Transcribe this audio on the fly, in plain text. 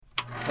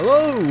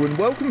Hello and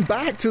welcome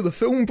back to the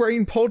Film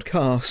Brain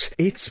podcast.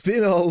 It's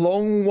been a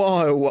long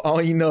while,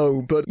 I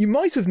know, but you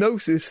might have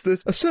noticed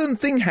that a certain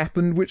thing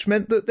happened which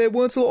meant that there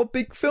weren't a lot of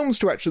big films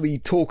to actually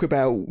talk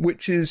about,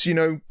 which is,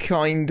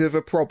 kind of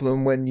a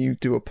problem when you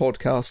do a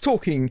podcast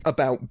talking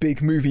about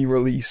big movie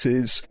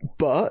releases.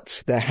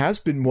 But there has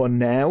been one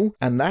now,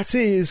 and that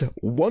is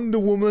Wonder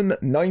Woman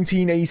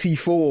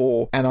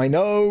 1984. And I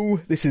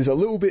know this is a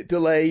little bit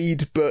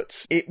delayed,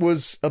 but it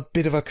was a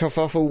bit of a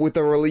kerfuffle with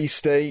the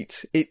release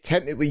date. It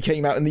technically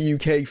came out in the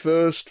UK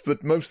first,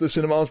 but most of the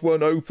cinemas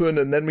weren't open,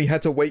 and then we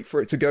had to wait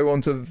for it to go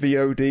onto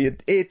VOD.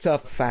 It's a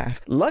faff.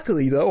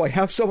 Luckily, though, I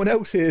have someone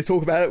else here to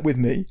talk about it with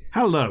me.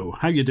 Hello,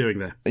 how you doing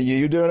there? Are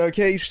you doing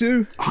okay,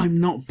 Stu? I'm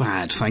not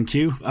bad, thank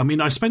you. I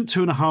mean, I spent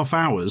 2.5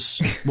 hours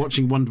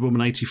watching Wonder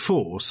Woman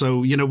 84,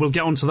 so, we'll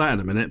get onto that in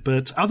a minute,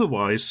 but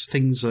otherwise,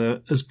 things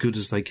are as good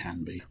as they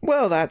can be.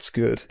 Well, that's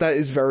good. That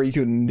is very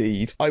good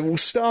indeed. I will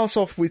start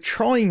off with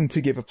trying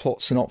to give a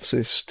plot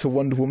synopsis to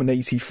Wonder Woman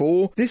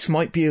 84. This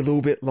might be a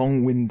little bit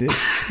long-winded.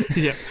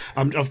 Yeah,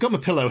 I've got my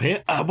pillow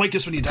here. Wake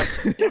us when you're done.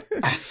 Yeah.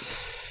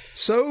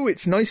 So,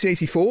 it's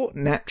 1984,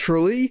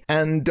 naturally,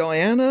 and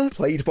Diana,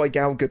 played by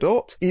Gal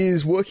Gadot,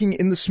 is working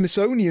in the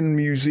Smithsonian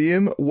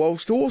Museum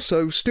whilst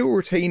also still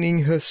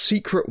retaining her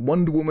secret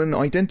Wonder Woman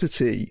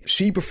identity.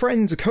 She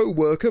befriends a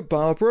co-worker,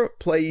 Barbara,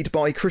 played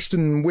by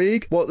Kristen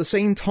Wiig, while at the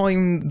same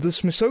time the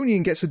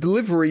Smithsonian gets a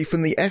delivery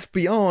from the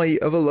FBI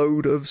of a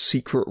load of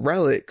secret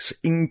relics,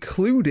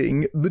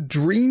 including the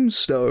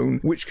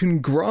Dreamstone, which can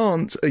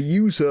grant a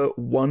user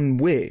one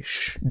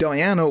wish.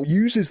 Diana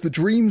uses the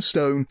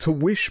Dreamstone to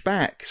wish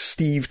back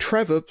Steve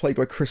Trevor, played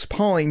by Chris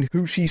Pine,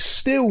 who she's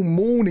still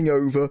mourning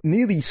over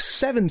nearly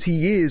 70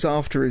 years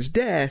after his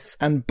death,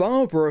 and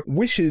Barbara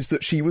wishes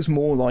that she was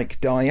more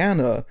like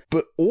Diana.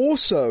 But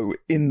also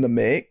in the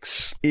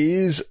mix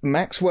is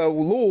Maxwell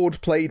Lord,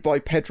 played by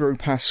Pedro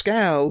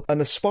Pascal, an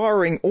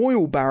aspiring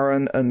oil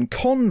baron and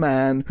con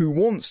man who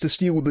wants to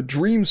steal the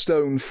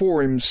Dreamstone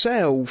for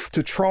himself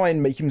to try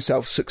and make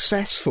himself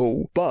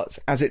successful. But,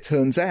 as it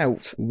turns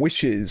out,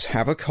 wishes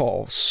have a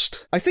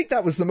cost. I think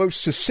that was the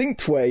most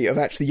succinct way of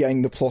actually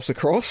getting the plot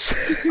across.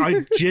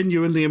 I'm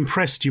genuinely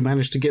impressed you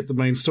managed to get the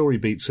main story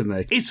beats in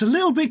there. It's a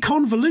little bit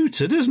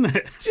convoluted, isn't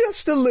it?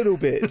 Just a little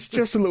bit.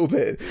 Just a little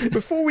bit.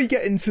 Before we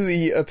get into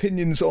the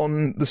opinions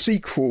on the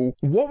sequel,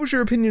 what was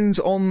your opinions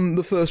on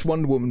the first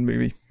Wonder Woman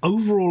movie?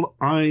 Overall,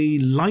 I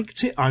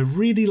liked it. I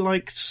really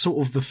liked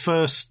sort of the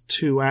first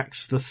two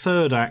acts. The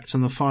third act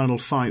and the final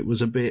fight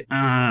was a bit,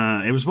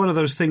 it was one of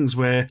those things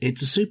where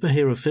it's a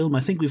superhero film. I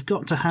think we've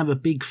got to have a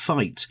big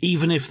fight,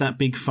 even if that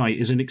big fight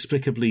is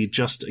inexplicably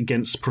just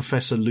against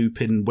Professor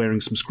Lupin wearing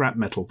some scrap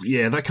metal.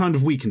 Yeah, that kind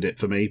of weakened it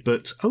for me.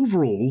 But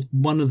overall,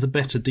 one of the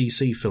better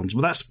DC films.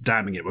 Well, that's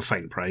damning it with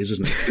faint praise,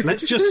 isn't it?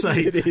 Let's just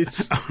say it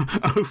is.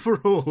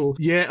 Overall,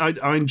 yeah,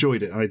 I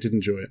enjoyed it. I did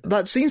enjoy it.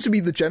 That seems to be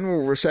the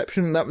general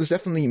reception. That was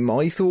definitely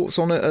my thoughts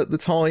on it at the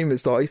time,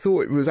 is that I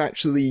thought it was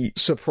actually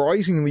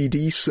surprisingly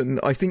decent.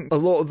 I think a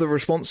lot of the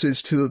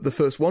responses to the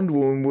first Wonder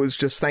Woman was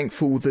just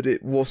thankful that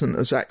it wasn't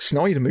a Zack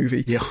Snyder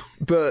movie. Yeah.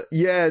 But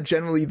yeah,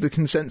 generally the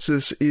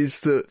consensus is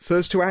that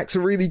first two acts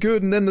are really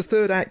good, and then the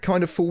third act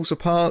kind of falls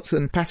apart,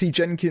 and Patty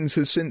Jenkins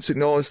has since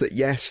acknowledged that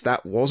yes,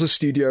 that was a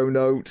studio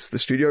note. The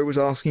studio was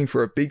asking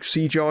for a big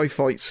CGI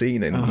fight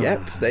scene, and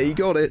yep, they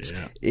got it.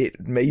 Yeah.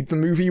 It made the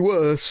movie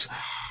worse.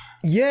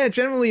 Yeah,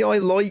 generally I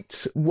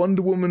liked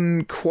Wonder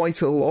Woman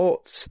quite a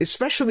lot,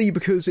 especially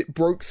because it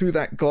broke through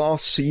that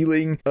glass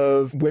ceiling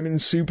of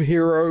women's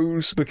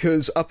superheroes,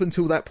 because up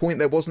until that point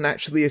there wasn't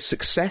actually a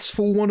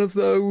successful one of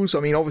those. I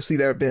mean, obviously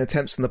there have been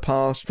attempts in the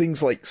past,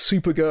 things like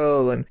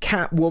Supergirl and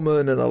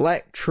Catwoman and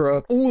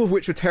Elektra, all of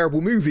which are terrible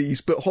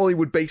movies, but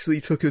Hollywood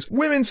basically took as,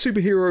 women's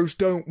superheroes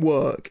don't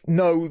work.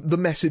 No, the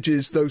message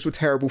is those were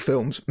terrible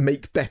films.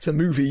 Make better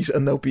movies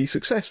and they'll be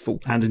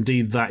successful. And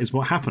indeed that is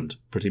what happened,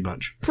 pretty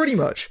much. Pretty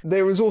much.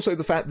 There was also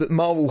the fact that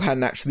Marvel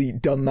hadn't actually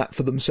done that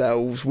for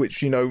themselves,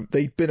 which,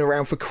 they'd been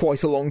around for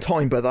quite a long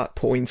time by that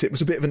point. It was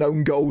a bit of an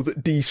own goal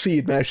that DC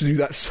had managed to do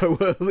that so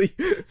early.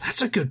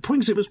 That's a good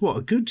point, 'cause it was,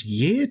 a good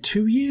year,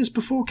 2 years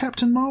before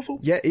Captain Marvel?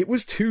 Yeah, it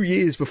was 2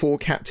 years before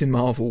Captain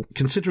Marvel.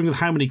 Considering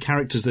how many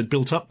characters they'd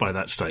built up by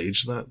that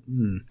stage,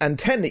 And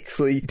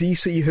technically,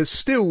 DC has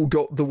still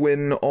got the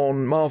win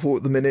on Marvel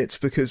at the minute,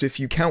 because if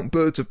you count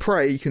Birds of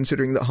Prey,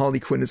 considering that Harley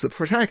Quinn is the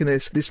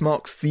protagonist, this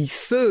marks the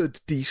third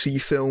DC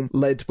film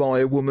led by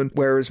a woman,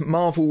 whereas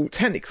Marvel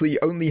technically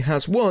only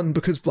has one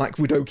because Black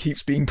Widow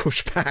keeps being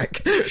pushed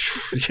back.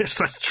 Yes,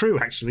 that's true,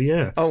 actually,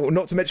 yeah. Oh,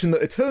 not to mention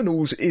that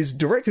Eternals is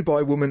directed by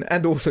a woman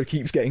and also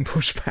keeps getting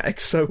pushed back,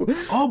 so...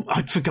 Oh,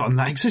 I'd forgotten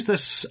that exists.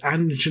 There's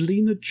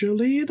Angelina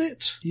Jolie in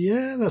it?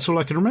 Yeah, that's all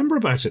I can remember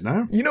about it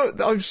now.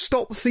 I've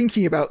stopped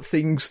thinking about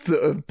things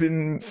that have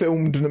been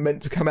filmed and are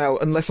meant to come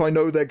out unless I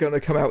know they're going to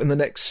come out in the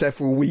next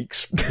several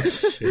weeks.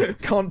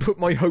 Can't put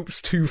my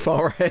hopes too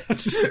far ahead.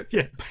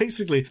 Yeah,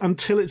 basically,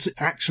 until it's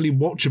actually actually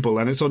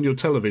watchable and it's on your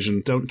television,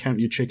 don't count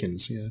your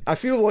chickens. Yeah. I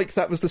feel like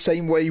that was the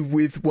same way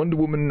with Wonder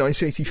Woman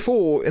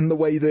 1984 in the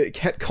way that it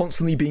kept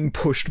constantly being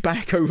pushed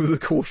back over the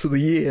course of the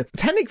year.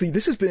 Technically,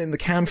 this has been in the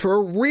can for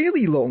a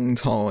really long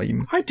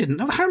time. I didn't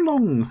know. How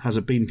long has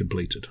it been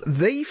completed?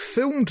 They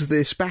filmed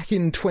this back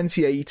in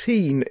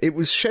 2018. It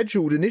was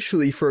scheduled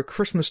initially for a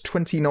Christmas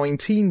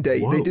 2019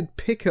 date. Whoa. They did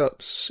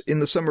pickups in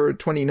the summer of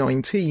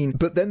 2019,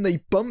 but then they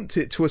bumped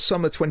it to a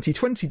summer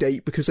 2020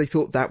 date because they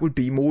thought that would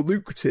be more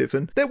lucrative.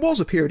 And there was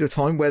a period of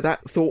time where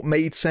that thought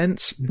made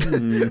sense.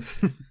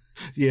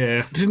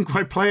 Yeah, it didn't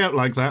quite play out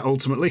like that,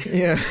 ultimately.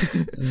 Yeah.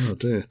 Oh,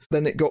 dear.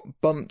 Then it got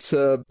bumped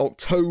to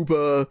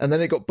October, and then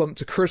it got bumped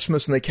to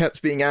Christmas, and they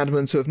kept being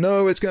adamant of,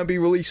 no, it's going to be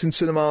released in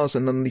cinemas,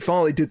 and then they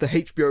finally did the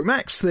HBO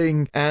Max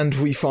thing, and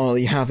we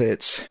finally have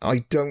it.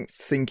 I don't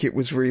think it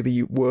was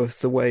really worth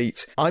the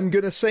wait. I'm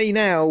going to say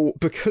now,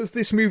 because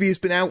this movie has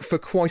been out for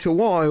quite a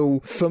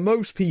while, for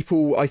most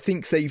people, I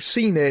think they've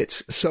seen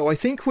it, so I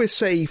think we're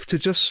safe to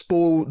just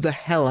spoil the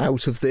hell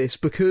out of this,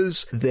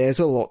 because there's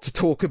a lot to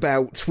talk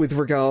about with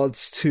regards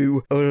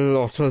to a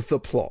lot of the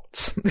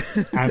plot.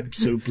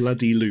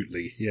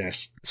 Absolutely,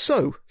 yes.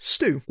 So,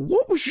 Stu,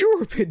 what was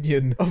your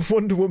opinion of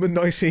Wonder Woman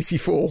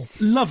 1984?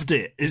 Loved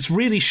it. It's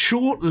really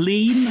short,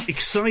 lean,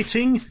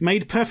 exciting,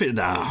 made perfect.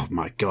 Oh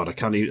my God, I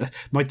can't even...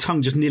 My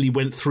tongue just nearly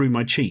went through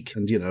my cheek.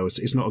 And,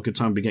 it's not a good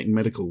time to be getting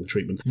medical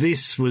treatment.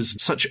 This was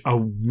such a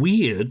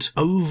weird,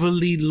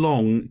 overly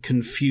long,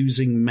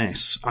 confusing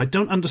mess. I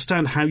don't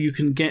understand how you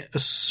can get a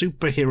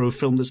superhero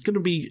film that's going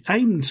to be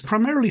aimed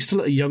primarily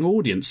still at a young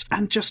audience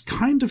and just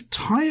kind of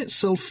tie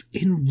itself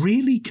in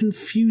really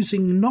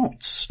confusing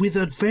knots with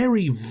a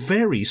very,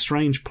 very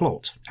strange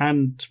plot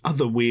and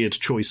other weird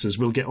choices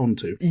we'll get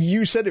onto.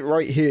 You said it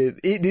right here.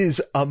 It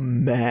is a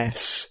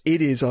mess.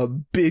 It is a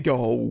big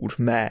old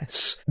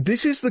mess.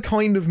 This is the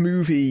kind of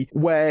movie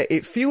where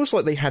it feels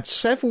like they had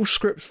several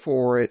scripts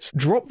for it,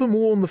 dropped them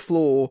all on the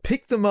floor,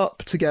 picked them up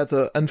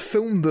together, and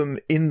filmed them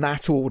in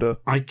that order.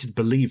 I could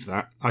believe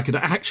that. I could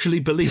actually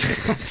believe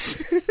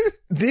that.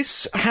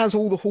 This has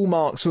all the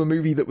hallmarks of a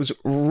movie that was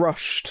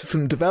rushed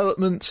from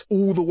development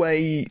all the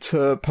way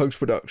to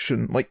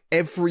post-production. Like,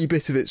 every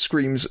bit of it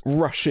screams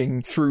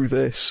rushing through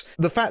this.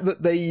 The fact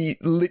that they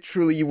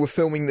literally were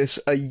filming this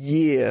a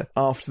year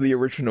after the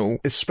original,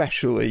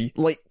 especially.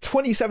 Like,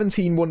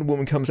 2017 Wonder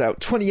Woman comes out,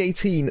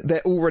 2018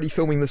 they're already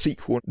filming the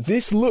sequel.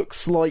 This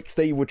looks like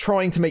they were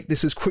trying to make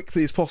this as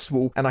quickly as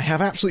possible, and I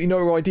have absolutely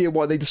no idea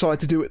why they decided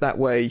to do it that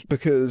way,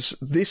 because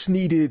this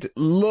needed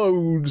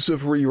loads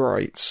of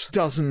rewrites,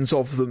 dozens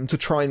of them, to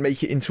try and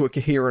make it into a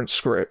coherent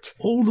script.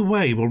 All the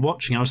way while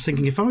watching, I was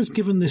thinking, if I was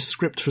given this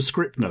script for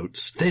script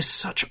notes, there's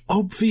such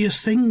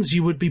obvious things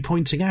you would be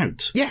pointing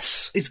out.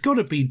 Yes! It's got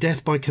to be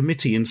death by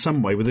committee in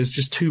some way, where there's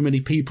just too many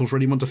people for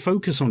anyone to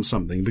focus on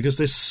something, because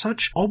there's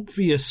such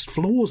obvious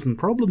flaws and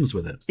problems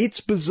with it.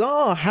 It's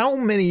bizarre how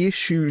many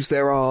issues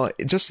there are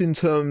just in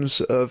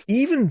terms of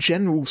even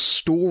general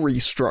story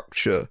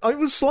structure. I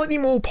was slightly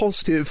more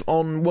positive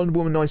on Wonder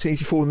Woman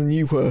 1984 than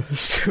you were,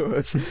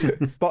 Stuart.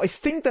 But I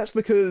think that's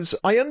because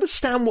I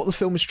understand what the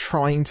film is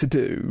trying to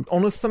do.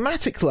 On a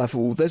thematic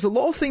level, there's a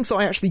lot of things that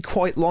I actually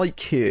quite like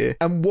here,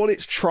 and what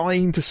it's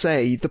trying to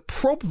say. The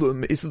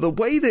problem is that the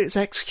way that it's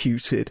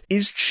executed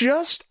is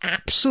just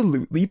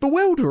absolutely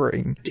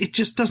bewildering. It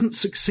just doesn't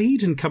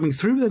succeed in coming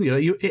through with any of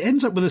that. It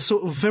ends up with a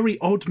sort of very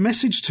odd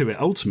message to it,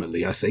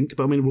 ultimately, I think.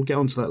 But I mean, we'll get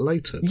onto that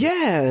later.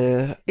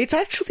 Yeah, it's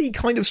actually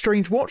kind of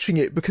strange watching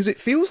it, because it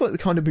feels like the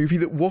kind of movie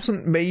that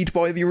wasn't made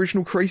by the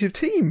original creative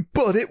team.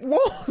 But it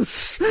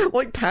was!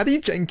 Like, Patty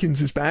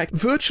Jenkins is back.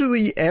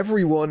 Virtually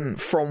everyone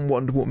from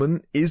Wonder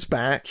Woman is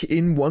back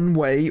in one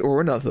way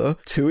or another,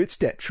 to its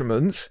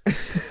detriment.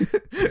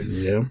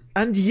 Yeah.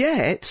 And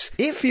yet,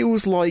 it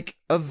feels like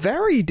a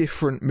very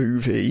different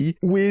movie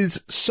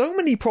with so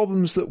many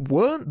problems that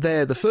weren't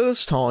there the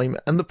first time,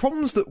 and the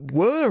problems that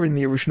were in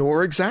the original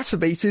are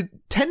exacerbated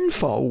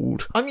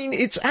tenfold. I mean,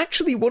 it's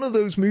actually one of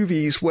those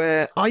movies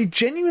where I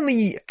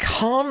genuinely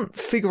can't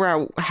figure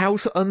out how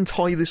to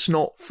untie this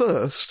knot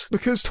first,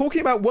 because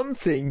talking about one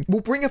thing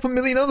will bring up a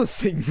million other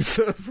things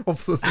that are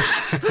problems.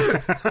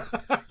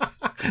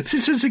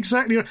 This is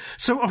exactly right.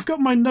 So I've got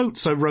my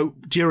notes I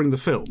wrote during the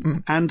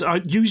film, and I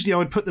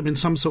would put them in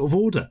some sort of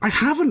order. I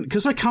haven't,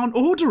 because I can't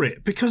order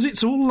it, because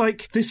it's all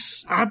like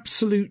this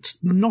absolute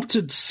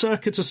knotted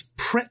circuitous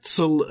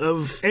pretzel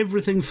of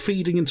everything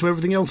feeding into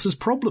everything else's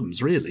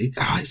problems, really.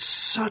 Oh, it's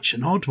such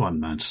an odd one,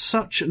 man.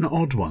 Such an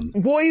odd one.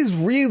 What is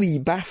really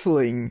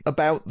baffling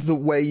about the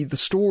way the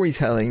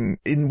storytelling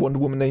in Wonder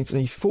Woman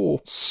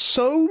 1984,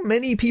 so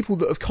many people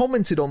that have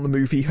commented on the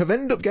movie have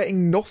ended up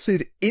getting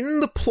knotted in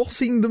the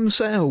plotting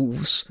themselves.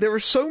 themselves. There are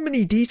so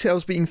many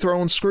details being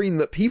thrown on screen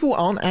that people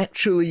aren't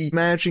actually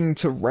managing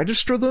to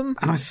register them.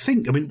 And I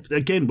think,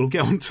 again, we'll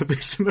get onto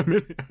this in a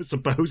minute, I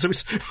suppose.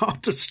 It's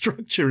hard to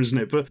structure, isn't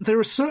it? But there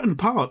are certain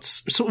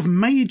parts, sort of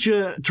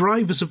major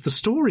drivers of the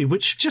story,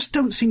 which just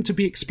don't seem to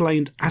be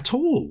explained at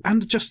all,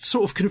 and just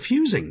sort of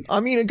confusing. I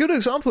mean, a good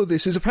example of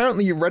this is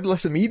apparently Red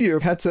Letter Media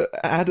had to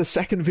add a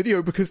second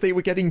video because they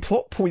were getting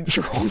plot points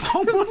wrong.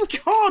 Oh my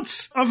God!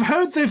 I've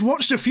heard they've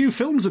watched a few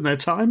films in their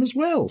time as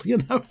well,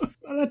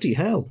 Bloody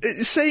hell.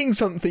 It's saying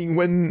something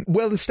when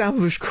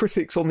well-established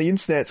critics on the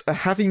internet are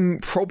having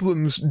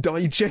problems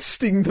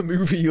digesting the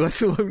movie, let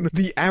alone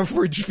the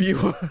average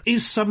viewer.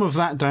 Is some of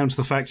that down to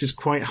the fact it's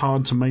quite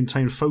hard to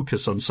maintain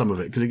focus on some of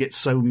it because it gets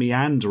so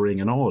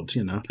meandering and odd,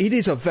 It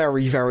is a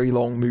very, very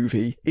long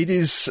movie. It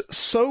is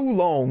so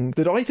long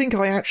that I think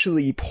I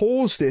actually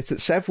paused it at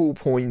several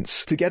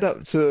points to get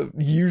up to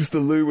use the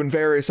loo and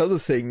various other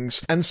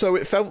things, and so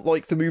it felt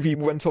like the movie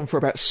went on for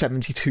about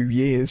 72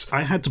 years.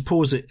 I had to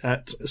pause it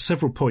at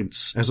several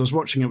points as I was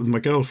watching it with my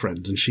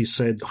girlfriend, and she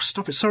said, "Oh,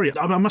 stop it, sorry,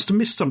 I must have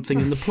missed something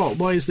in the plot.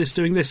 Why is this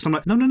doing this?" And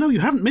I'm like, no, you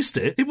haven't missed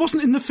it. It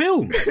wasn't in the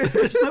film.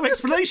 There's no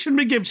explanation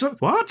being given. So,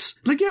 what?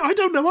 I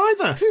don't know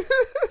either.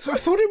 So I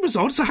thought it was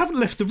odd, so I haven't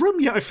left the room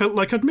yet. I felt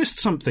like I'd missed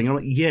something. I'm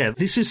like, yeah,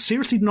 this is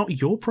seriously not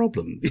your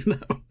problem,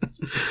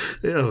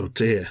 Oh,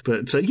 dear.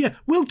 But,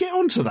 we'll get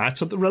onto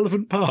that at the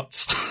relevant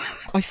parts.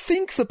 I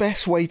think the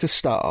best way to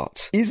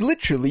start is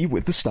literally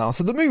with the start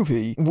of the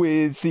movie,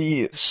 with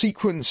the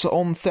sequence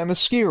on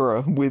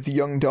Themyscira with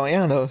young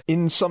Diana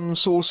in some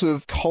sort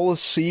of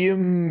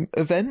Colosseum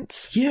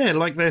event. Yeah,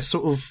 like their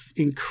sort of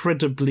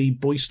incredibly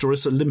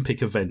boisterous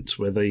Olympic event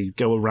where they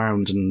go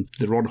around and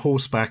they're on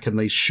horseback and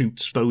they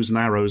shoot bows and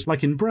arrows,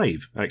 like in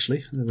Brave,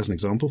 actually. There's an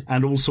example.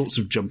 And all sorts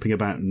of jumping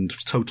about and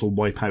total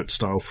Wipeout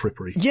style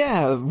frippery.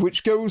 Yeah,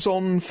 which goes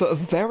on for a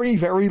very,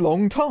 very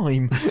long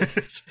time.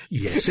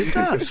 Yes, it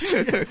does.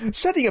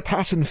 Setting a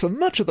pattern for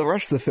much of the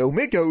rest of the film,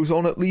 it goes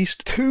on at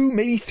least 2,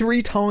 maybe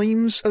 3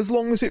 times as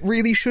long as it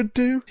really should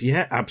do.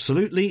 Yeah,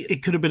 absolutely.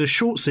 It could have been a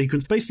short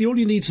sequence. Basically, all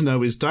you need to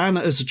know is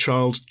Diana as a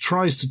child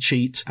tries to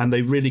cheat and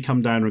they really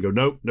come down and go,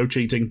 nope, no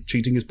cheating.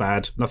 Cheating is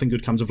bad. Nothing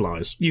good comes of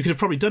lies. You could have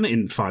probably done it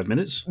in 5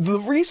 minutes. The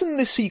reason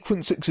this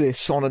sequence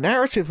exists on a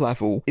narrative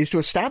level is to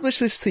establish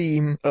this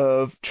theme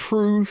of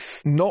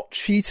truth, not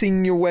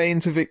cheating your way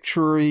into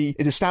victory.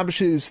 It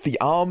establishes the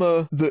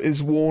armor that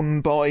is worn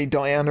by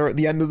Diana at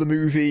the end of the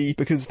movie,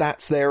 because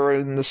that's there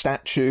in the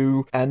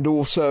statue, and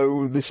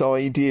also this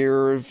idea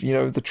of,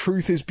 the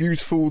truth is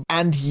beautiful,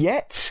 and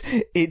yet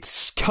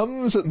it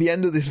comes at the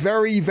end of this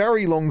very,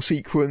 very long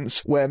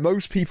sequence where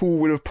most people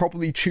would have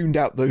probably tuned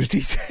out those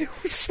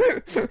details.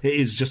 It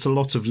is just a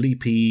lot of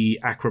leapy,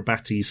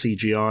 acrobaty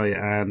CGI,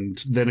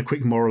 and then a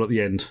quick moral at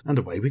the end, and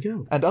away we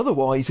go. And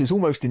otherwise is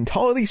almost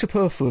entirely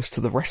superfluous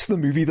to the rest of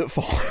the movie that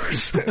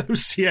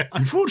follows. Yeah,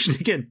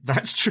 unfortunately, again,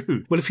 that's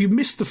true. Well, if you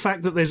miss the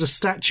fact that there's a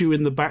statue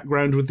in the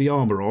background with the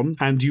armour on,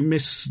 and you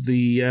miss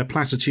the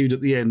platitude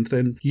at the end,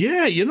 then,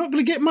 yeah, you're not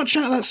going to get much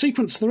out of that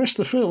sequence the rest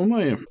of the film,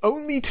 are you?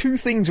 Only 2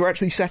 things are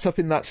actually set up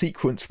in that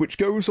sequence, which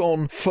goes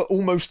on for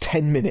almost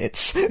 10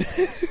 minutes.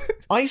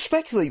 I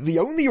speculate the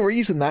only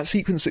reason that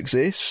sequence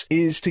exists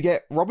is to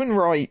get Robin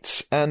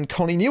Wright and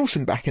Connie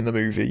Nielsen back in the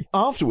movie.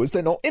 Afterwards,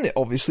 they're not in it,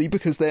 obviously,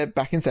 because they're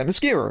back in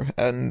Themyscira,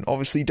 and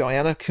obviously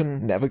Diana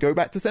can never go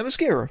back to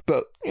Themyscira.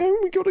 But,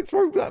 we gotta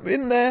throw that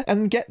in there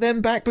and get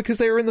them back because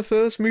they were in the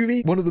first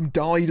movie. One of them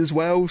died as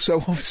well, so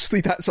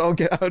obviously that's our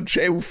get out of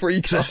jail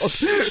free card.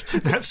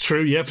 That's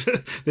true, yep.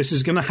 This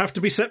is gonna have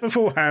to be set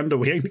beforehand, or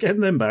we ain't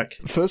getting them back.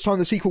 First time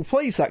the sequel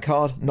plays that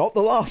card, not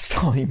the last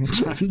time.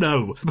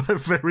 No, but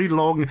very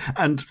long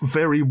and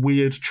very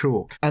weird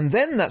chalk. And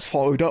then that's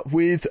followed up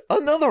with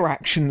another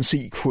action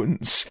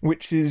sequence,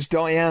 which is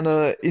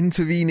Diana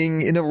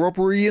intervening in a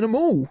robbery in a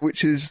mall,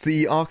 which is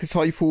the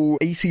archetypal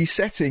 80s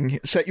setting.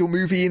 Set your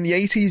movie in the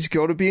 80s,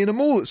 gotta be in a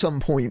mall at some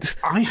point.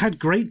 I had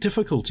great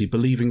difficulty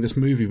believing this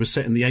movie was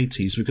set in the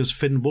 80s because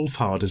Finn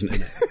Wolfhard isn't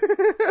in it.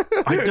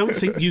 I don't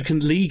think you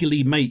can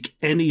legally make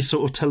any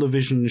sort of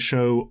television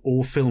show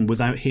or film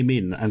without him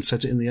in and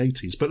set it in the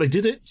 80s. But they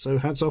did it, so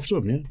hats off to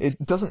him, yeah.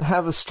 It doesn't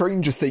have a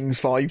Stranger Things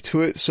vibe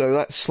to it, so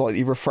that's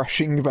slightly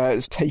refreshing about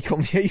its take on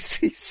the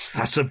 80s.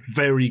 That's a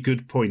very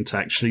good point,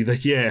 actually.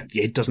 That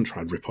it doesn't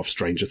try and rip off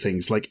Stranger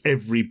Things like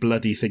every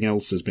bloody thing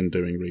else has been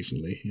doing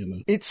recently,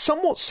 It's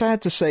somewhat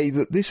sad to say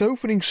that this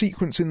opening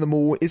sequence in the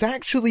mall is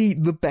actually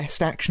the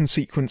best action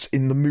sequence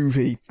in the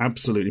movie.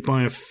 Absolutely,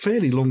 by a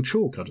fairly long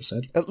chalk, I'd have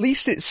said. At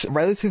least it's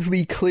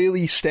relatively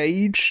clearly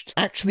staged,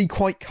 actually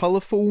quite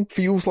colourful,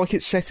 feels like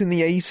it's set in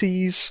the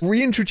 80s,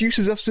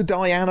 reintroduces us to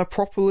Diana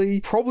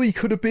properly, probably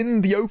could have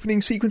been the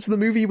opening sequence of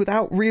the movie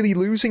without really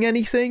losing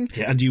anything.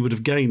 Yeah, and you would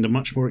have gained a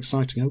much more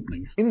exciting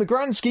opening. In the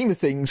grand scheme of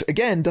things,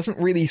 again, doesn't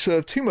really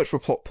serve too much of a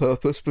plot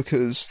purpose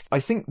because I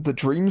think the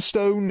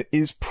Dreamstone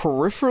is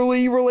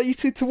peripherally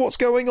related to what's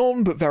going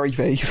on, but very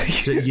vaguely.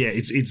 So, yeah,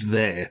 it's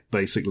there,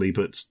 basically,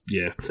 but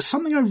yeah.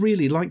 Something I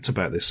really liked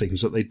about this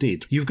sequence that they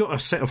did, you've got a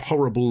set of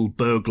horrible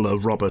typical burglar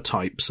robber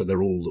types, and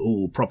they're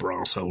all proper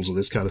arseholes or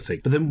this kind of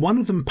thing. But then one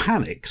of them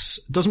panics,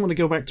 doesn't want to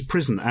go back to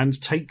prison,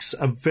 and takes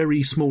a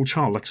very small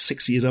child, like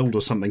 6 years old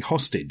or something,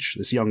 hostage,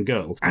 this young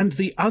girl. And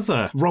the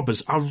other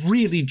robbers are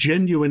really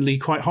genuinely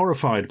quite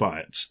horrified by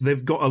it.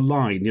 They've got a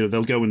line,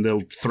 they'll go and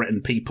they'll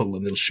threaten people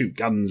and they'll shoot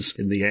guns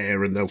in the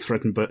air and they'll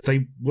threaten, but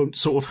they won't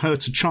sort of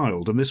hurt a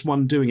child. And this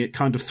one doing it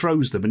kind of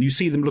throws them, and you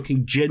see them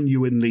looking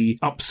genuinely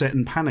upset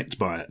and panicked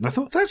by it. And I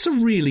thought that's a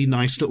really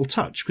nice little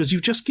touch, because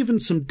you've just given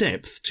some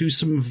depth to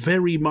some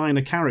very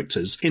minor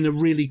characters in a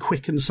really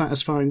quick and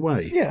satisfying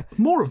way. Yeah.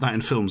 More of that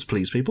in films,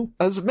 please, people.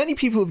 As many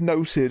people have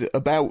noted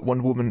about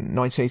Wonder Woman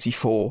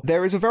 1984,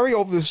 there is a very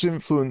obvious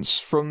influence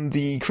from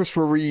the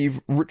Christopher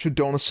Reeve, Richard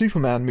Donner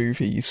Superman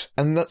movies,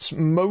 and that's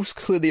most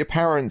clearly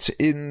apparent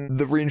in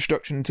the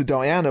reintroduction to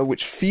Diana,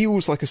 which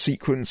feels like a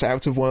sequence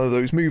out of one of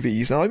those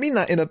movies. And I mean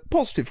that in a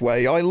positive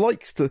way. I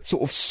liked the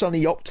sort of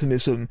sunny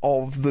optimism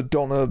of the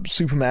Donner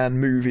Superman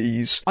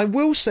movies. I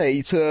will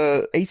say,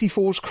 to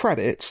 84's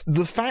credit,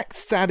 the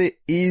fact that it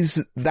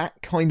is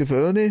that kind of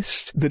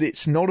earnest, that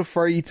it's not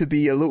afraid to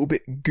be a little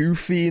bit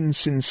goofy and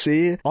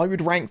sincere, I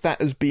would rank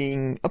that as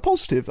being a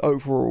positive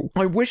overall.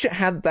 I wish it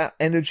had that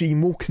energy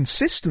more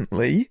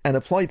consistently and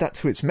applied that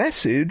to its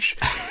message,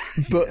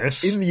 but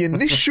yes. In the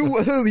initial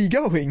early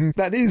going,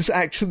 that is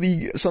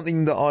actually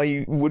something that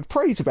I would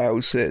praise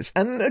about it.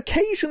 And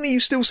occasionally you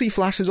still see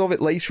flashes of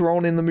it later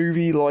on in the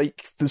movie,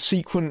 like the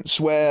sequence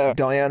where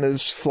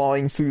Diana's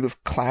flying through the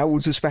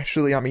clouds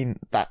especially. I mean,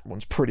 that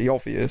one's pretty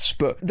obvious,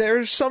 but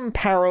there's some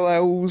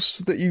parallels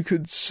that you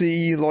could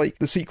see, like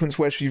the sequence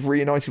where she's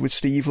reunited with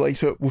Steve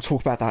later. We'll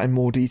talk about that in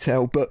more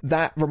detail, but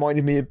that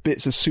reminded me of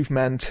bits of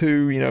Superman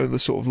 2, the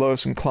sort of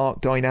Lois and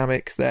Clark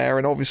dynamic there,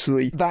 and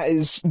obviously that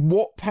is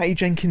what Patty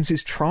Jenkins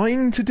is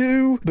trying to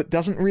do, but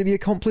doesn't really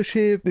accomplish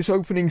here. This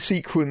opening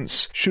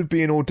sequence should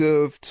be an hors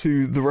d'oeuvre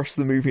to the rest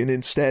of the movie, and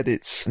instead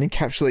it's an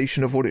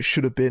encapsulation of what it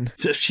should have been.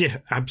 Yeah,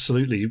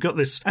 absolutely. You've got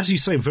this, as you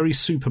say, very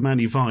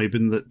Superman-y vibe,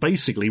 in that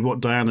basically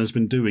what Diana's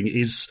been doing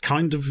is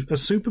kind of a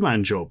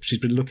Superman job. She's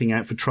been looking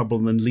out for trouble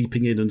and then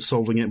leaping in and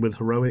solving it with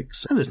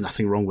heroics, and there's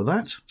nothing wrong with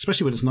that,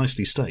 especially when it's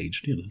nicely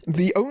staged,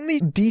 The only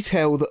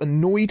detail that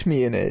annoyed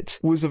me in it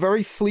was a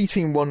very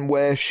fleeting one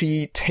where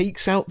she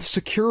takes out the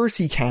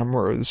security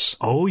cameras.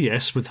 Oh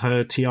yes, with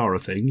her tiara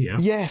thing, yeah.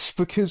 Yes,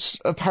 because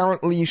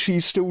apparently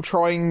she's still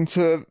trying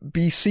to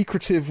be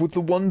secretive with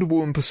the Wonder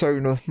Woman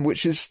persona,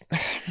 which is...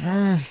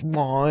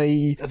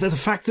 why? The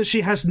fact that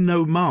she has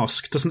no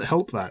mask doesn't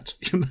help that,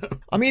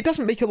 I mean, it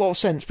doesn't make a lot of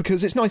sense,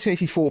 because it's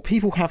 1984,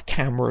 people have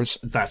cameras.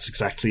 That's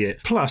exactly it.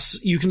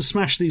 Plus, you can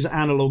smash these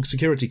analog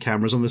security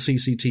cameras on the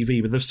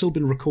CCTV, but they've still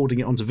been recording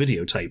it onto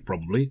videotape,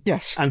 probably.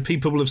 Yes. And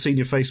people will have seen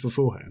your face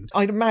beforehand.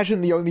 I'd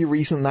imagine the only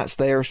reason that's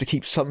there is to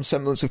keep some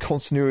semblance of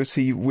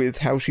continuity with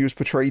how she was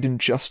portrayed in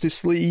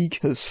Justice League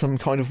as some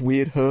kind of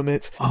weird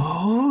hermit.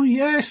 Oh,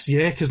 yes.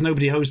 Yeah, because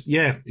nobody hosts...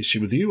 Yeah, is she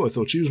with you? I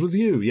thought she was with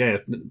you. Yeah,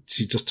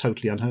 she's just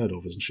totally unheard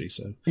of, isn't she?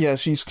 So yeah,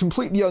 she's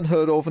completely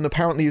unheard of and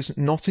apparently has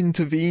not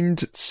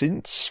intervened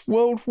since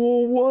World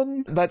War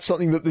One. That's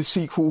something that the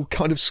sequel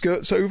kind of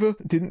skirts over.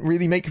 Didn't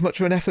really make much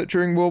of an effort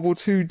during World War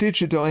Two,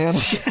 did you, Diana?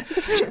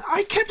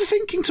 I kept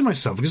thinking to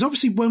myself, because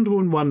obviously Wonder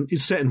Woman 1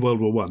 is set in World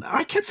War One.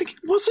 I kept thinking,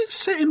 was it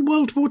set in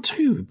World War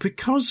Two?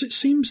 Because it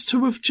seems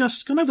to have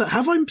just gone over that.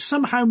 Have I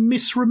somehow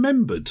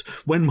misremembered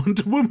when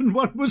Wonder Woman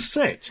 1 was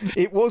set?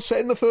 It was set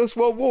in the First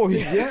World War.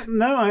 Yeah,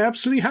 no, I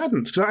absolutely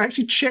hadn't, because I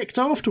actually checked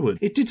afterward.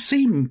 It did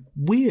seem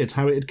weird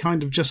how it had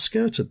kind of just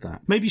skirted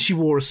that. Maybe she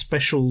wore a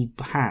special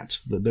hat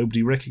that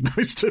nobody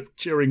recognised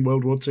during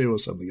World War II or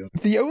something.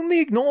 The only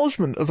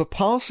acknowledgement of a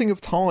passing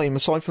of time,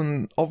 aside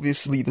from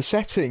obviously the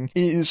setting,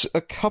 is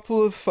a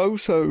couple of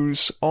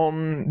photos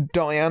on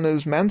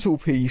Diana's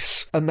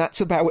mantelpiece, and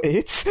that's about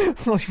it.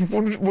 Like,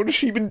 what has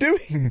she been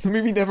doing? The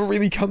movie never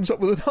really comes up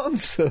with an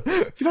answer.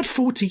 You've had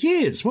 40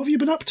 years. What have you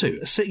been up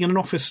to? Sitting in an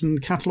office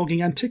and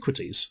cataloguing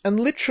antiquities. And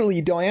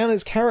literally,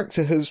 Diana's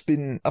character has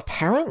been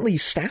apparently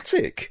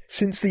static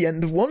since the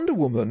end of Wonder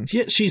Woman.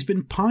 Yet she's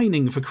been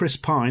pining for Chris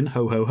Pine,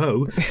 ho ho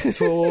ho,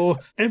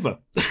 forever.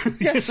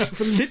 Yes.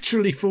 For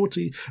literally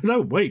 40...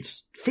 No,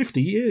 wait...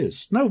 50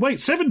 years. No, wait,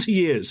 70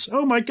 years.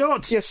 Oh, my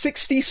God. Yeah,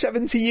 60,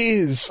 70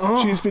 years.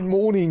 Oh. She's been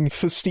mourning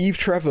for Steve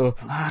Trevor.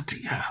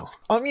 Bloody hell.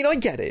 I mean, I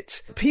get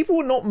it. People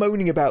are not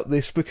moaning about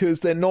this because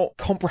they're not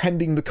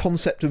comprehending the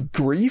concept of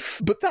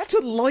grief, but that's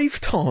a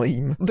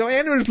lifetime.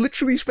 Diana has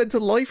literally spent a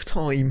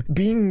lifetime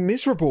being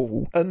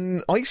miserable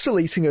and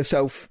isolating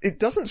herself. It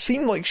doesn't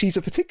seem like she's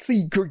a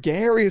particularly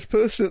gregarious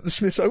person at the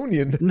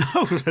Smithsonian.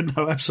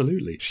 No,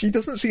 absolutely. She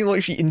doesn't seem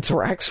like she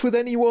interacts with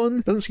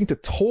anyone, doesn't seem to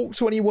talk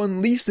to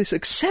anyone, leads this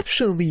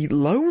exceptionally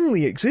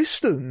lonely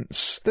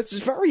existence. That's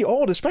very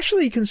odd,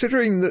 especially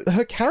considering that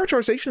her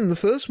characterization in the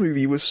first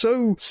movie was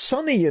so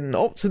sunny and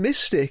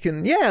optimistic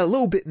and, yeah, a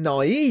little bit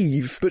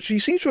naive, but she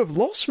seems to have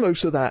lost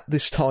most of that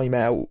this time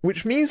out,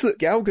 which means that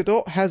Gal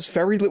Gadot has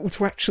very little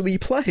to actually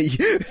play.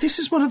 This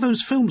is one of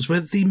those films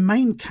where the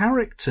main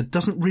character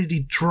doesn't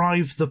really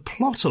drive the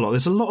plot a lot.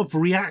 There's a lot of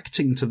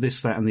reacting to this,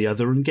 that and the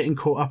other and getting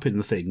caught up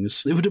in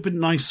things. It would have been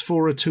nice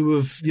for her to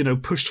have,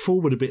 pushed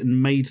forward a bit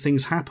and made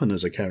things happen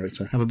as a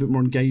character, have a bit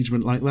more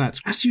engagement like that.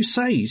 As you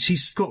say,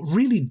 she's got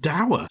really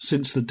dour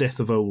since the death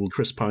of old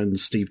Chris Pine and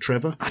Steve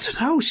Trevor. I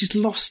don't know, she's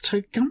lost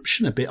her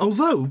gumption a bit,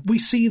 although we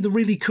see the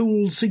really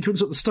cool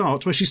sequence at the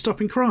start where she's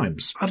stopping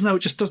crimes. I don't know, it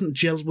just doesn't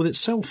gel with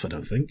itself, I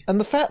don't think. And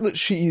the fact that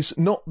she's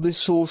not this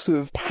sort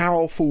of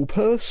powerful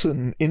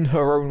person in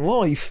her own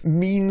life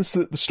means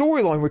that the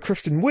storyline with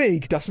Kristen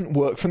Wiig doesn't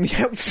work from the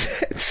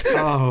outset.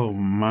 Oh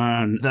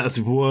man,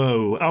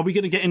 whoa. Are we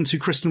going to get into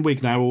Kristen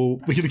Wiig now, or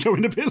are we going to go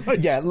in a bit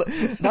later? Yeah,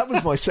 that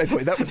was my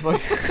segue, that was my...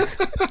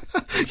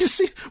 You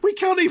see, we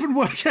can't even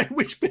work out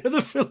which bit of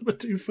the film to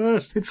do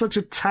first. It's such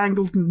a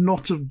tangled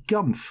knot of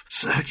gumph.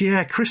 So,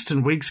 yeah,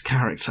 Kristen Wiig's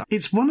character.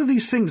 It's one of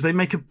these things, they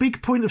make a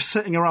big point of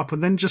setting her up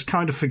and then just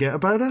kind of forget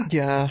about her.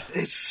 Yeah.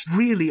 It's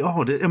really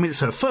odd. I mean,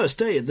 it's her first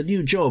day at the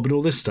new job and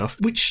all this stuff,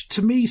 which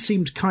to me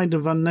seemed kind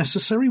of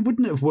unnecessary.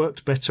 Wouldn't it have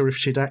worked better if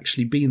she'd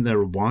actually been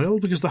there a while?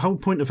 Because the whole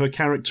point of her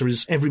character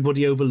is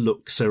everybody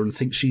overlooks her and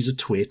thinks she's a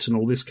twit and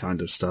all this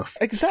kind of stuff.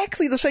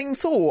 Exactly the same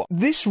thought.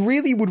 This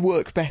really would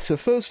work better,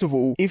 first of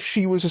all, if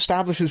she was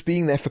established as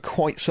being there for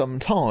quite some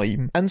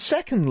time, and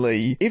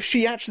secondly, if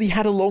she actually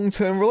had a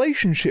long-term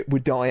relationship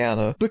with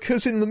Diana,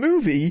 because in the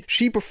movie,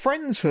 she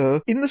befriends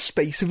her in the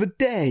space of a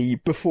day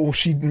before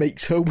she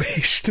makes her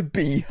wish to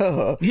be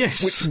her.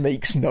 Yes. Which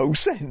makes no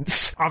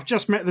sense. I've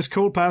just met this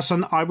cool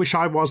person, I wish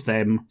I was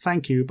them.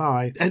 Thank you,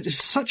 bye. And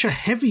it's such a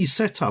heavy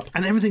setup,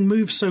 and everything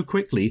moves so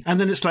quickly,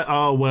 and then it's like,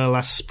 oh, well,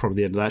 that's probably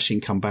the end of that. She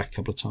can come back a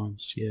couple of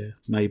times. Yeah,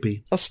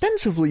 maybe.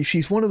 Ostensibly,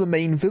 she's one of the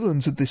main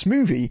villains of this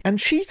movie, and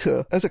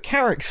Cheetah, as a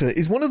character,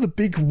 is one of the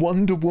big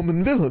Wonder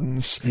Woman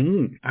villains.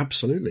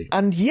 Absolutely.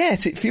 And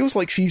yet, it feels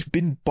like she's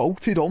been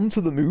bolted onto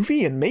the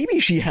movie, and maybe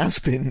she has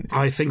been.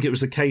 I think it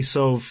was the case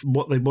of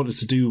what they wanted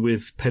to do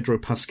with Pedro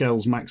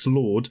Pascal's Max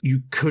Lord.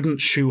 You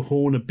couldn't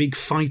shoehorn a big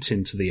fight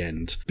into the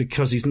end,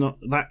 because he's not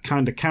that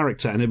kind of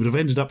character, and it would have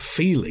ended up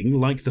feeling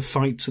like the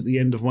fight at the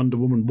end of Wonder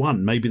Woman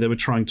 1. Maybe they were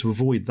trying to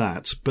avoid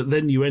that, but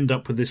then you end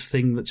up with this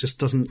thing that just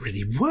doesn't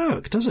really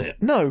work, does it?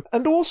 No,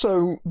 and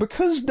also,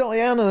 because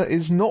Diana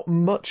is not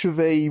much of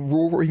a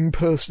roaring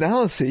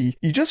personality,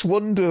 you just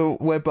wonder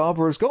where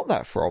Barbara's got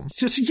that from.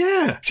 Just,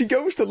 yeah. She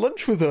goes to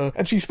lunch with her,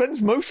 and she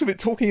spends most of it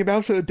talking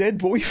about her dead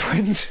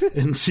boyfriend.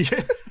 And,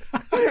 yeah.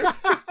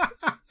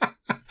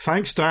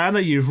 Thanks,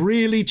 Diana. You've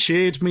really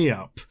cheered me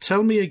up.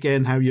 Tell me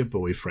again how your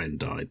boyfriend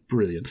died.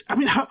 Brilliant. I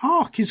mean, her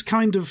arc is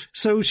kind of...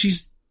 So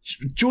she's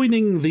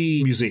joining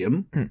the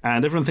museum,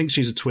 and everyone thinks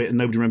she's a twit and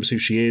nobody remembers who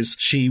she is.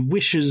 She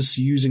wishes,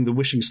 using the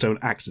wishing stone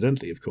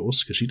accidentally, of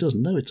course, because she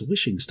doesn't know it's a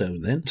wishing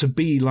stone then, to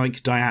be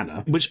like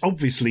Diana, which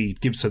obviously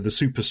gives her the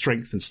super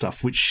strength and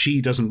stuff, which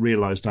she doesn't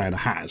realise Diana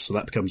has, so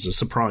that becomes a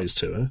surprise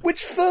to her.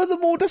 Which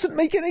furthermore doesn't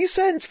make any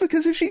sense,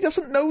 because if she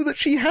doesn't know that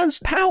she has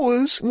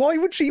powers, why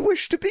would she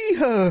wish to be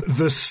her?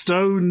 The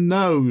stone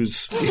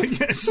knows.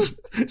 Yes.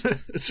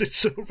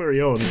 It's all very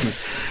odd, isn't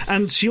it?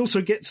 And she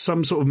also gets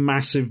some sort of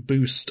massive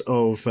boost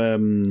of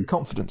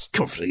confidence.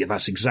 Yeah,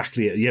 that's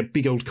exactly it. Yeah,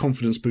 big old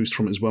confidence boost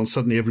from it as well. And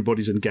suddenly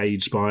everybody's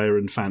engaged by her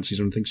and fancies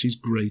her and thinks she's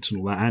great and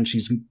all that. And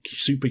she's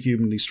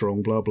superhumanly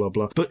strong, blah, blah,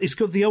 blah. But it's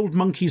got the old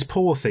monkey's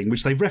paw thing,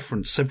 which they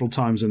reference several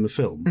times in the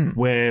film,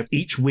 where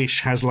each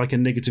wish has like a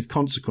negative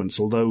consequence,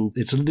 although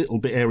it's a little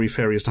bit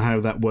airy-fairy as to how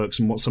that works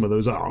and what some of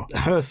those are.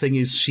 Her thing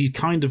is she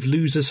kind of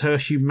loses her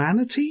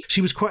humanity.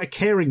 She was quite a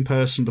caring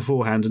person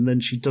beforehand, and then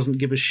she doesn't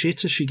give a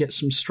shit as she gets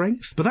some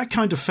strength. But that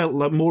kind of felt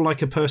like more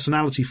like a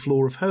personality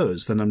flaw of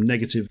hers than a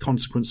negative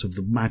consequence of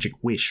the magic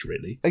wish,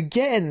 really.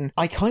 Again,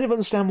 I kind of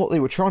understand what they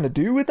were trying to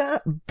do with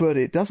that, but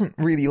it doesn't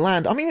really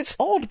land. I mean, it's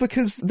odd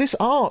because this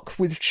arc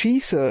with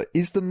Cheetah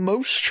is the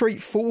most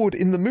straightforward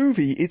in the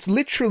movie. It's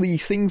literally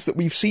things that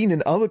we've seen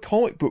in other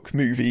comic book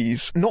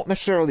movies, not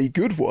necessarily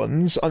good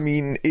ones. I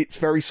mean, it's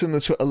very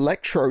similar to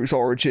Electro's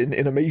origin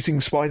in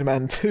Amazing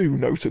Spider-Man 2,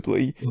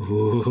 notably.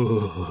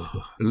 Ooh,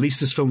 at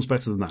least this film's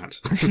better than that.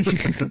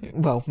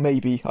 Well,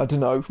 maybe. I don't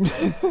know.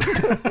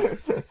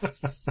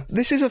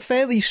 This is a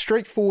fairly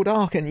straightforward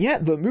arc, and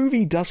yet the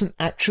movie doesn't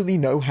actually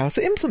know how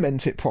to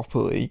implement it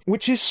properly,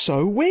 which is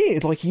so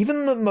weird. Like,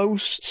 even the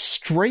most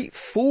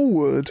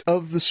straightforward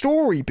of the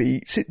story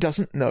beats, it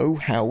doesn't know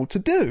how to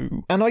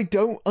do. And I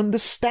don't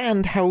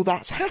understand how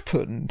that's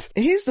happened.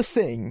 Here's the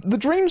thing. The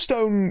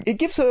Dreamstone, it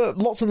gives her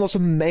lots and lots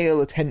of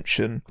male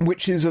attention,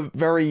 which is a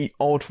very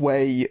odd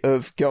way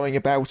of going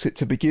about it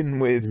to begin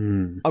with.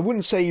 I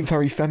wouldn't say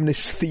very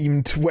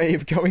feminist-themed way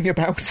of going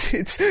about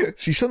it.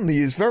 She suddenly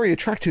is very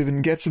attractive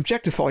and gets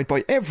objectified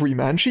by every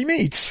man she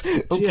meets.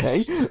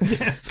 Okay. Yes.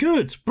 Yeah,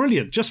 good.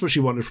 Brilliant. Just what she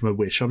wanted from a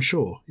wish, I'm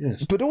sure.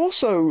 Yes. But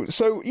also,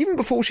 so even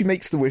before she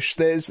makes the wish,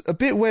 there's a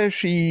bit where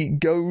she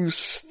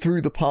goes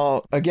through the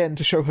park, again,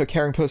 to show her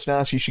caring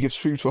personality. She gives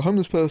food to a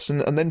homeless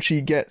person, and then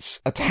she gets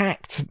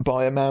attacked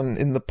by a man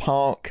in the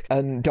park,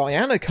 and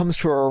Diana comes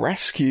to her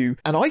rescue.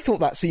 And I thought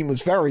that scene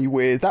was very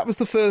weird. That was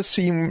the first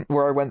scene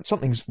where I went,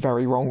 something's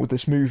very wrong with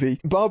this movie.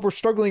 Barbara's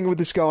struggling with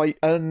this guy,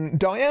 and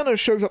Diana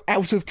shows up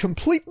out of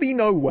completely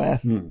nowhere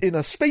in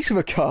a space of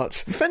a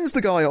cut, fends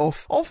the guy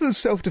off, offers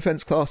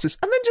self-defense classes,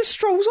 and then just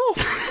strolls off.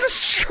 Just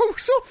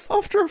strolls off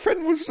after a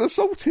friend was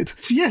assaulted.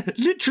 Yeah,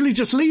 literally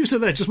just leaves her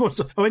there. Just wants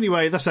to, oh,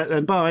 anyway, that's that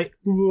then, bye.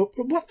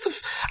 What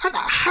the... And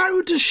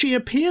how does she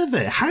appear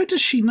there? How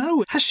does she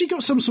know? Has she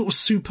got some sort of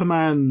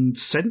Superman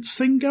sense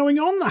thing going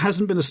on that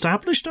hasn't been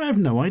established? I have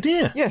no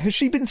idea. Yeah, has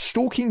she been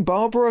stalking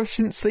Barbara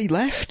since they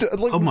left?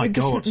 Like, oh my God.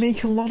 It doesn't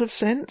make a lot of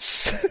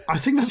sense. I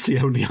think that's the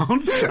only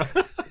answer.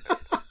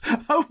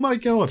 Oh my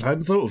God, I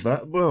hadn't thought of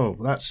that. Well,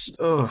 that's...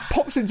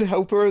 Pops in to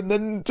help her and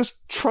then just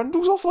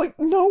trundles off. Like,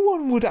 no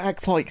one would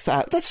act like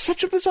that. That's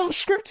such a bizarre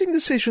scripting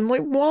decision.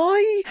 Like,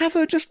 why have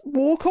her just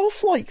walk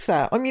off like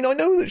that? I mean, I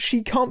know that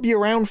she can't be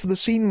around for the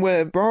scene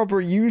where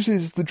Barbara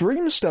uses the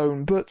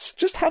Dreamstone, but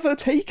just have her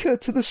take her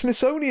to the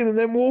Smithsonian and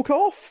then walk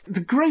off.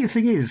 The great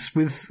thing is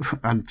with...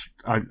 And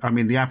I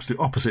mean the absolute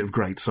opposite of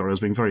great, sorry, I was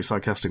being very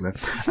sarcastic there,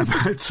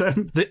 about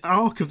the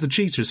arc of the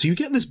cheetah. So you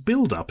get this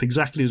build-up,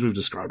 exactly as we've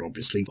described,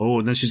 obviously. Oh,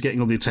 and then she's getting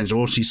all the attention,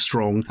 oh, she's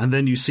strong, and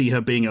then you see her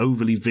being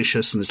overly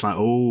vicious, and it's like,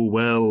 oh,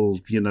 well,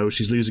 you know,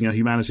 she's losing her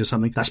humanity or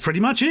something. That's pretty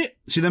much it.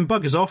 She then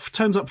buggers off,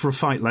 turns up for a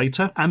fight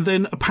later, and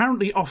then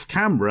apparently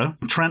off-camera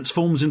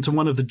transforms into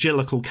one of the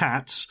Jellicle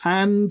cats,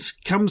 and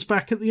comes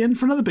back at the end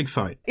for another big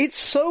fight. It's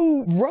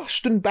so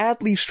rushed and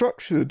badly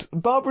structured.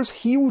 Barbara's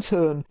heel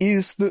turn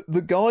is that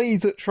the guy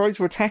that tries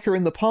to attack her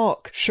in the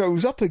park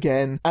shows up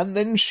again, and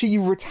then she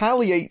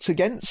retaliates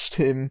against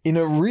him in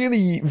a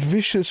really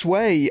vicious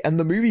way, and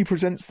the movie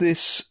presents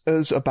this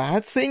as a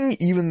bad thing,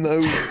 even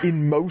though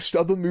in most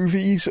other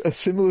movies a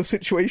similar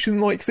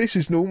situation like this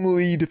is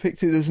normally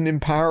depicted as an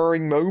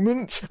empowering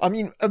moment. I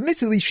mean,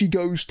 admittedly she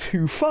goes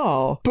too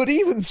far, but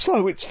even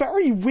so, it's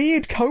very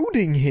weird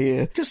coding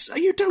here. Because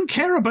you don't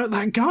care about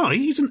that guy.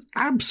 He's an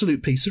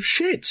absolute piece of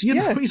shit. You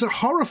know, he's a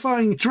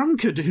horrifying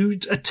drunkard who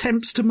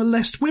attempts to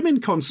molest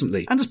women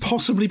constantly and has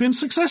possibly been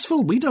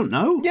successful. We don't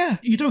know. Yeah.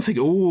 You don't think,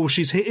 oh,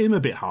 she's hit him a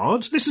bit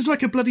hard. This is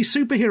like a bloody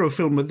superhero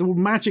film with all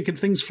magic and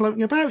things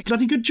floating about.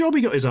 Bloody good job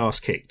he got his ass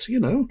kicked, you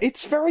know.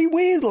 It's very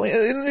weird. Like,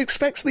 it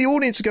expects the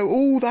audience to go,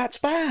 oh, that's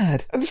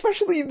bad. And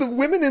especially the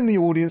women in the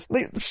audience,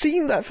 like,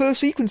 seeing that first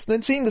sequence and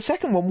then seeing the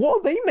second one, what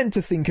are they meant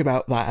to think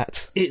about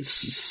that? It's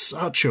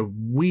such a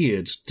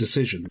weird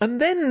decision. And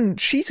then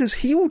Cheetah's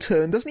heel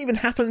turn doesn't even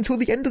happen until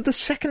the end of the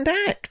second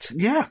act.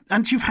 Yeah,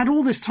 and you've had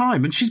all this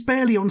time and she's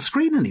barely on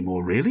screen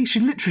anymore, really. She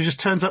literally just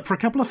turns up for a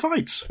couple of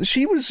fights.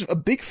 She was a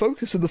big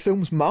focus of the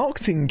film's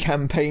marketing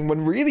campaign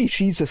when really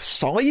she's a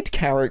side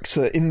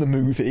character in the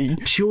movie.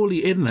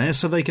 Purely in there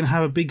so they can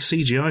have a big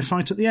CGI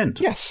fight at the end.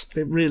 Yes.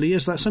 It really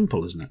is that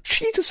simple, isn't it?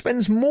 Cheetah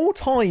spends more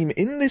time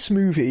in this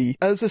movie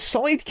as a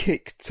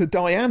sidekick to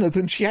Diana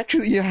than she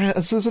actually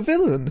has as a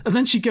villain. And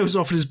then she goes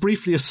off and is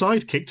briefly a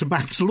sidekick to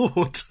Max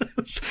Lord.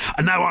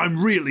 And now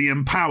I'm really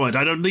empowered.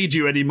 I don't need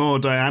you anymore,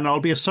 Diana. I'll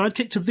be a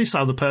sidekick to this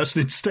other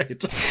person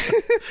instead.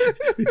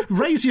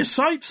 Raise your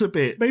sights a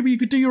bit. Maybe you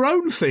could do your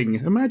own thing.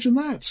 Imagine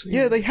that.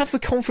 Yeah, they have the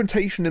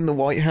confrontation in the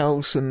White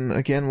House, and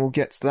again, we'll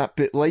get to that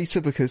bit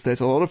later because there's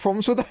a lot of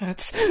problems with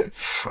that.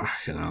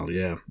 Fucking hell,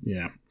 yeah.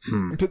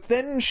 But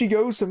then she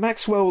goes to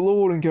Maxwell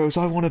Lord and goes,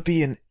 I want to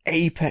be an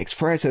apex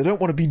predator. I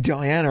don't want to be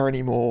Diana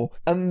anymore.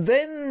 And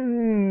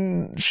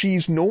then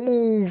she's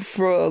normal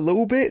for a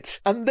little bit,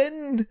 and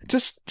then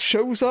just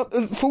shows up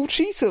full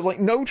Cheetah, like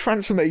no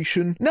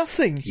transformation,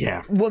 nothing.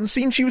 Yeah. One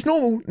scene she was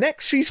normal,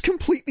 next she's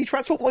completely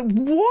transformed. Like,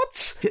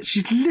 what? Yeah,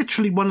 she's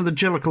literally one of the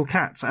Jellicle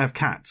cats out of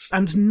cats,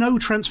 and no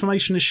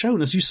transformation is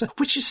shown, as you said,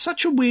 which is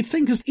such a weird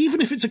thing, because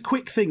even if it's a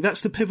quick thing,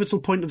 that's the pivotal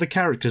point of the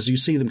characters. You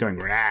see them going,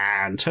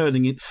 rah, and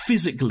turning it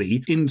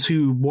physically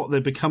into what they're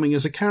becoming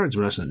as a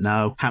character. But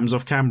no, happens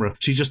off camera.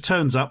 She just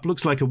turns up,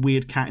 looks like a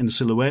weird cat in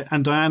silhouette,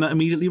 and Diana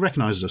immediately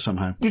recognises her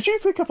somehow. Did you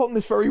pick up on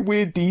this very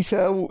weird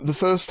detail the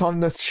first time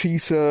that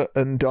Cheetah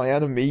and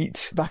Diana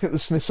meet back at the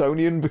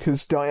Smithsonian,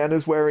 because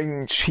Diana's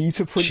wearing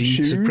cheetah print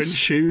shoes? Cheetah print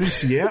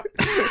shoes, yeah.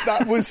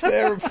 That was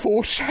their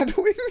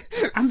foreshadowing.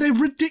 And they're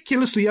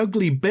ridiculously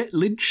ugly Bet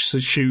Lynch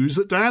shoes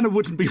that Diana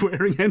wouldn't be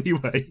wearing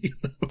anyway. You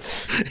know?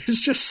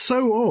 It's just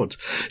so odd.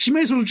 She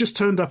may as well have just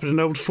turned up in an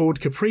old Ford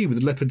Capri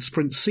with leopard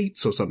sprint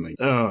seats or something.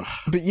 Ugh.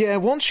 But yeah,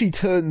 once she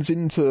turns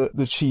into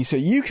the cheetah,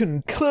 you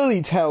can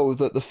clearly tell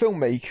that the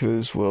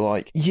filmmakers were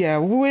like, yeah,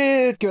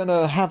 we're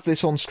gonna have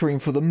this on screen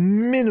for the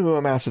minimum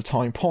amount of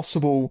time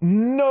possible.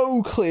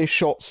 No clear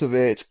shots of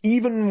it.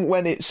 Even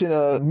when it's in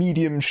a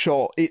medium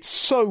shot, it's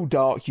so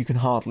dark you can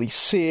hardly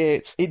see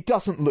it. It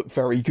doesn't look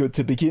very good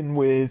to begin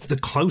with. The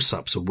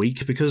close-ups are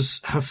weak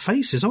because her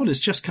face is odd. It's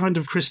just kind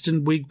of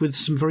Kristen Wiig with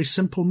some very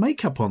simple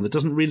makeup on that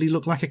doesn't really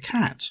look like a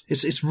cat.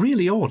 It's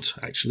really odd,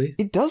 actually.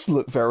 It does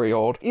look very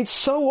odd. It's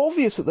so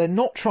obvious that they're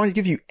not trying to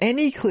give you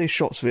any clear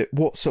shots of it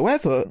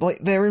whatsoever. Like,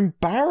 they're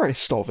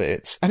embarrassed of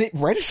it. And it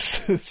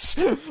registers.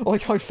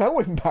 Like, I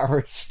felt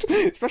embarrassed.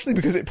 Especially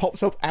because it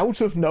pops up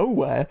out of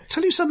nowhere.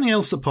 Tell you something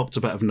else that popped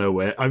up out of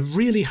nowhere. I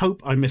really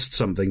hope I missed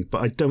something,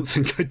 but I don't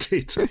think I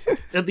did.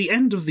 At the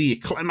end of the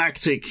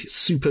climactic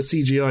super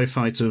CGI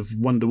fight of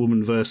Wonder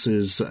Woman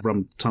versus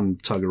Rum Tum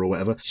Tugger or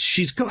whatever,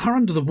 she's got her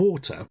under the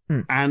water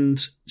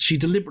and she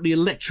deliberately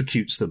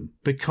electrocutes them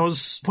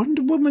because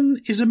Wonder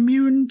Woman is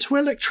immune to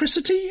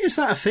electricity? Is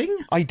that a thing?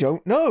 I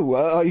don't know.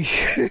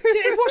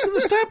 It wasn't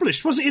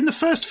established. Was it in the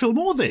first film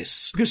or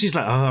this? Because she's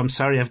like, oh, I'm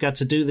sorry, I've got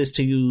to do this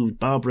to you,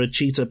 Barbara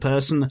Cheetah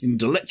person, and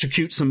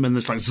electrocutes them, and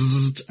there's like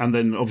zzz, and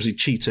then obviously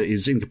Cheetah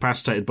is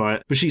incapacitated by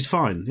it, but she's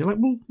fine. You're like,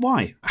 well,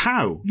 why?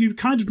 How? You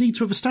kind of need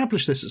to have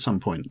established this at some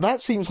point.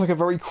 That seems like a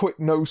very quick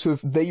note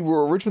of they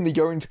were originally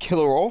going to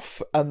kill her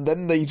off, and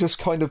then they just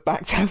kind of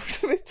backed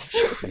out of it.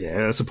 Yeah,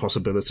 that's a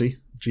possibility.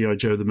 G.I.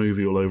 Joe the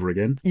movie all over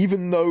again.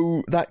 Even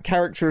though that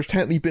character has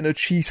technically been a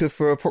cheater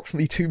for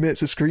approximately 2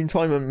 minutes of screen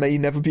time and may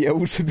never be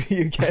able to be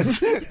again.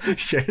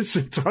 Yes,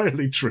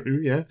 entirely true,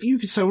 yeah. You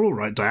could say, well, all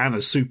right,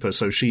 Diana's super,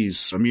 so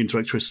she's immune to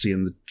electricity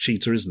and the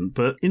cheetah isn't.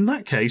 But in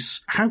that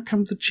case, how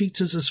come the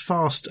cheetah's as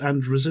fast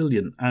and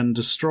resilient and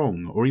as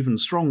strong, or even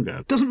stronger?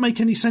 It doesn't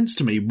make any sense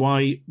to me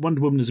why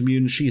Wonder Woman is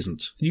immune and she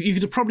isn't. You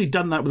could have probably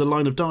done that with a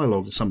line of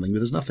dialogue or something, but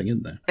there's nothing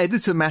in there.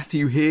 Editor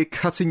Matthew here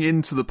cutting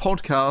into the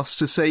podcast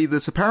to say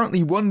that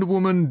apparently Wonder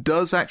Woman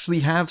does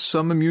actually have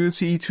some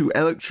immunity to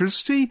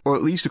electricity, or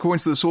at least according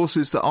to the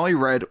sources that I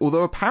read,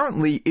 although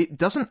apparently it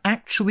doesn't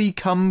actually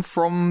come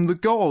from the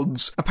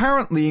gods.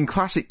 Apparently in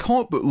classic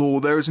comic book lore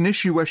there is an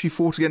issue where she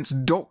fought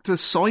against Dr.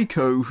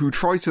 Psycho, who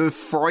tried to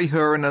fry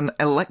her in an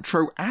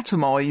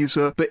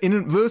electroatomizer, but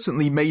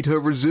inadvertently made her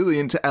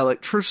resilient to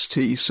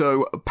electricity,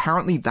 so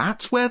apparently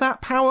that's where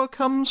that power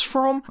comes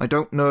from. I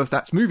don't know if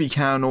that's movie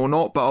canon or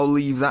not, but I'll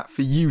leave that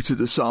for you to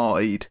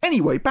decide.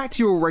 Anyway, back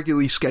to your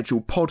regularly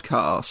scheduled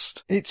podcast.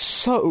 It's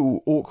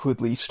so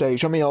awkwardly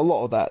staged. I mean, a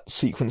lot of that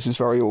sequence is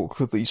very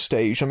awkwardly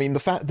staged. I mean, the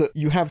fact that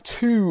you have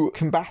two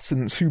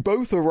combatants who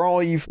both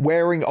arrive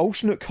wearing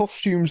alternate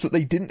costumes that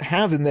they didn't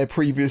have in their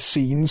previous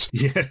scenes.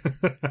 Yeah.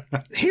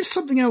 Here's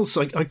something else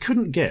I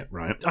couldn't get,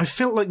 right? I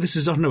felt like this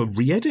is, I don't know, a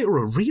re-edit or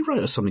a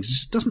rewrite or something. It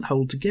just doesn't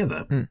hold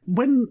together.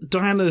 When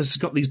Diana's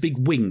got these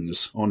big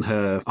wings on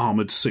her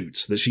armoured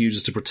suit that she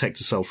uses to protect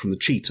herself from the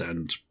cheetah,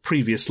 and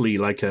previously,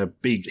 like, a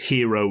big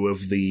hero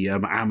of the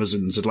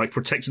Amazons had, like,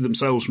 protected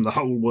themselves from the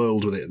whole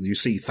world with it, and you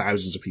see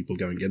thousands of people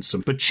going against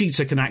them. But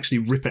Cheetah can actually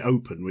rip it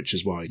open, which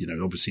is why, you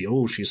know, obviously,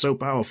 oh, she's so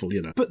powerful,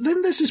 you know. But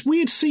then there's this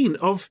weird scene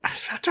of,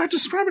 I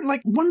describe it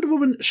like Wonder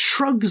Woman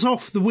shrugs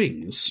off the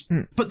wings,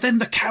 but then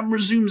the camera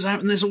zooms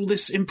out and there's all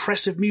this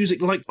impressive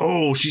music like,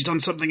 oh, she's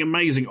done something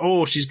amazing,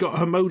 oh, she's got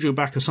her mojo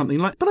back or something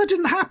like. But that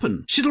didn't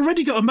happen. She'd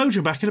already got her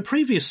mojo back in a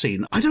previous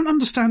scene. I don't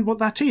understand what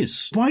that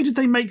is. Why did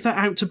they make that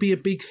out to be a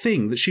big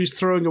thing, that she was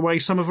throwing away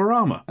some of her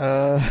armour?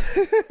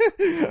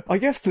 I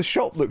guess the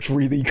shot looks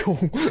really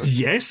cool.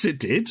 Yes, it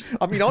did.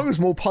 I mean, I was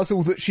more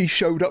puzzled that she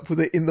showed up with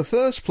it in the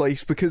first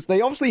place, because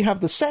they obviously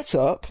have the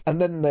setup,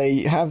 and then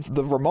they have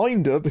the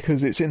reminder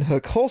because it's in her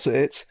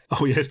closet.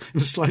 Oh, yeah,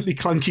 in a slightly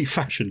clunky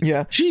fashion.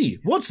 Yeah. Gee,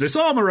 what's this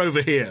armour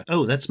over here?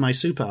 Oh, that's my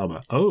super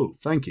armour. Oh,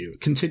 thank you.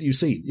 Continue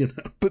scene, you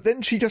know. But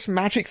then she just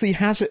magically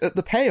has it at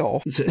the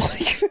payoff.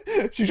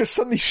 Like, she just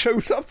suddenly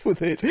shows up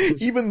with it,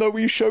 even though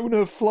we've shown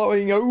her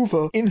flying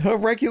over in her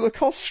regular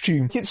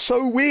costume. It's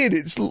so weird.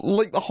 It's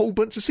like the whole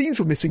bunch of scenes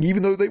were missing,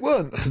 even though they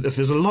weren't.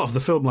 There's a lot of the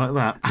film like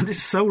that, and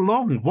it's so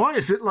long. Why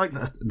is it like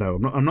that? No,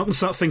 I'm not going to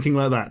start thinking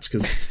like that,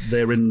 because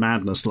therein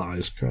madness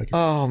lies. Craig.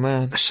 Oh,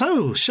 man.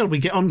 So, shall we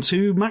get on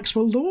to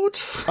Maxwell Lord?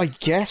 I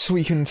guess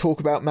we can talk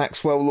about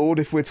Maxwell Lord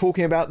if we're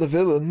talking about the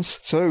villains.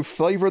 So,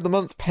 flavour of the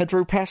month,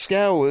 Pedro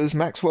Pascal as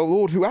Maxwell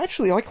Lord, who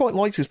actually, I quite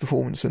liked his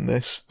performance in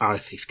this. I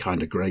think he's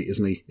kind of great,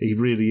 isn't he? He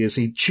really is.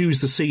 He chews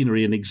the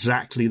scenery in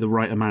exactly the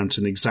right amount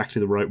in exactly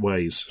the right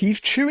ways. He's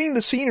chewing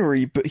the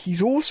scenery, but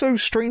he's also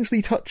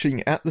strangely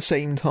touching at the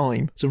same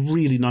time. It's a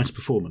really nice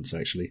performance,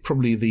 actually.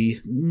 Probably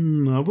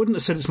I wouldn't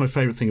have said it's my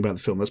favourite thing about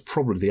the film. That's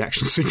probably the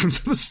action sequence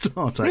at the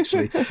start,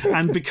 actually.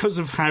 And because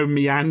of how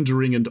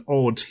meandering and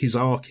odd his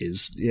arc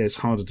is, yeah, it's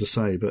harder to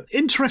say. But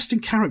interesting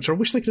character. I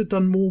wish they could have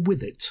done more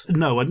with it.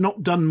 No, I'd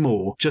not done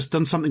more. Just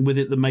done something with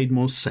it that made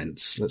more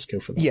sense. Let's go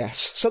for that.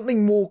 Yes,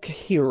 something more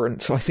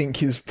coherent, I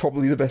think, is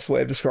probably the best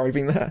way of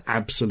describing that.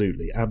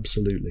 Absolutely,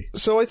 absolutely.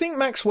 So I think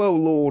Maxwell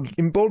Lord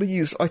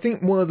embodies, I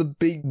think, one of the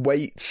big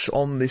weights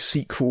on this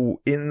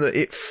sequel, in that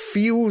it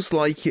feels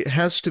like it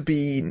has to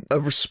be a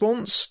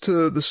response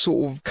to the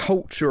sort of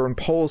culture and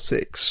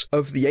politics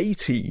of the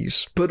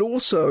 80s, but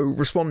also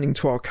responding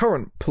to our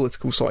current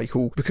political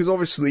cycle, because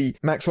obviously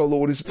Maxwell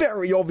Lord is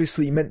very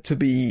obviously meant to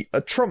be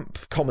a Trump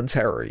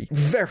commentary.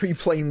 Very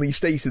plainly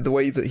stated, the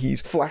way that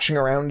he's flashing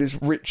around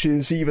his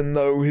riches, even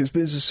though his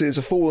businesses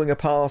are falling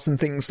apart and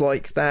things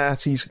like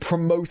that. He's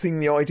promoting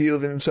the ideal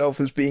of himself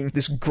as being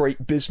this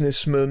great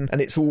businessman villain,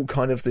 and it's all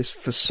kind of this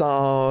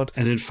facade.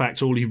 And in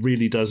fact, all he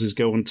really does is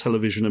go on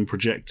television and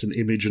project an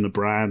image and a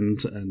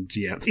brand, and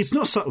yeah, it's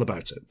not subtle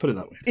about it, put it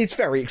that way. It's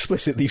very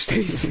explicitly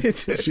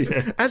stated,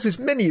 Yeah. as is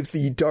many of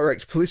the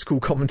direct political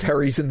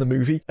commentaries in the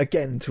movie,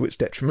 again to its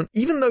detriment.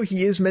 Even though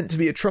he is meant to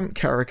be a Trump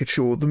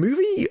caricature, the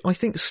movie, I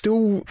think,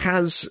 still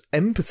has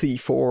empathy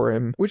for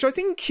him, which I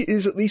think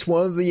is at least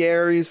one of the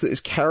areas that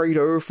is carried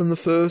over from the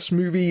first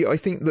movie. I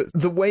think that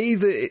the way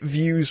that it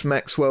views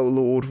Maxwell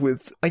Lord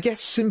with, I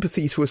guess,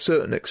 sympathy to a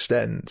certain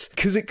extent,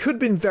 because it could have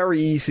been very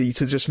easy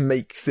to just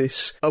make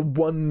this a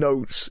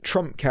one-note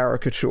Trump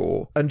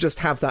caricature and just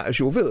have that as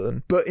your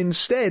villain, but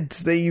instead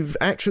they've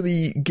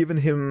actually given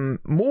him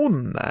more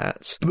than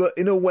that, but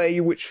in a way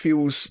which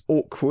feels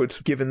awkward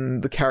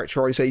given the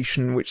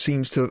characterization, which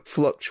seems to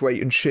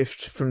fluctuate and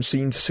shift from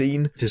scene to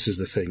scene. This is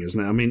the thing,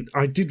 isn't it? I mean,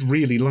 I did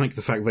really like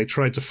the fact they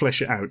tried to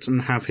flesh it out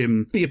and have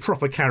him be a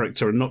proper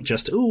character and not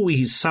just, oh,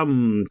 he's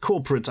some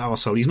corporate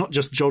arsehole. He's not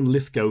just John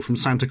Lithgow from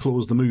Santa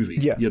Claus the movie.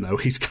 Yeah. You know,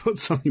 he's got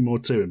something more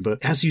to him. But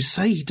as you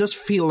say, he does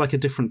feel like a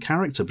different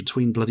character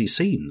between bloody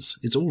scenes.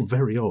 It's all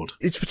very odd.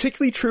 It's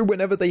particularly true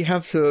whenever they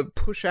have to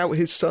push out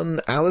his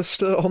son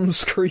Alistair on the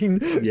screen.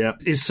 Yeah,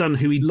 his son,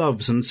 who he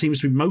loves and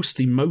seems to be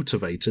mostly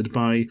motivated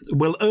by...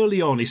 Well,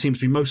 early on, he seems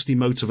to be mostly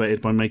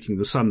motivated by making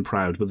the son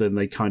proud, but then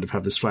they kind of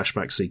have this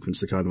flashback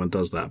sequence that kind of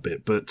undoes that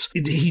bit. But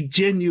he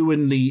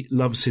genuinely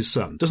loves his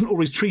son. Doesn't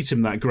always treat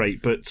him that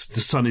great, but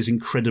the son is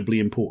incredibly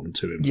important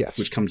to him. Yes.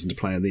 Which comes into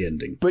play in the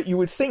ending. But you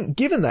would think,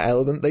 given that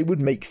element, they would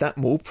make that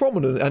more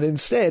prominent, and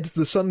instead,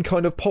 the son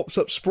kind of pops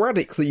up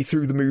sporadically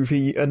through the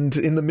movie, and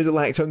in the middle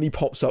act only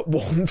pops up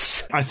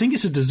once. I think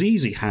it's a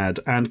disease he had,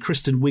 and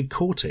Kristen Wiig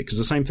caught it, because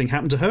the same thing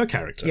happened to her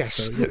character. Yes.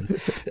 So,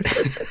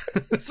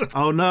 yeah.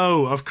 Oh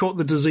no, I've caught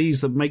the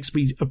disease that makes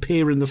me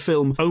appear in the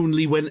film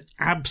only when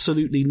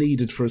absolutely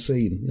needed for a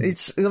scene. Yeah.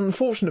 It's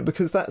unfortunate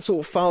because that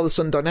sort of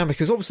father-son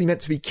dynamic is obviously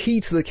meant to be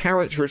key to the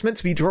character, it's meant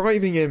to be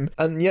driving him,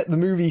 and yet the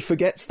movie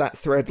forgets that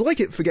thread, like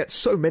it forgets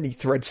so many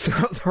threads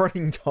throughout the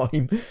running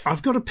time.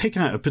 I've got to pick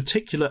out a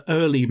particular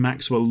early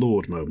Maxwell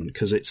Lord moment,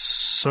 because it's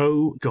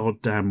so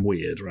goddamn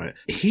weird, right?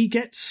 He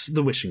gets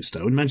the wishing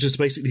stone, manages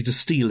basically to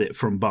steal it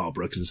from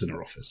Barbara, because it's in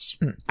her office,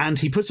 and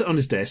he puts it on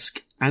his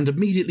desk, and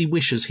immediately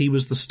wishes he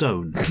was the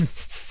stone.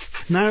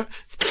 Now,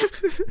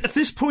 at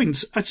this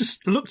point, I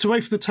just looked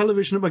away from the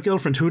television at my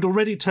girlfriend, who had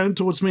already turned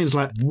towards me and was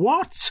like,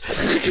 what?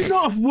 Could you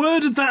not have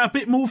worded that a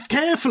bit more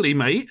carefully,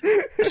 mate?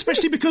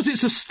 Especially because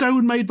it's a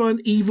stone made by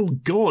an evil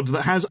god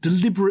that has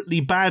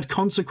deliberately bad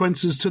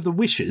consequences to the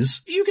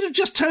wishes. You could have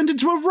just turned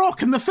into a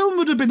rock and the film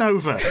would have been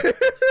over.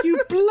 You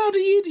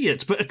bloody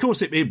idiot. But of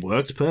course it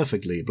worked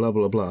perfectly, blah,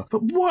 blah, blah.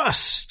 But what a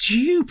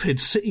stupid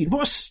scene.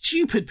 What a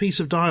stupid piece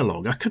of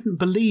dialogue. I couldn't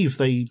believe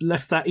they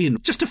left that in.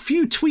 Just a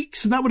few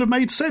tweaks and that would have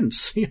made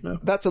sense, you know.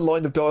 That's a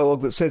line of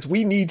dialogue that says,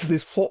 we need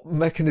this plot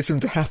mechanism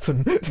to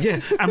happen.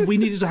 Yeah, and we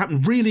need it to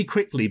happen really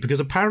quickly because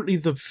apparently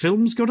the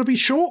film's got to be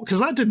short, because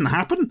that didn't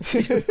happen.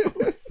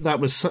 That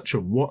was such a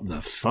what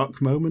the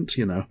fuck moment,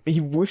 you know.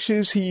 He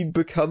wishes he'd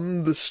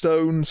become the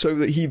stone so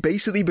that he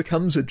basically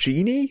becomes a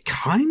genie?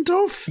 Kind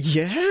of?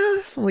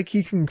 Yeah, like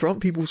he can grant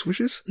people's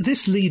wishes.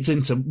 This leads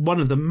into one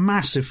of the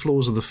massive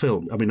flaws of the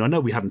film. I mean, I know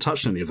we haven't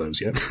touched any of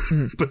those yet,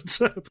 but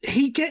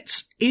he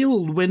gets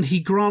ill when he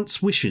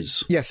grants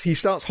wishes. Yes, he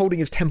starts holding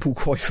his temple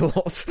quite a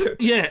lot.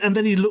 Yeah, and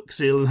then he looks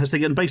ill and has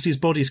to, and basically his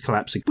body's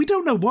collapsing. We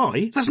don't know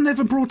why. That's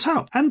never brought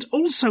up. And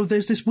also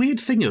there's this weird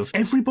thing of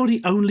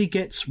everybody only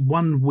gets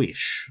one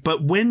wish.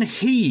 But when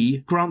he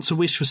grants a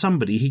wish for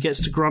somebody, he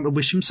gets to grant a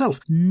wish himself.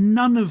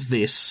 None of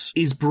this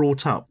is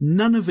brought up.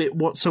 None of it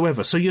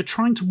whatsoever. So you're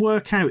trying to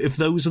work out if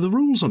those are the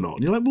rules or not.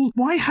 And you're like, well,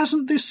 why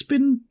hasn't this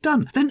been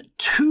done? Then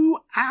 2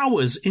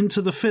 hours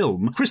into the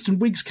film, Kristen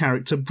Wiig's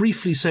character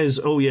briefly says,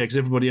 oh yeah, because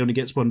everybody only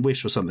gets one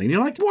wish or something. And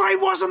you're like, why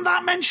wasn't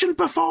that mentioned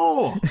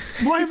before?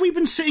 Why have we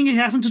been sitting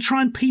here having to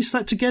try and piece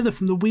that together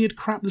from the weird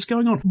crap that's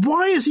going on?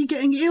 Why is he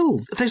getting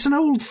ill? There's an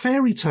old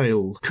fairy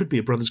tale, could be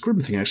a Brothers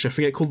Grimm thing actually, I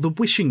forget, called The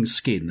Wishing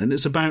Skin, and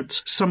it's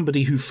about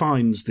somebody who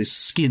finds this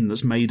skin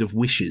that's made of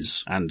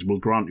wishes and will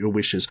grant your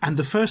wishes. And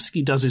the first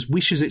thing he does is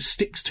wishes it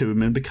sticks to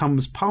him and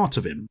becomes part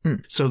of him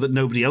so that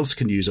nobody else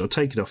can use it or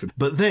take it off him.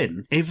 But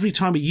then, every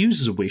time he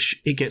uses a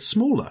wish, it gets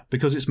smaller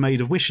because it's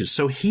made of wishes.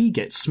 So he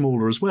gets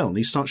smaller as well, and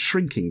he starts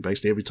shrinking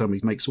basically every time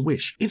he makes a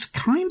wish. It's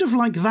kind of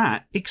like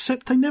that,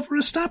 except they never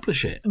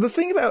establish it. The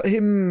thing about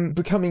him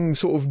becoming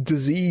sort of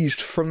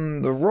diseased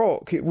from the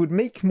rock, it would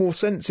make more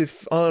sense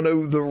if, I don't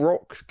know, the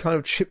rock kind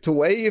of chipped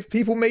away if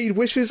people made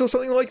wishes or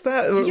something like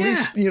that, or at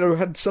least, you know,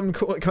 had some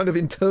kind of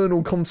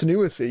internal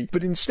continuity.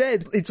 But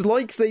instead, it's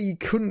like they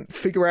couldn't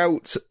figure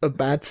out a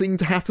bad thing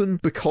to happen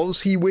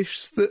because he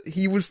wished that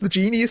he was the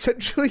genie,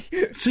 essentially.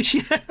 So,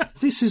 yeah,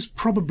 this is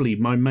probably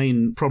my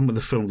main problem with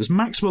the film, because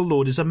Maxwell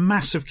Lord is a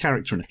massive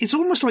character in it. It's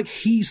almost like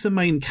he's the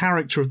main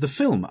character of the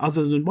film,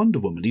 other than Wonder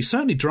Woman. He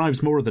certainly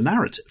drives more of the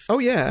narrative. Oh,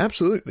 yeah,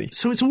 absolutely.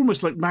 So it's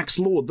almost like Max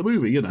Lord, the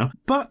movie, you know.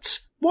 But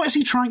what is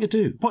he trying to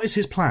do? What is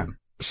his plan?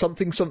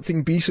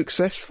 something be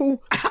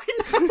successful? I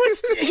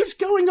know, he's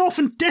going off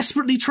and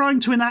desperately trying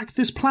to enact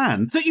this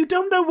plan that you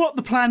don't know what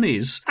the plan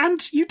is,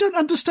 and you don't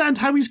understand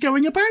how he's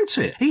going about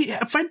it. He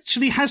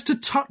eventually has to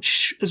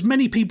touch as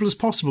many people as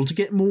possible to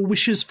get more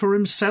wishes for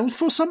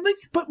himself or something?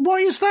 But why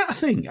is that a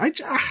thing?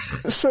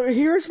 So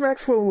here's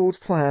Maxwell Lord's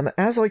plan,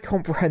 as I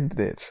comprehended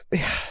it.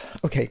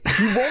 Okay,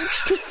 he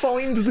wants to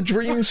find the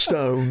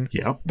Dreamstone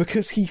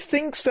because he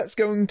thinks that's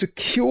going to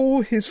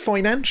cure his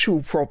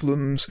financial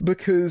problems,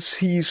 because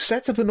he's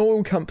set up an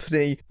oil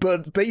company,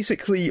 but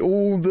basically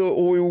all the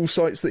oil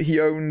sites that he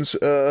owns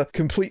are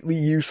completely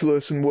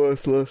useless and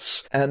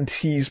worthless, and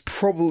he's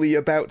probably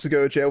about to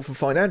go to jail for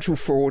financial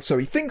fraud, so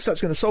he thinks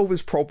that's going to solve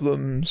his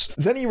problems.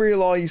 Then he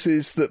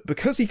realises that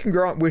because he can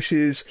grant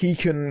wishes, he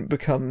can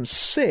become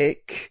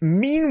sick.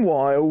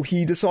 Meanwhile,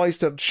 he decides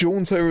to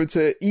jaunt over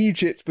to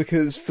Egypt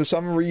because for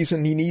some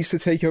reason he needs to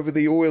take over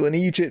the oil in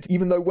Egypt,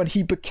 even though when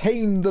he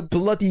became the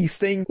bloody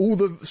thing, all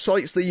the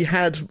sites that he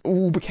had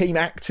all became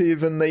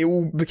active and they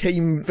all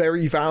became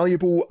very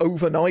valuable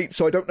overnight,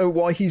 so I don't know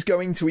why he's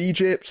going to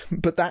Egypt,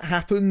 but that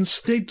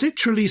happens. They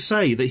literally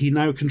say that he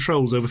now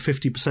controls over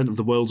 50% of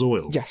the world's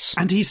oil. Yes.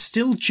 And he's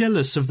still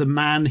jealous of the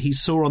man he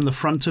saw on the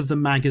front of the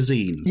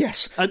magazine.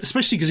 Yes.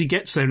 Especially because he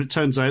gets there and it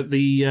turns out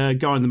the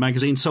guy in the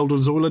magazine sold all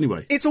his oil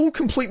anyway. It's all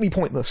completely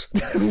pointless.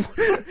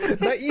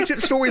 That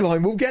Egypt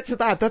storyline, we'll get to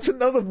that. That's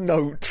another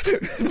note.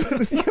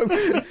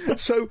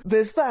 So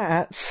there's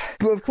that.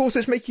 But of course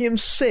it's making him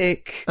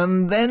sick.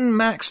 And then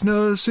Max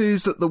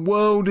notices that the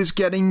world is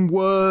getting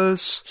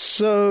worse.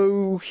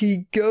 So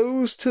he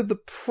goes to the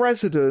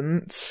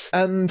president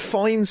and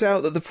finds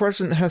out that the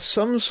president has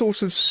some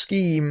sort of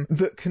scheme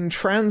that can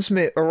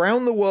transmit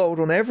around the world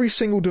on every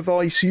single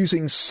device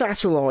using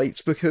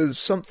satellites, because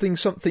something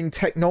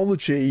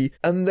technology.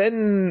 And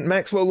then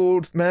Maxwell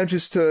Lord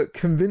manages to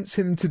convince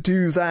him to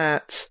do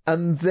that,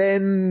 and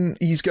then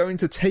he's going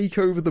to take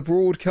over the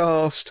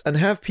broadcast and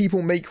have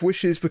people make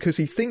wishes because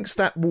he thinks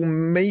that will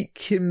make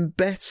him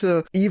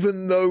better,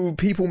 even though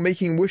people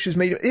making wishes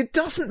made it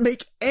doesn't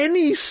make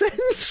any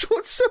sense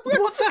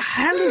whatsoever. What the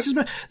hell is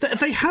this?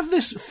 They have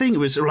this thing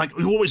where it's like,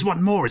 you always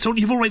want more.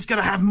 You've always got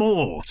to have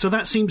more. So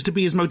that seems to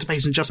be his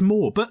motivation, just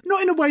more, but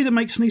not in a way that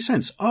makes any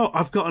sense. Oh,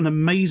 I've got an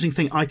amazing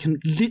thing. I can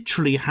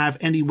literally have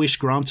any wish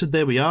granted.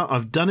 There we are.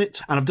 I've done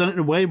it, and I've done it in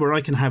a way where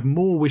I can have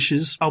more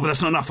wishes. Oh, but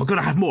that's not enough. I've got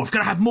to have more. I've got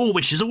to have more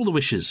wishes, all the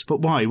wishes.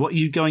 But why? What are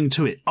you going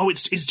to it? Oh,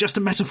 it's just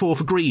a metaphor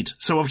for greed,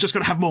 so I've just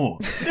got to have more.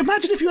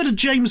 Imagine if you had a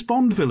James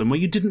Bond villain where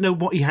you didn't know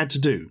what he had to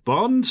do.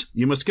 Bond,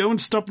 you must go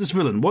and stop this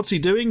villain. What's he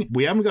doing?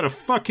 We haven't got a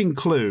fucking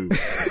clue.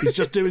 He's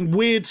just doing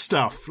weird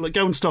stuff. Like,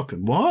 go and stop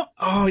him. What?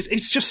 Oh,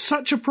 it's just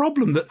such a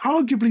problem that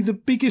arguably the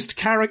biggest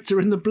character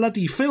in the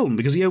bloody film,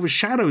 because he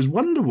overshadows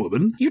Wonder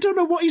Woman, you don't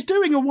know what he's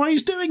doing or why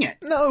he's doing it.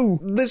 No,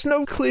 there's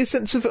no clear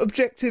sense of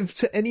objective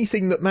to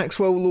anything that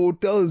Maxwell Lord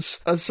does,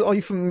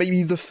 aside from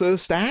maybe the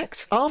first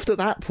act. After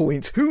that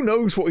point, who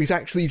knows what he's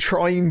actually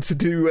trying to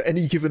do at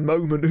any given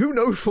moment? Who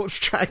knows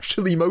what's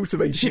actually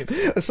motivating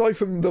him, aside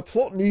from the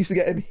plot needs to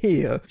get him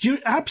here? You're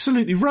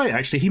absolutely right,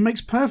 actually. He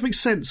makes perfect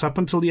sense up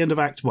until the end of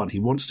Act 1. He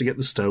wants to get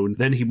the stone,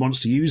 then he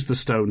wants to use the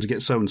stone to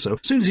get so-and-so.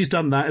 As soon as he's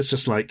done that, it's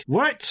just like,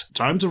 what?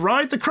 Time to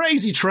ride the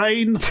crazy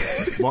train.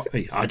 What?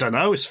 I don't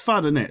know. It's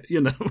fun, isn't it?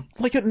 You know?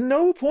 Like, at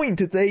no point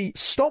did they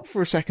stop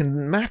for a second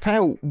and map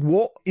out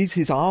what is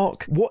his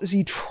arc? What is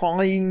he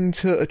trying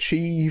to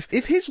achieve?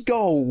 If his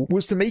goal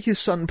was to make his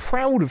son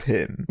proud of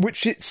him,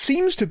 which it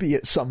seems to be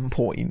at some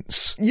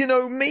points, you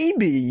know,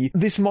 maybe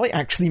this might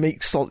actually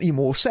make slightly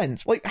more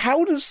sense. Like,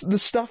 how does the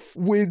stuff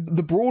with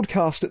the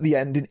broadcast at the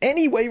end in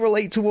any way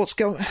relate to what's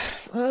going...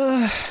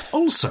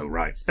 Also,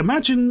 right,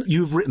 imagine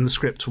you've written the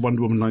script for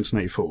Wonder Woman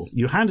 1984.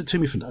 You hand it to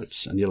me for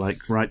notes, and you're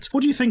like, right,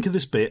 what do you think of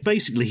this bit?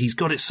 Basically, he's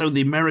got it so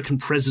the American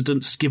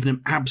president's given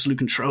him absolute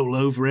control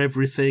over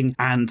everything,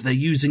 and they're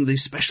using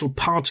these special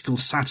particle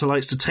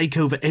satellites to take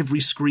over every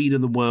screen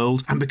in the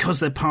world, and because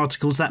they're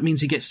particles, that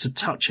means he gets to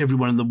touch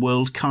everyone in the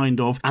world, kind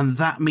of, and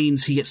that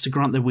means he gets to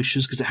grant their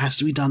wishes because it has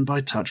to be done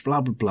by touch,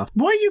 blah, blah, blah.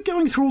 Why are you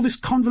going through all this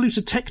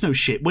convoluted techno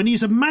shit when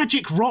he's a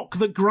magic rock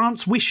that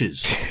grants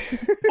wishes?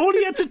 All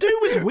he had to do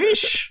was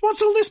wish.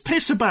 What's all this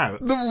piss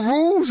about? The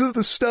rules of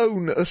the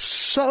stone are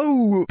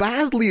so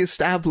badly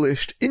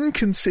established,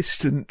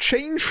 inconsistent,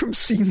 change from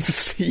scene to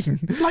scene.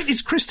 Like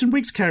his Kristen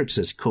Wiig's character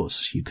says, of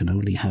course, you can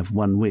only have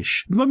one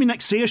wish. When we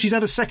next see her, she's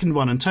had a second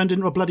one and turned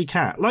into a bloody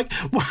cat. Like,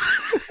 what?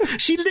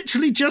 She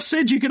literally just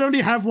said you can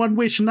only have one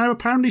wish, and now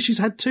apparently she's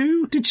had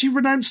two? Did she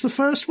renounce the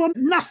first one?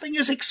 Nothing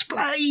is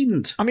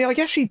explained. I mean, I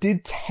guess she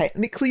did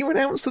technically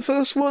renounce the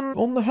first one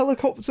on the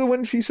helicopter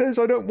when she says,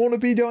 I don't want to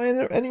be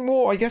Diana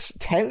anymore. I guess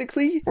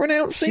technically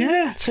renouncing?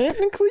 Yeah.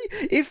 Technically?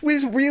 If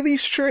we're really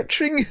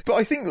stretching. But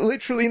I think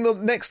literally in the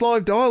next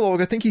live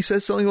dialogue, I think he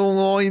says something along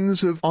the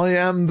lines of, I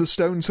am the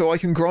stone so I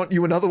can grant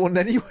you another one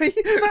anyway.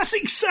 That's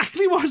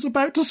exactly what I was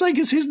about to say,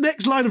 because his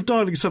next line of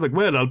dialogue is something,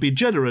 well, I'll be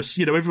generous.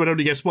 You know, everyone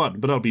only gets one,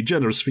 but I'll be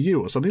generous for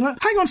you, or something like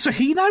that. Hang on, so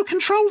he now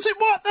controls it?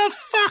 What the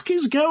fuck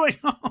is going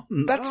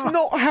on? That's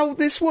not how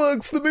this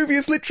works. The movie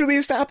has literally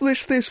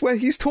established this, where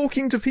he's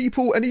talking to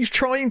people and he's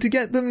trying to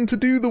get them to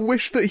do the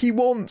wish that he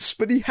wants,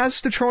 but he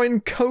has to try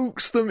and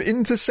coax them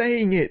into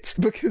saying it,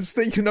 because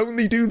they can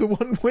only do the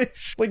one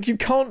wish. Like, you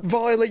can't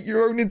violate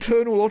your own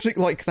internal logic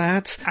like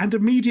that. And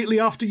immediately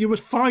after you would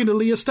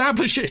finally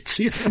establish it.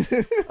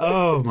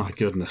 Oh my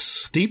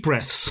goodness. Deep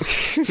breaths.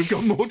 We've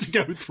got more to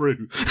go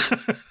through.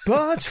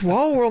 But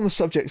while we're on the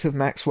subject of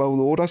Maxwell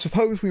Lord, I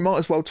suppose we might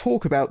as well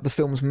talk about the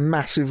film's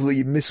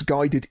massively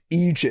misguided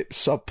Egypt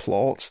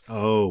subplot.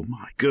 Oh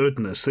my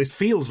goodness. It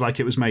feels like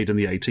it was made in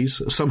the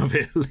 80s, some of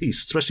it at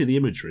least, especially the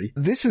imagery.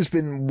 This has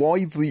been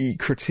widely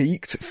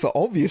critiqued for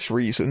obvious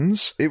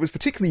reasons. It was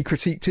particularly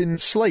critiqued in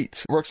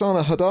Slate.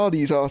 Roxana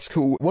Haddadi's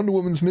article, Wonder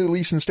Woman's Middle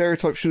Eastern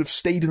stereotype should have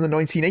stayed in the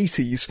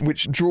 1980s,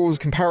 which draws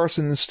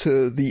comparisons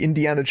to the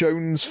Indiana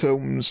Jones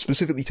films,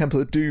 specifically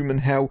Temple of Doom,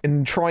 and how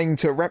in trying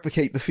to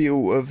replicate the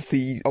feel of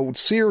the old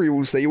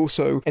serials, they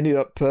also ended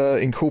up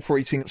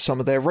incorporating some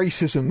of their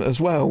racism as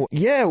well.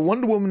 Yeah,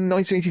 Wonder Woman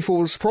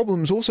 1984's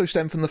problems also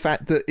stem from the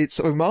fact that it's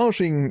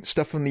homaging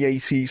stuff from the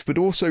 80s, but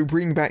also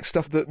bringing back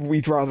stuff that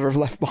we'd rather have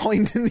left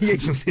behind in the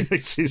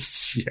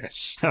 80s.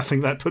 Yes, I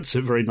think that puts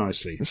it very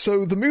nicely.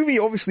 So the movie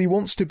obviously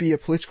wants to be a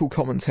political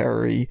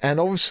commentary, and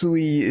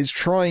obviously is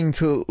trying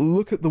to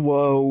look at the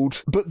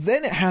world, but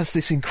then it has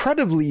this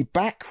incredibly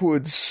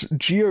backwards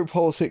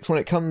geopolitics when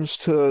it comes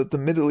to the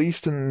Middle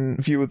Eastern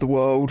view of the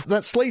world.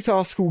 That Slate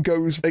article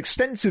goes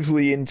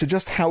extensively into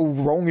just how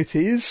wrong it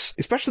is,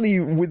 especially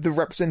with the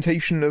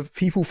representation of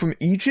people from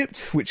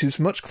Egypt, which is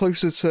much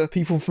closer to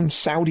people from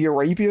Saudi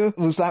Arabia.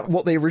 Was that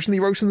what they originally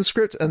wrote in the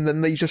script, and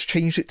then they just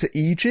changed it to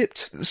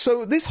Egypt?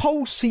 So this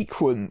whole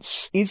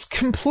sequence is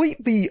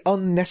completely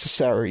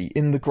unnecessary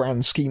in the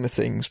grand scheme of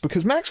things,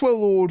 because Maxwell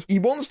Lord, he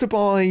wants to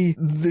buy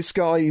this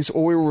guy's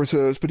oil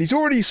reserves, but he's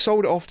already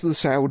sold it off to the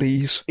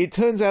Saudis. It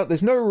turns out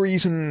there's no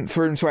reason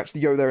for him to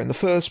actually go there in the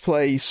first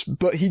place,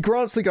 but he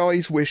grants the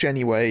guy's wish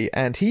anyway,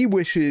 and he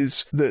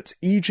wishes that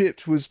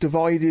Egypt was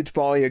divided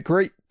by a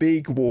great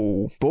big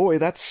wall. Boy,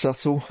 that's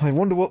subtle. I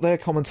wonder what they're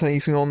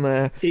commentating on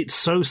there. It's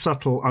so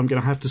subtle, I'm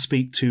going to have to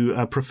speak to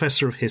a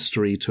professor of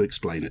history to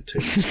explain it to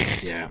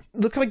me. Yeah.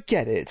 Look, I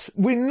get it.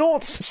 We're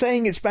not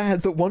saying it's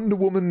bad that Wonder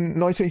Woman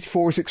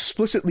 1984 is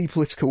explicitly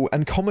political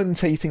and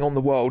commentating on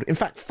the world. In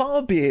fact,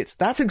 far be it.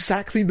 That's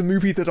exactly the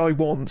movie that I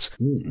want.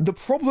 The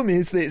problem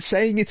is that it's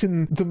saying it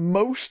in the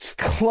most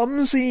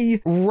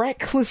clumsy,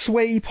 reckless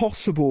way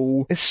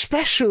possible,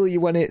 especially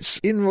when it's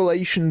in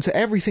relation to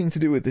everything to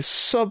do with this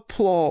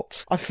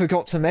subplot. I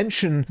forgot to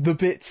mention the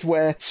bit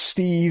where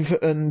Steve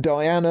and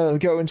Diana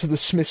go into the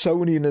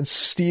Smithsonian and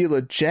steal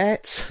a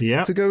jet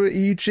to go to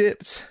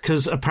Egypt.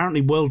 Because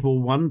apparently World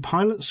War I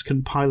pilots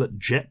can pilot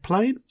jet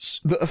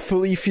planes that are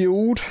fully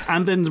fueled.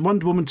 And then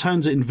Wonder Woman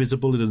turns it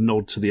invisible in a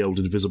nod to the old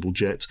invisible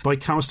jet by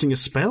casting a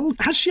spell.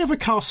 Has she ever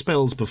cast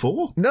spells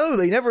before? No,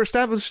 they never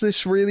established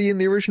this really in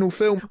the original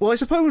film. Well, I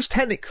suppose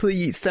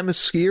technically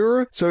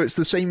Themyscira, so it's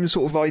the same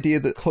sort of idea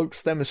that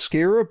cloaks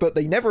Themyscira, but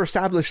they never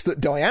established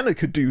that Diana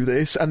could do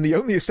this, and the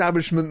only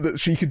establishment that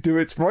she could do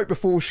it right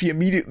before she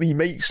immediately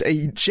makes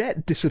a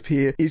jet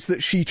disappear is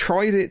that she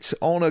tried it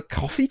on a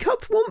coffee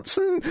cup once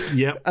and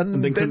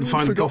then couldn't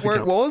find forgot where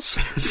it was.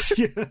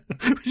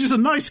 Which is a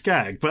nice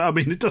gag, but I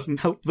mean, it doesn't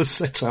help the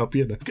setup,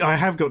 you know. I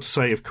have got to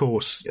say, of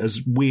course,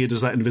 as weird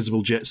as that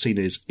invisible jet scene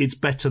is, it's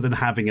better than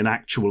having an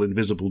actual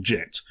invisible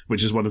jet,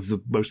 which is one of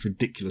the most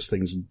ridiculous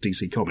things in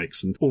DC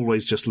Comics and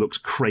always just looks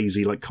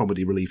crazy like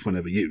comedy relief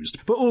whenever used.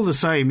 But all the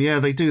same, yeah,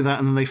 they do that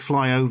and then they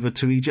fly over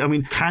to Egypt. I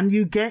mean, can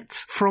you get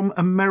from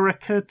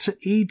America to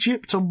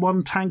Egypt on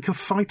one tank of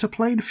fighter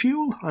plane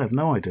fuel? I have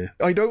no idea.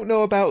 I don't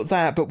know about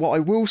that, but what I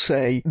will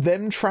say,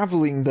 them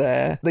travelling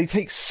there, they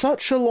take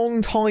such a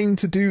long time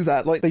to do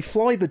that. Like, they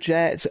fly the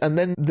jet and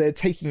then they're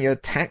taking a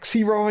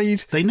taxi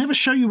ride. They never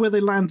show you where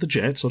they land the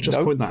jets, I'll just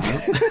point that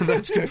out.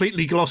 That's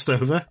completely glossed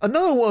over.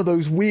 Another one of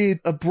those weird,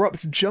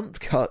 abrupt jump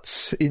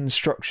cuts in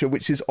structure,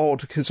 which is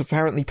odd, because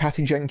apparently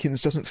Patty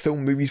Jenkins doesn't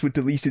film movies with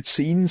deleted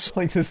scenes.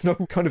 Like, there's no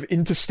kind of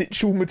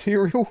interstitial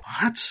material.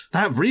 What?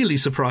 That really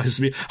surprised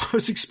me. I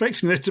was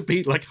expecting there to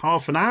be like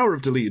half an hour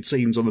of deleted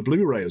scenes on the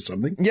Blu-ray or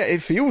something. Yeah,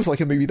 it feels like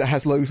a movie that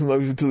has loads and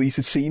loads of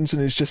deleted scenes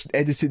and is just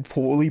edited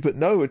poorly, but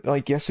no, I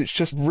guess it's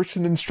just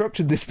written and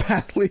structured this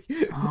badly.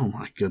 Oh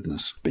my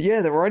goodness. But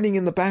yeah, they're riding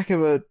in the back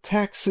of a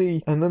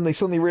taxi, and then they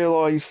suddenly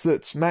realise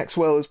that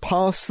Maxwell has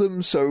passed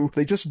them, so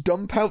they just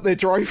dump out their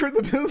driver in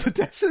the middle of the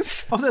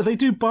desert. Oh, no, they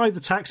do buy the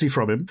taxi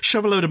from him,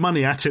 shove a load of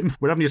money at him.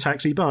 We're having your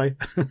taxi, bye.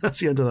 That's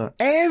the end of that.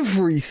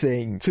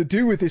 Everything to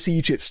do with this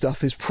Egypt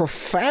stuff is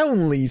profound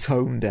profoundly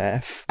tone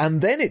deaf,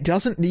 and then it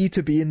doesn't need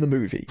to be in the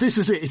movie. This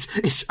is it.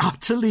 It's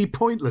utterly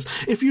pointless.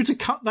 If you were to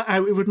cut that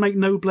out, it would make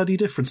no bloody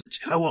difference. Do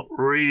you know what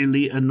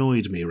really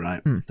annoyed me,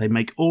 right? They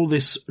make all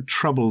this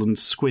trouble and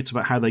squit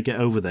about how they get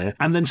over there,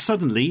 and then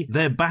suddenly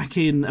they're back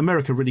in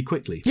America really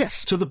quickly.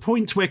 Yes. To the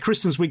point where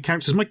Kristen's Wiig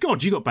character says, my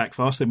God, you got back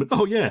fast. They went,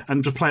 oh yeah,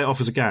 and to play it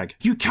off as a gag.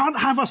 You can't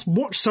have us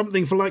watch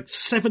something for like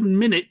 7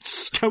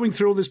 minutes going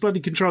through all this bloody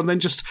control and then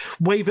just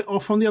wave it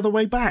off on the other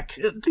way back.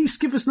 At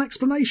least give us an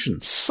explanation.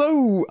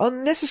 So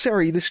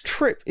unnecessary, this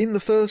trip in the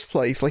first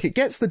place. Like, it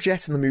gets the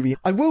jet in the movie.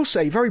 I will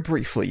say, very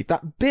briefly,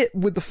 that bit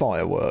with the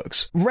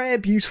fireworks, rare,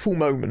 beautiful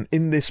moment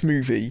in this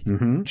movie.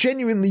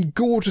 Genuinely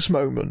gorgeous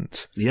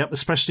moment. Yep,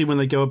 especially when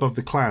they go above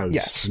the clouds.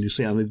 Yes. And you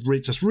see,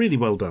 it's just really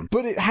well done.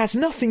 But it has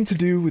nothing to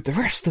do with the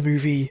rest of the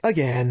movie.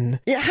 Again,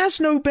 it has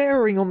no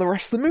bearing on the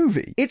rest of the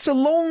movie. It's a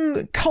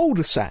long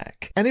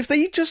cul-de-sac, and if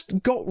they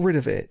just got rid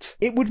of it,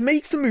 it would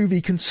make the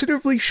movie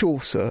considerably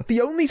shorter.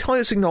 The only time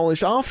it's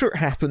acknowledged after it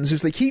happens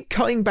is they keep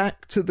cutting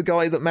back to the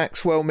guy that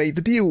Maxwell made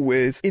the deal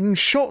with in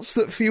shots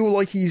that feel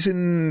like he's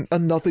in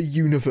another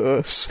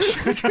universe.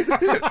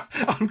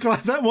 I'm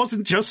glad that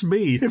wasn't just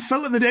me. It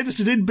felt like they'd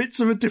edited in bits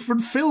of a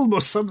different film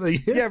or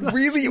something. Yeah,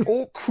 really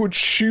awkward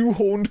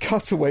shoehorned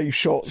cutaway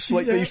shots.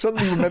 Like, they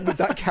suddenly remembered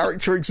that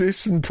character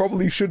exists and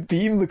probably should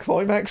be in the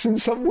climax in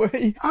some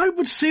way. I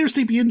would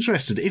seriously be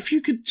interested if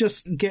you could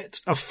just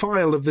get a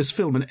file of this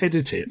film and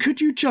edit it.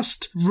 Could you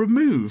just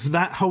remove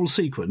that whole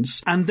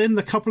sequence and then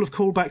the couple of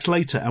callbacks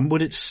later, and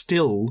would it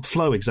still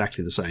flow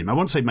exactly the same? I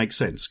won't say make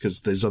sense,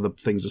 because there's other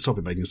things that stop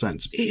it making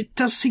sense. It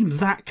does seem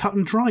that cut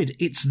and dried.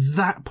 It's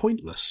that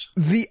pointless.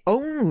 The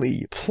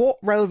only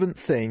plot-relevant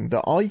thing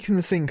that I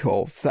can think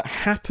of that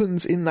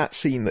happens in that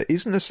scene that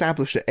isn't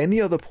established at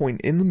any other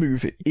point in the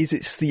movie is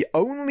it's the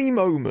only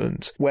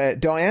moment where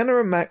Diana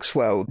and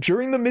Maxwell,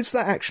 during the midst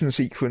of that action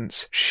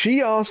sequence,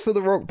 she asks for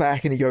the Rock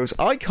back and he goes,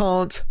 I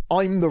can't,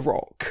 I'm the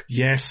Rock.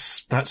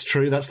 Yes, that's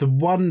true. That's the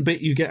one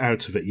bit you get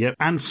out of it, yep.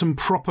 And some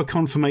proper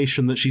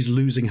confirmation that she's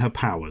losing her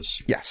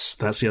powers. Yes.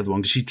 That's the other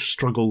one, because she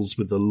struggles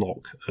with the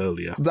lock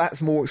earlier.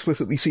 That's more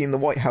explicitly seen in the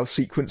White House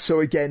sequence, so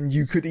again,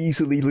 you could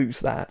easily lose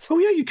that. Oh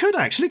yeah, you could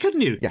actually,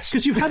 couldn't you? Yes.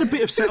 Because you had a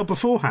bit of setup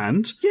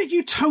beforehand. Yeah,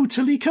 you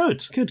totally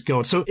could. Good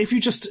God. So if you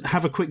just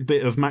have a quick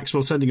bit of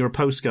Maxwell sending her a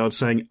postcard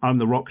saying, I'm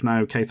the Rock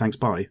now, okay, thanks,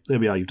 bye. There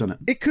we are, you've done it.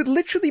 It could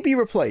literally be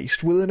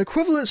replaced with an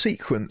equivalent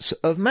sequence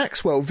of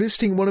Maxwell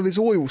visiting one of his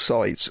oil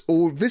sites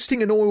or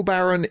visiting an oil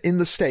baron in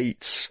the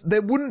States.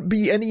 There wouldn't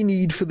be any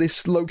need for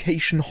this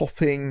location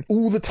hopping,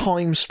 all the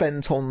time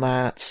spent on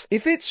that.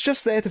 If it's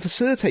just there to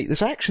facilitate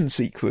this action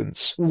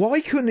sequence,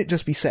 why couldn't it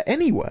just be set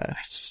anywhere?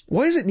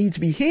 Why does it need to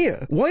be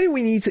here? Why do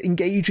we need to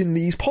engage in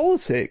these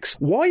politics?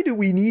 Why do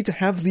we need to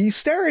have these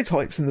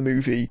stereotypes in the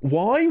movie?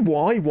 Why?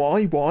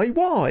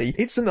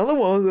 It's another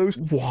one of those,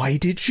 why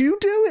did you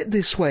do it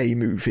this way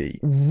movie?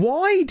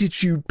 Why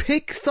did you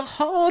pick the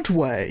hard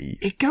way?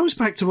 It goes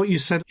back to what you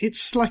said.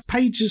 It's like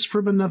pages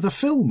from another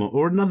film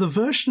or another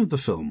version of the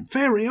film.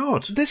 Very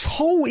odd. This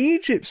whole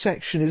Egypt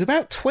section is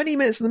about 20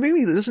 minutes of the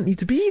movie that doesn't need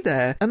to be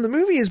there, and the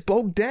movie is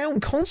bogged down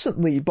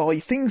constantly by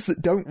things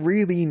that don't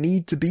really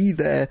need to be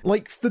there.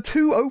 Like the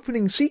two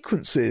opening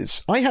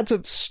sequences. I had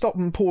to stop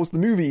and pause the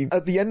movie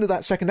at the end of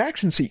that second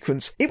action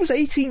sequence. It was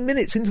 18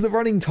 minutes into the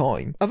running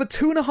time of a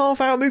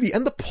 2.5-hour movie,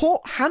 and the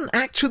plot hadn't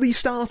actually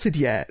started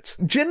yet.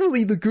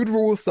 Generally, the good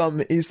rule of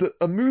thumb is that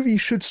a movie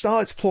should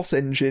start its plot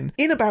engine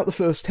in about the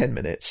first 10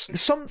 minutes.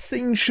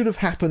 Something should have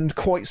happened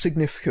quite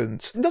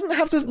significant. It doesn't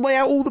have to lay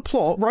out all the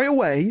plot right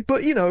away,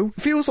 but, you know,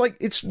 feels like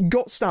it's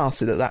got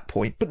started at that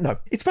point. But no,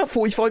 it's about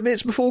 45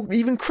 minutes before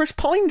even Chris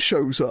Pine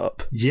shows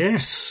up.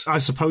 Yes, I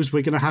suppose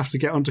we're going to have to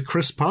get onto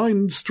Chris Pine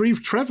and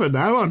Steve Trevor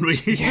now, aren't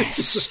we? Yes,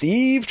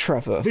 Steve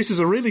Trevor. This is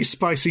a really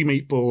spicy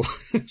meatball.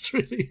 It's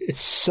really...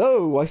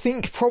 So, I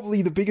think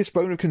probably the biggest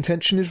bone of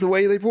contention is the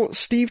way they brought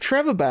Steve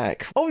Trevor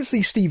back.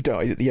 Obviously, Steve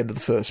died at the end of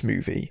the first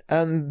movie,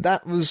 and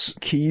that was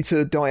key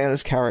to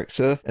Diana's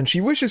character, and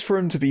she wishes for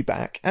him to be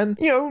back. And,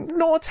 you know,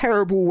 not a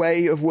terrible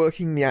way of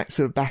working the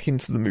actor back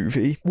into the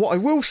movie. What I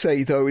will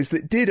say, though, is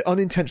that it did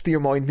unintentionally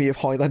remind me of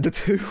Highlander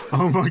 2.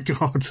 Oh my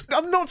God.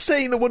 I'm not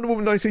saying that Wonder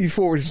Woman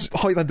 1984 is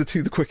Highlander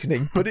 2 The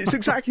Quickening, but it's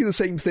exactly the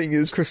same thing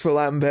as Christopher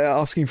Lambert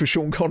asking for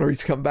Sean Connery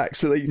to come back,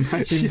 so they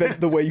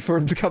invent the way for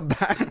him to come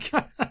back.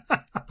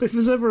 If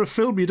there's ever a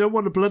film you don't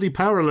want a bloody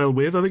parallel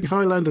with, I think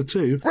Highlander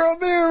 2.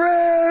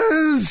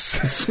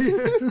 Ramirez!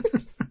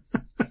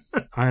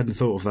 I hadn't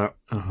thought of that.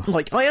 Oh.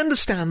 Like, I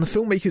understand the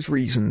filmmaker's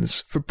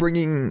reasons for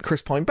bringing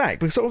Chris Pine back,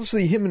 because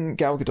obviously him and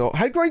Gal Gadot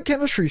had great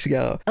chemistry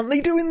together, and they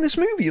do in this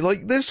movie.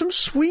 Like, there's some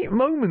sweet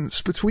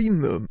moments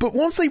between them, but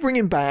once they bring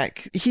him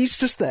back, he's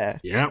just there.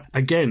 Yeah.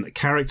 Again, a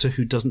character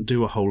who doesn't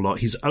do a whole lot.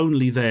 He's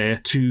only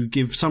there to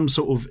give some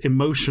sort of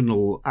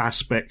emotional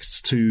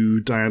aspects to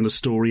Diana's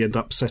story and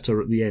upset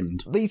her at the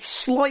end. They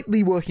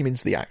slightly work him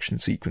into the action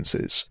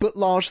sequences, but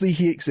largely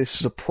he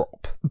exists as a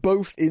prop,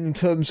 both in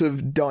terms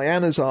of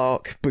Diana's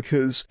arc,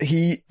 because because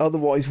he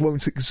otherwise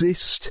won't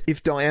exist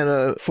if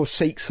Diana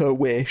forsakes her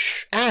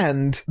wish,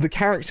 and the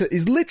character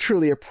is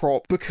literally a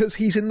prop because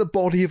he's in the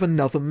body of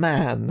another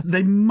man.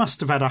 They must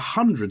have had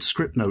 100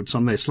 script notes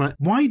on this. Like,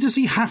 why does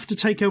he have to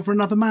take over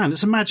another man?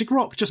 It's a magic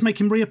rock. Just make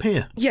him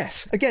reappear.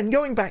 Yes. Again,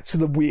 going back to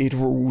the weird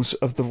rules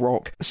of the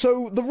Rock.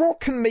 So the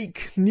Rock can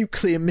make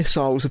nuclear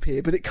missiles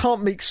appear, but it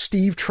can't make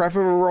Steve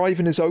Trevor arrive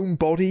in his own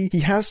body.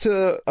 He has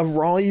to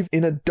arrive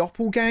in a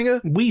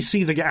doppelganger. We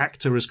see the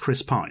actor as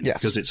Chris Pine, yes,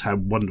 because it's how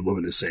Wonder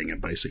Woman is seeing him,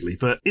 basically.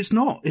 But it's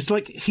not. It's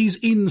like he's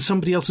in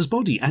somebody else's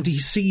body and he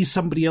sees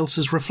somebody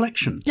else's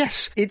reflection.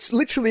 Yes, it's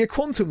literally a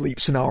quantum leap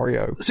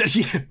scenario. So,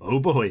 yeah. Oh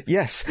boy.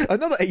 Yes,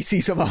 another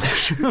 80s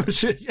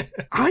homage.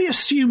 I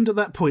assumed at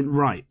that point,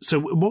 right, so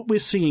what we're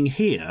seeing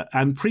here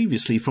and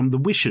previously from the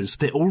wishes,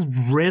 they're all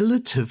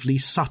relatively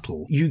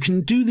subtle. You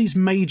can do these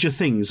major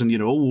things and,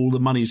 all the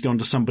money's gone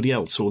to somebody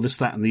else or this,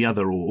 that and the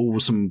other, or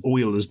some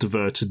oil is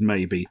diverted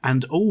maybe.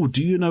 And,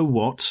 do you know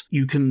what?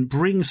 You can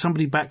bring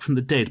somebody back from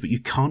the dead, but you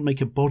can't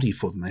make a body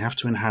for them. They have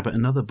to inhabit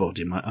another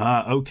body. I'm like,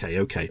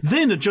 okay.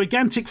 Then a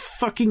gigantic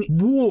fucking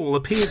wall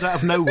appears out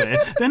of nowhere.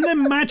 Then they're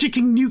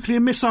magicking nuclear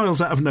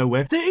missiles out of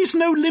nowhere. There is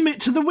no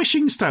limit to the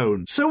wishing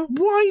stone. So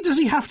why does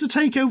he have to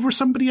take over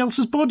somebody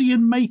else's body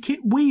and make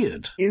it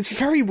weird? It's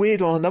very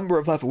weird on a number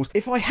of levels.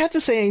 If I had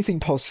to say anything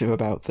positive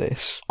about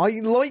this,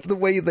 I like the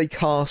way they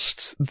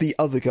cast the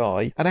other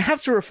guy, and I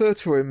have to refer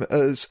to him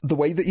as the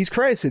way that he's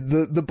credited.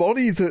 The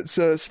body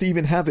that Steve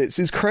inhabits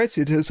is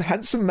credited as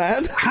Handsome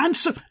Man.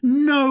 Handsome?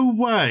 No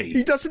way.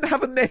 He doesn't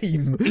have a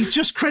name. He's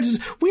just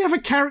credited. We have a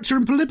character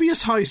in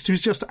Polybius Heist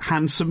who's just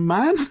Handsome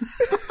Man.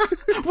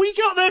 We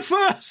got there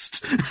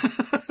first.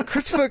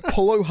 Christopher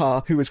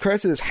Poloha, who is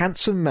credited as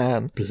Handsome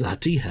Man.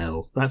 Bloody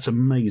hell. That's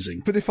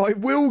amazing. But if I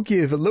will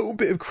give a little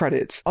bit of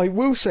credit, I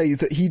will say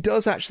that he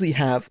does actually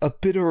have a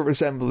bit of a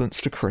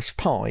resemblance to Chris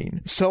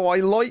Pine. So I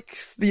like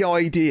the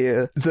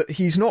idea that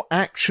he's not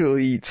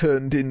actually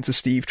turned into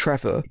Steve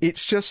Trevor.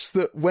 It's just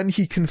that when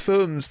he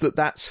confirms that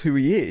that's who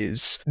he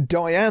is,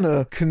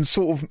 Diana can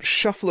sort of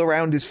shuffle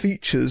around his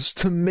features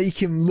to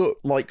make him look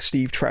like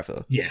Steve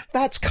Trevor. Yeah.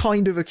 That's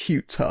kind of a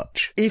cute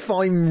touch, if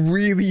I'm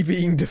really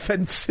being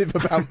defensive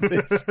about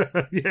this.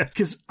 Yeah,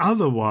 because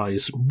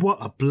otherwise, what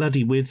a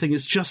bloody weird thing.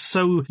 It's just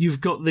so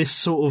you've got this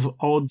sort of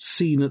odd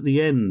scene at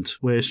the end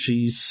where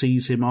she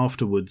sees him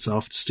afterwards,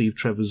 after Steve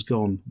Trevor's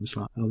gone. It's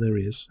like, oh, there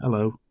he is.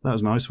 Hello. That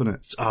was nice, wasn't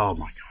it? Oh,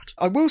 my God.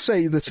 I will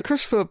say that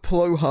Christopher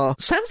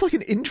Poloha sounds like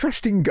an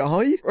interesting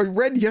guy. I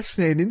read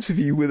yesterday an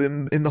interview with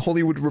him in the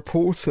Hollywood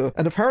Reporter,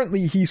 and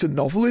apparently he's a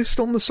novelist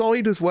on the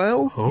side as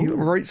well. Oh. He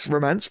writes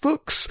romance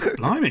books.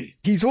 Blimey.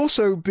 He's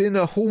also been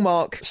a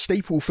Hallmark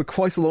staple for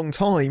quite a long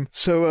time,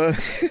 so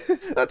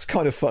that's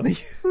kind of funny.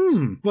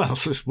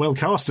 Well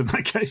cast in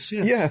that case,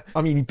 yeah. Yeah,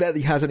 I mean, he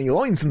barely has any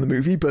lines in the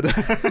movie, but...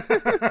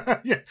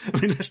 Yeah, I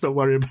mean, let's not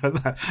worry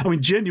about that. I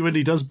mean,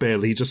 genuinely does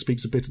barely. He just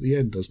speaks a bit at the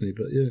end, doesn't he?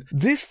 But yeah.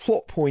 This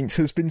plot point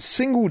has been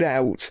singled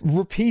out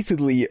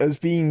repeatedly as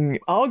being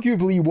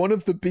arguably one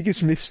of the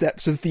biggest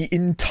missteps of the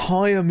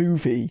entire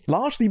movie,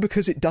 largely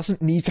because it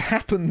doesn't need to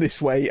happen this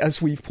way,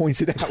 as we've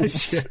pointed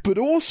out. Yeah. But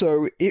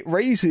also, it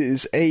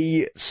raises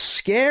a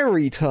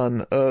scary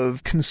ton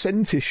of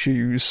consent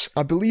issues.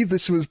 I believe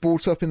this was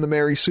brought up in the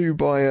Mary Sue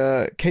by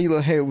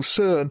Kayla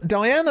Hale-Cern.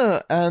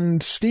 Diana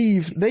and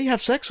Steve, they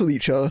have sex with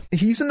each other.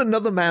 He's in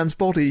another man's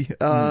body.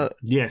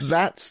 Yes.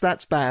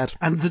 That's bad.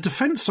 And the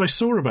defence I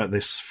saw about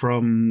this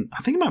from,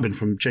 I think it might have been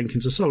from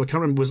Jenkins as well, I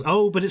can't remember, was,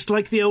 but it's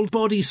like the old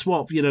body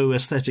swap,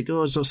 aesthetic.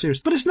 Oh, it's not serious.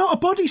 But it's not a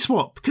body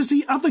swap, because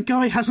the other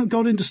guy hasn't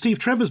gone into Steve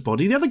Trevor's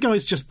body. The other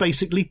guy's just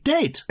basically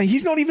dead. And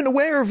he's not even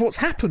aware of what's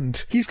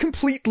happened. He's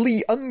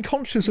completely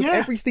unconscious of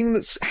everything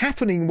that's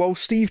happening while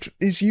Steve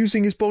is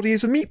using his body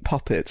as a meat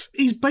puppet.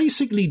 He's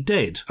basically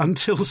dead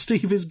until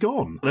Steve is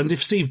gone. And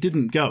if Steve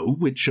didn't go,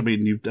 which, I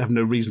mean, you have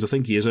no reason to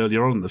think he is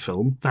earlier on in the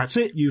film, that's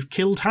it. You've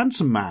killed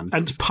Handsome Man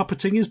and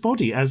puppeting his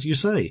body, as you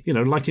say.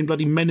 Like in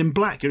bloody Men in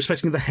Black. You're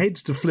expecting the head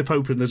to flip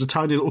open. There's a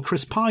tiny little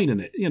Chris Pine in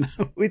it,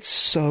 It's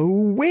so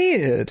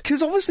weird.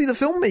 Because obviously the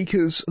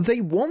filmmakers,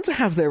 they want to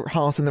have their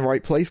heart in the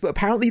right place, but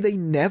apparently they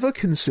never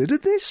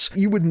considered this.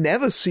 You would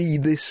never see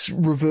this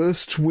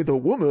reversed with a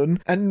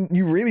woman, and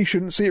you really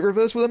shouldn't see it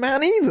reversed with a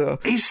man either.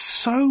 It's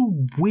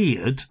so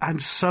weird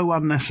and so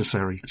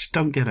unnecessary. I just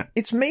don't get it.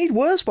 It's made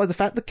worse by the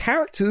fact the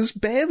characters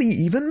barely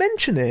even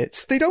mention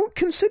it. They don't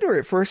consider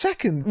it for a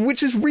second,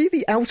 which is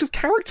really out of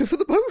character for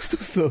the both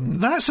of them.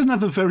 That's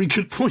another very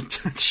good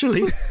point,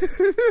 actually.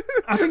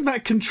 I think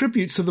that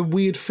contributes to the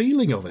weird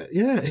feeling of it.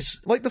 Yeah,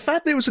 it's like the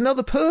fact there was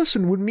another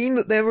person would mean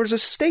that there was a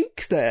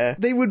stake there.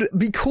 They would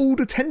be called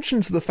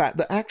attention to the fact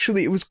that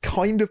actually it was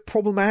kind of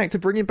problematic to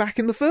bring him back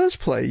in the first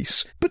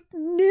place. But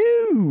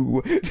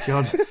no.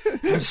 God.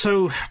 And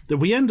so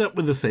we end up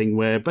with a thing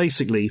where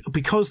basically,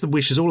 because the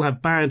wishes all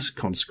have bad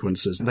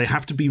consequences, they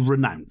have to be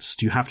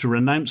renounced. You have to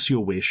renounce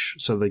your wish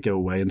so they go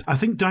away. And I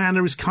think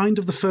Diana is kind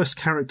of the first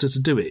character to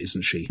do it,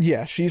 isn't she?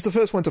 Yeah, she's the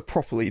first one to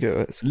properly do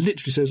it.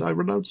 Literally says, I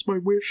renounce my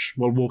wish,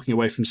 while walking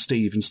away from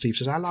Steve, and Steve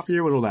says, I love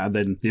you, and all that. And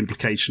then the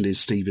implication is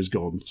Steve is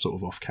gone, sort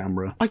of off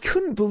camera. I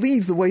couldn't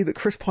believe the way that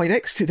Chris Pine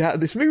exited out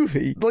of this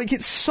movie. Like,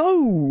 it's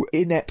so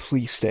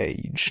ineptly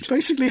staged.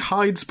 Basically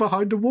hides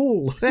behind a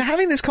wall. They're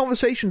having this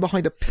conversation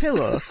behind a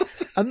pillar,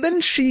 and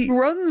then she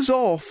runs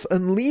off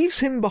and leaves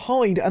him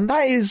behind, and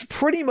that is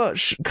pretty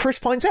much Chris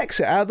Pine's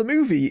exit out of the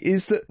movie,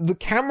 is that the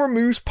camera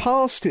moves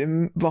past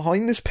him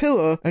behind this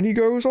pillar, and he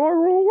goes, I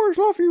will always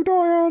love you,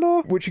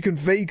 Diana, which you can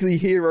vaguely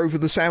hear over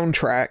the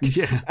soundtrack.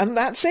 Yeah. And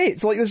that's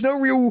it. Like, there's no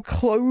real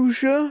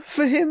closure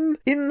for him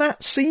in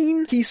that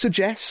scene. He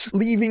suggests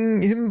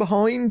leaving him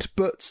behind,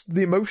 but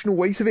the emotional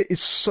weight of it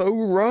is so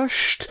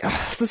rushed.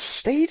 Ugh, the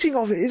staging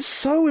of it is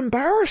so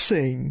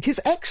embarrassing. His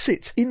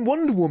exit in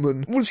Wonder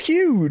Woman was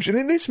huge, and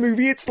in this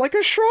movie it's like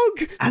a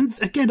shrug. And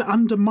again,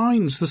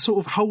 undermines the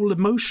sort of whole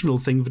emotional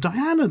thing of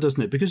Diana,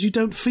 doesn't it? Because you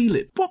don't feel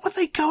it. What were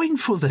they going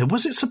for there?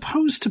 Was it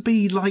supposed to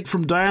be like,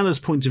 from Diana's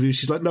point of view,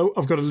 she's like, no,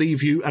 I've got to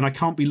leave you and I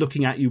can't be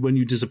looking at you when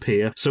you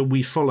disappear, so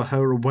we follow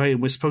her away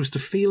and we're supposed to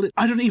feel it?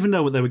 I don't even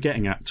know what they were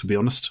getting at, to be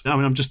honest. I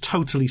mean, I'm just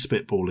totally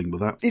spitballing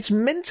with that. It's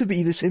meant to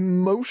be this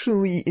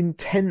emotionally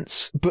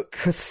intense but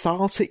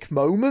cathartic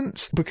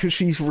moment because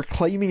she's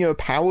reclaiming her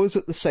powers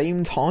at the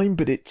same time,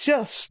 but it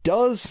just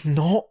does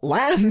not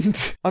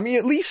land. I mean,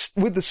 at least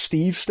with the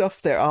Steve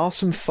stuff, there are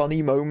some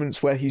funny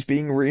moments where he's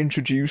being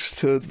reintroduced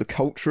to the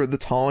culture of the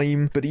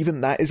time, but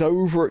even that is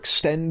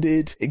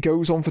overextended. It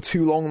goes on for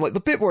too long. Like, the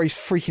bit where he's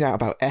freaking out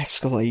about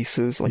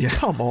escalators, like,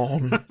 come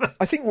on.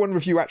 I think one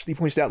review actually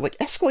pointed out, like,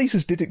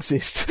 escalators did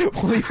exist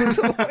while he was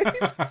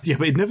alive. Yeah,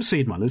 but he'd never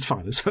seen one. It's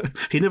fine.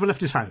 He never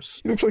left his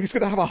house. He looks like he's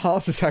going to have a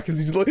heart attack as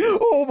he's like,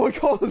 oh my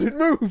god, it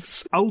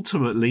moves.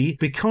 Ultimately,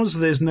 because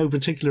there's no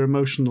particular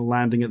emotional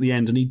landing at the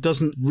end, and he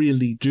doesn't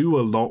really do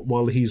a lot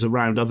while he's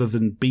around other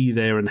than be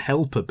there and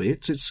help a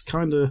bit, it's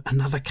kind of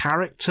another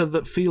character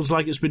that feels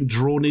like it's been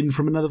drawn in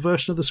from another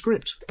version of the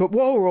script. But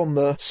while we're on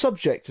the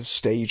subject of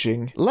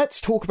staging, let's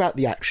talk about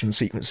the action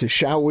sequences,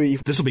 shall we?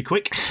 This'll be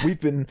quick. We've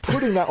been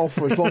putting that off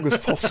for as long as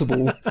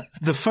possible.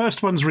 The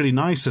first one's really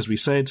nice, as we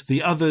said.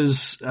 The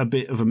others, a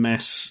bit of a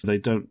mess. They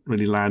don't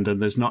really land, and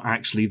there's not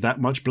actually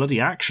that much bloody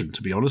action,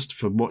 to be honest,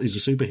 for what is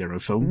a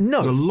superhero film. No.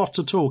 There's a lot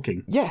of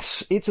talking.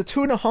 Yes, it's a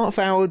 2.5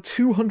 hour,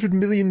 $200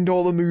 million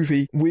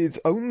movie with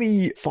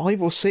only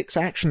 5 or 6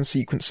 action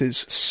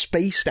sequences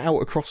spaced out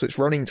across its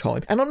running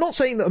time. And I'm not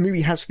saying that a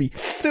movie has to be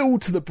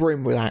filled to the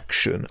brim with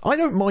action. I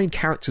don't mind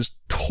characters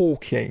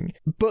talking,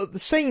 but at the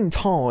same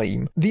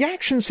time, the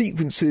action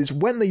sequences,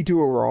 when they do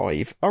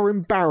arrive, are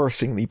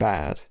embarrassingly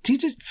bad.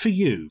 Did it for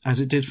you,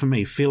 as it did for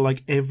me, feel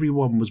like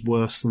everyone was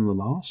worse than the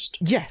last?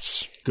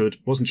 Yes. Good.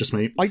 Wasn't just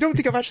me. I don't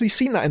think I've actually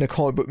seen that in a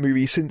comic book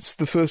movie since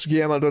the first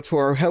Guillermo del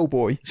Toro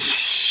Hellboy.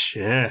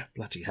 Yeah,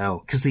 bloody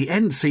hell. Because the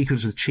end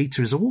sequence with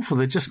Cheetah is awful.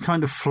 They're just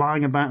kind of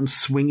flying about and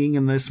swinging,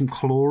 and there's some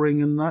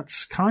clawing, and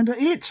that's kind of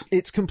it.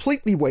 It's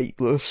completely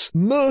weightless,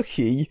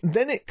 murky,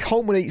 then it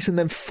culminates in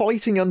them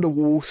fighting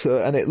underwater,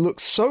 and it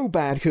looks so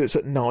bad because it's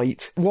at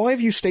night. Why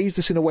have you staged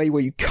this in a way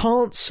where you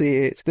can't see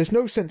it? There's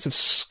no sense of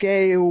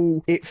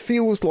scale. It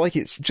feels like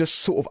it's just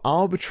sort of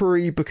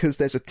arbitrary because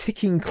there's a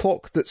ticking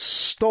clock that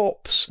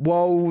stops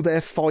while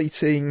they're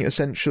fighting,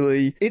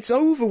 essentially. It's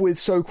over with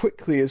so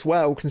quickly as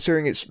well,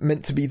 considering it's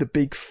meant to be the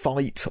big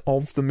fight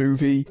of the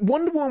movie.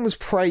 Wonder Woman was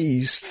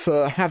praised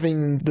for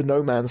having the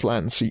No Man's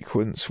Land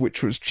sequence,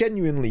 which was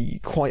genuinely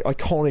quite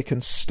iconic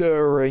and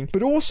stirring,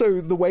 but also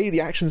the way the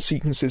action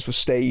sequences were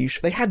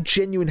staged. They had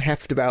genuine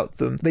heft about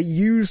them. They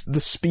used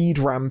the speed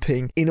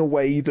ramping in a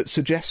way that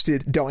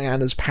suggested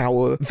Diana's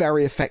power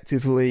very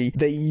effectively.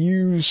 They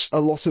use a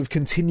lot of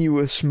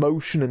continuous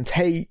motion and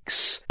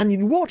takes, and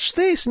you watch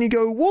this and you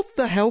go, what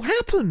the hell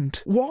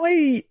happened?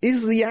 Why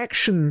is the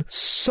action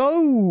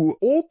so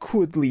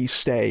awkwardly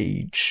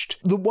staged?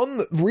 The one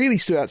that really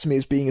stood out to me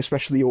as being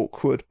especially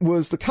awkward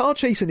was the car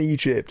chase in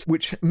Egypt,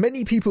 which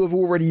many people have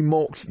already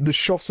mocked the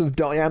shot of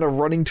Diana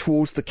running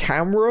towards the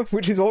camera,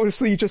 which is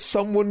obviously just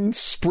someone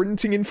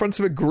sprinting in front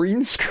of a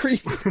green screen.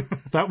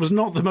 That was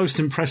not the most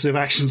impressive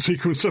action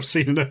sequence I've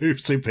seen in a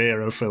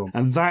superhero film,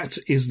 and that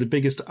is the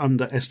biggest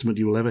underestimate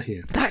you will ever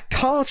hear. That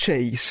car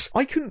chase,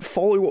 I couldn't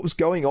follow what was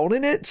going on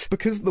in it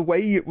because of the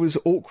way it was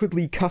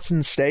awkwardly cut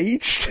and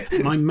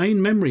staged. My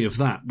main memory of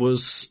that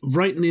was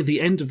right near the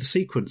end of the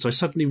sequence. I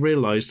suddenly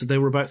realised that there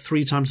were about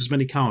 3 times as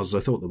many cars as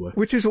I thought there were.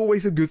 Which is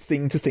always a good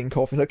thing to think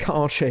of in a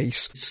car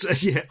chase. So,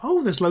 yeah.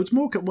 Oh, there's loads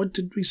more. What,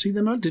 did we see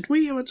them out? Did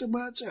we? Oh,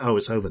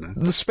 it's over now.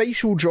 The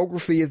spatial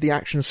geography of the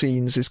action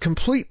scenes is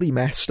completely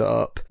messed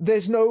up.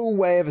 There's no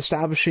way of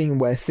establishing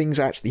where things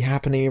are actually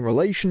happening in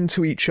relation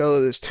to each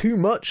other. There's too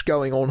much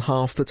going on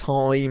half the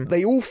time.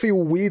 They all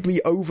feel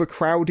weirdly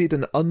overcrowded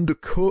and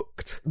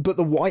undercooked, but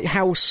the White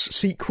House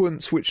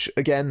sequence, which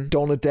again,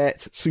 Dawn of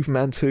Debt,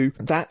 Superman 2,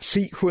 that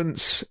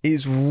sequence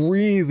is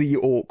really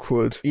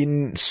awkward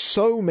in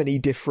so many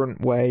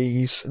different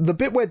ways. The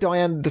bit where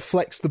Diana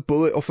deflects the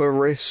bullet off her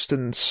wrist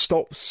and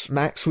stops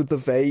Max with the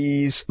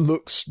vase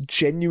looks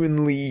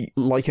genuinely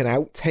like an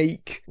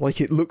outtake,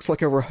 like it looks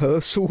like a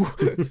rehearsal.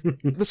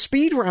 The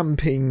speed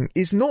ramping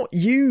is not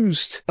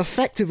used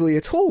effectively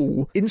at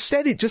all.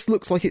 Instead, it just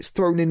looks like it's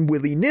thrown in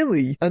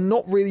willy-nilly and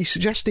not really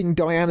suggesting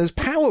Diana's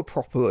power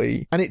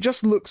properly. And it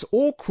just looks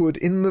awkward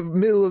in the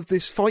middle of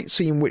this fight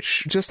scene,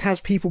 which just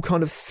has people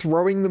kind of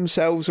throwing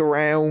themselves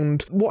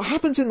around. What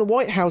happens in the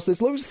White House,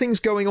 there's loads of things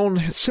going on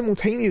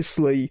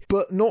simultaneously,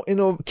 but not in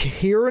a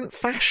coherent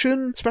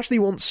fashion, especially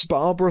once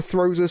Barbara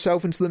throws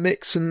herself into the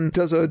mix and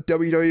does a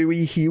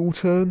WWE heel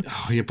turn.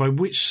 Oh yeah, by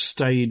which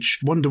stage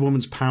Wonder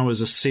Woman's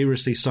powers are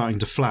seriously starting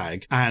to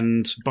flag,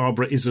 and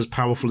Barbara is as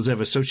powerful as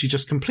ever, so she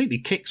just completely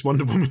kicks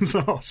Wonder Woman's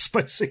ass,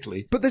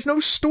 basically. But there's no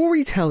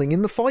storytelling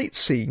in the fight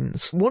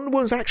scenes. Wonder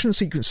Woman's action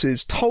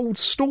sequences told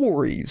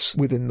stories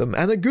within them,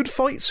 and a good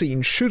fight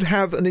scene should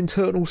have an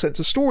internal sense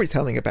of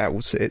storytelling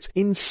about it.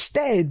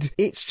 Instead,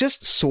 it's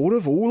just sort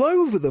of all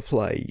over the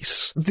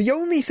place. The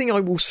only thing I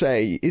will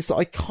say is that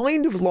I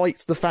kind of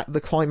liked the fact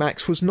the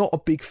climax was not a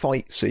big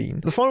fight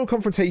scene. The final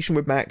confrontation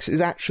with Max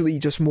is actually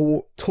just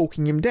more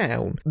talking him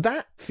down.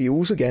 That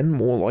feels, again,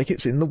 more like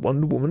it's in the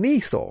Wonder Woman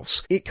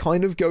ethos. It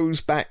kind of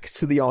goes back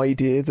to the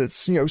idea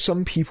that, you know,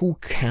 some people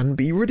can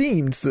be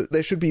redeemed, that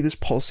there should be this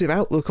positive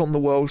outlook on the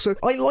world. So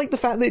I like the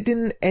fact that it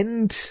didn't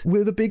end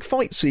with a big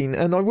fight scene.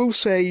 And I will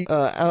say,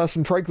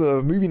 Alison Pregler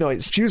of Movie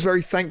Nights, she was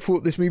very thankful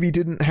that this movie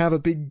didn't have a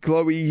big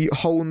glowy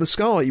hole in the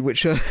sky,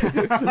 which...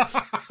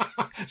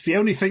 It's the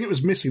only thing it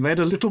was missing. They had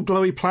a little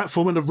glowy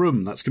platform in a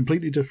room. That's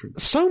completely different.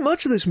 So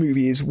much of this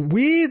movie is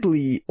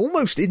weirdly,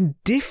 almost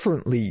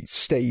indifferently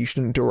staged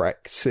and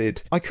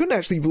directed. I couldn't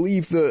actually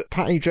believe that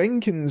Patty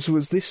Jenkins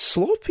was this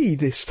sloppy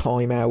this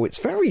time out. It's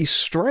very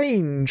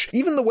strange.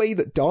 Even the way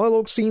that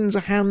dialogue scenes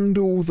are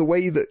handled, the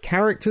way that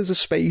characters are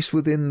spaced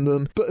within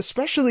them, but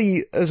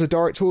especially as a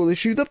directorial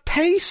issue, the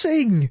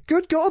pacing!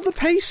 Good God, the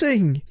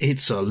pacing!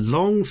 It's a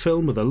long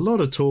film with a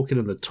lot of talking,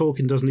 and the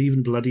talking doesn't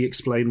even bloody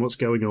explain what's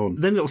going on.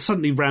 Then it'll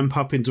suddenly ramp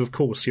up into, of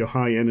course, your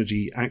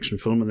high-energy action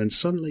film, and then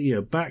suddenly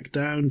you're back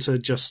down to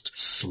just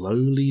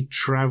slowly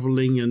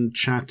travelling and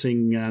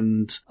chatting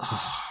and...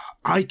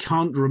 I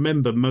can't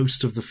remember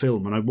most of the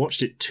film, and I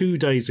watched it 2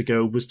 days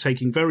ago, was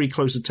taking very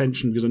close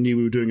attention because I knew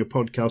we were doing a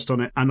podcast on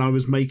it, and I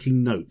was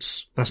making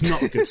notes. That's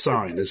not a good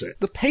sign, is it?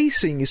 The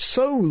pacing is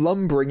so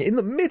lumbering. In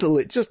the middle,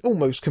 it just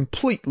almost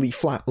completely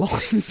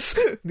flatlines.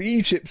 The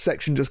Egypt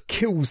section just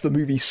kills the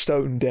movie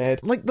stone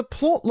dead. Like, the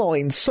plot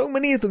lines, so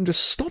many of them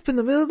just stop in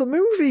the middle of the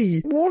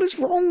movie. What is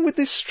wrong with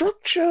this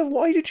structure?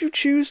 Why did you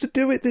choose to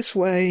do it this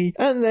way?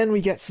 And then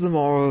we get to the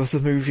moral of the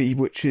movie,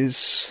 which is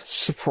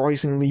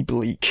surprisingly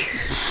bleak.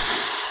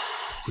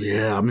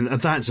 Yeah, I mean,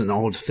 that's an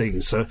odd thing.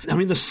 So, I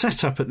mean, the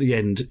setup at the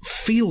end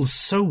feels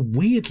so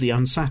weirdly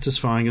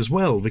unsatisfying as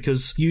well,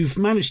 because you've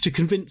managed to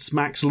convince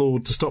Max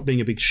Lord to stop being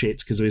a big shit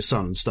because of his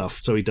son and stuff,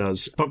 so he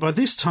does. But by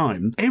this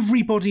time,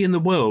 everybody in the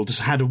world has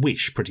had a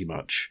wish, pretty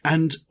much.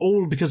 And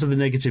all because of the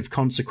negative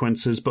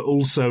consequences, but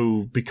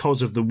also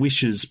because of the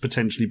wishes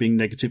potentially being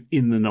negative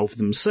in and of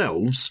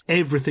themselves.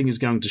 Everything is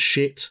going to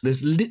shit.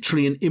 There's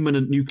literally an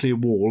imminent nuclear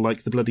war,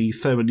 like the bloody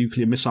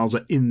thermonuclear missiles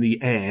are in the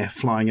air,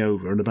 flying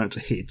over and about to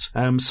hit.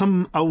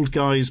 Some old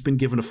guy's been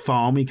given a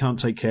farm he can't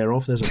take care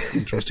of. There's an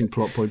interesting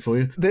plot point for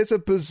you. There's a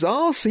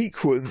bizarre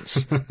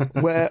sequence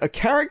where a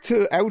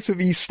character out of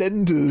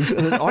EastEnders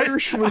and an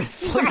Irishman...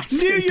 I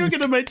knew you were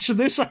going to mention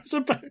this. I was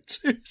about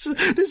to.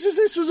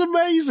 This was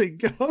amazing.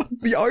 God.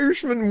 The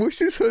Irishman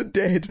wishes her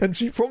dead and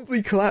she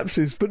promptly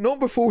collapses, but not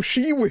before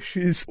she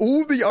wishes.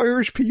 All the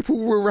Irish people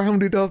were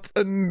rounded up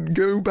and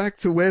go back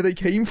to where they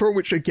came from,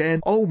 which again,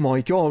 oh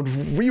my God,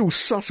 real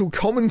subtle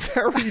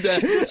commentary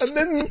there. And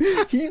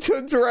then he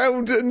turns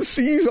around and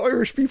sees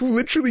Irish people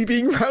literally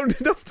being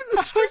rounded up in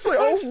the streets. Like,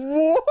 oh,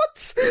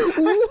 what?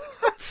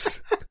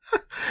 What?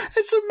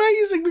 It's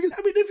amazing because,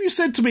 I mean, if you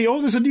said to me, oh,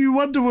 there's a new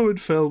Wonder Woman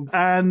film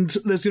and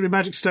there's going to be a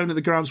magic stone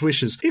that grants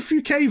wishes, if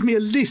you gave me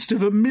a list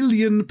of 1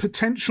 million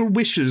potential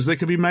wishes that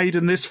could be made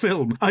in this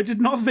film, I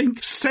did not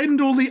think send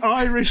all the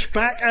Irish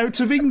back out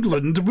of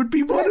England would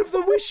be one of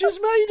the wishes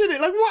made in it.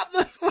 Like, what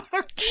the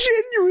fuck?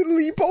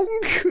 Genuinely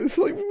bonkers.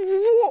 Like,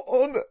 what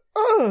on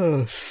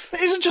earth?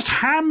 It isn't just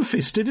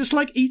ham-fisted, it's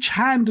like each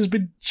hand has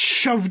been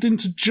shoved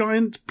into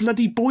giant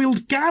bloody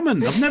boiled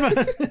gammon. I've never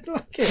heard it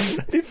like it.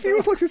 It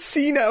feels like a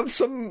scene out of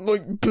some,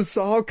 like,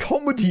 bizarre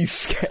comedy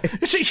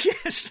sketch.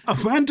 Yes,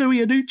 Armando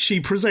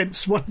Iannucci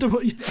presents Wonder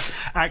Woman.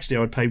 Actually, I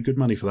would pay good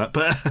money for that,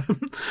 but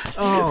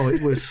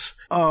it was...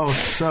 Oh,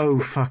 so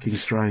fucking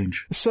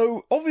strange.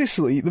 So,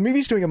 obviously, the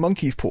movie's doing a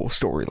monkey's paw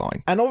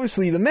storyline, and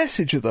obviously the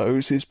message of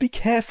those is be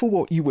careful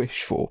what you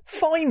wish for.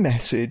 Fine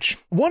message.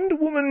 Wonder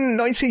Woman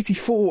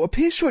 1984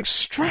 appears to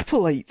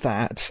extrapolate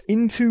that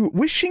into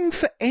wishing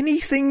for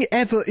anything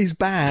ever is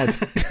bad.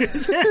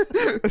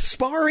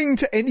 Aspiring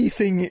to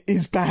anything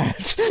is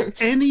bad.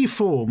 Any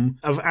form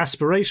of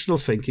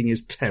aspirational thinking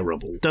is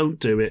terrible. Don't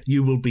do it.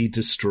 You will be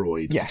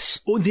destroyed. Yes.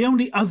 Or the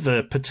only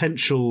other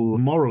potential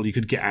moral you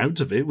could get out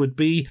of it would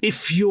be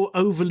if you're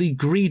overly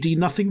greedy,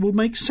 nothing will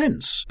make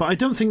sense. But I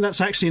don't think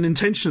that's actually an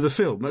intention of the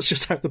film. That's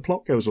just how the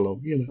plot goes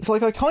along, you know. It's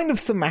like I kind of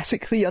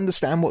thematically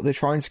understand what they're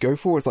trying to go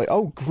for. It's like,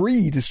 oh,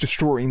 greed is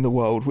destroying the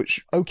world,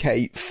 which,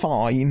 okay,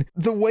 fine.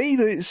 The way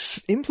that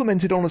it's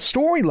implemented on a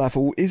story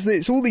level is that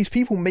it's all these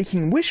people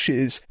making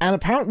wishes, and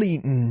apparently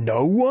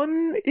no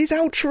one is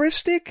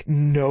altruistic.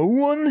 No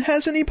one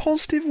has any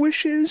positive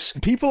wishes.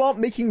 People aren't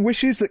making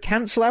wishes that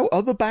cancel out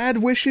other bad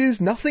wishes.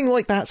 Nothing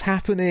like that's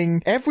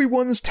happening.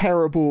 Everyone's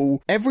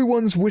terrible.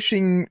 Everyone's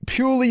wishing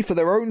purely for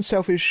their own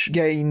selfish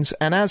gains,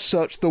 and as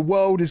such, the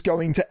world is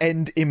going to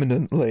end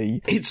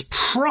imminently. It's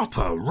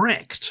proper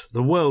wrecked,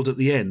 the world at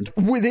the end.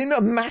 Within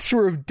a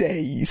matter of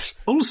days.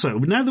 Also,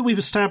 now that we've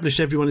established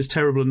everyone is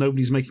terrible and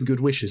nobody's making good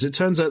wishes, it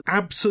turns out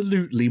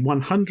absolutely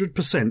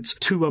 100%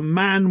 to a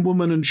man,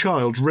 woman and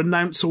child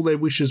renounce all their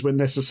wishes when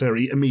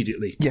necessary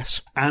immediately.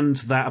 Yes. And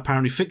that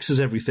apparently fixes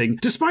everything,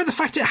 despite the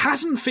fact it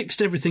hasn't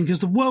fixed everything because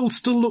the world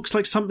still looks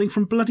like something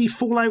from bloody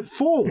Fallout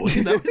 4.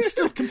 You know, it's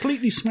still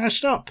completely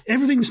smashed up.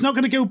 Everything's not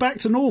going to go back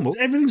to normal.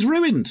 Everything's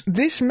ruined.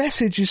 This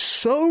message is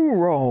so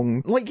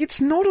wrong. Like,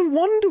 it's not a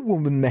Wonder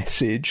Woman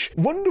message.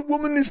 Wonder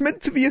Woman is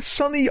meant to be a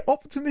sunny,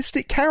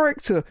 optimistic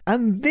character,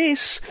 and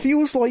this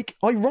feels like,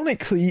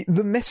 ironically,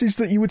 the message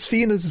that you would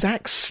see in a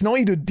Zack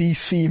Snyder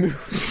DC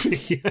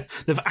movie. Yeah,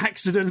 they've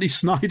accidentally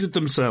snidered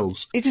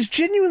themselves. It is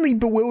genuinely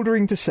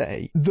bewildering to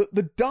say that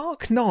The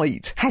Dark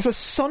Knight has a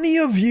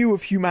sunnier view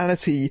of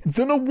humanity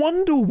than a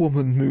Wonder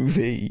Woman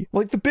movie.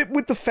 Like the bit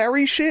with the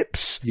ferry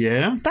ships.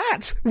 Yeah?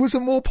 That was a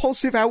more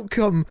positive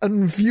outcome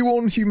and view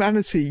on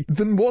humanity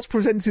than what's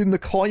presented in the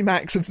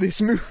climax of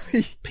this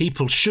movie.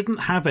 People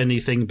shouldn't have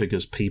anything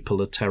because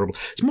people are terrible.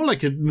 It's more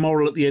like a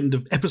moral at the end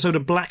of episode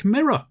of Black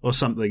Mirror or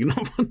something,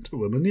 not Wonder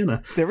Woman, you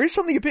know. There is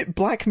something a bit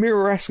Black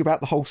Mirror-esque about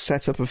the whole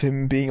setup of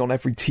him being on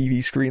every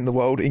TV screen in the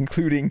world,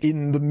 including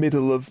in the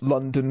middle of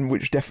London,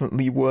 which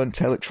definitely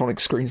weren't electronic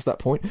screens at that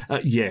point.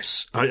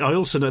 Yes. I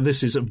also know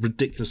this is a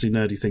ridiculously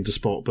nerdy thing to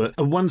spot, but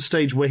at one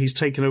stage where he's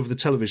taken over the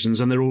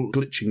televisions and they're all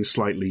glitching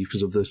slightly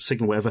because of the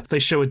signal, whatever, they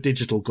show a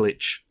digital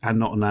glitch and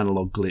not an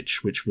analog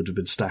glitch, which would have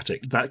been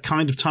static. That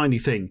kind of tiny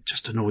thing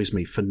just annoys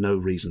me for no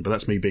reason, but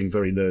that's me being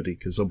very nerdy,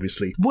 because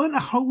obviously weren't a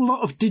whole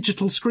lot of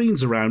digital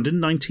screens around in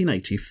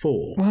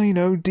 1984. Well, you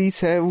know,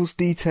 details.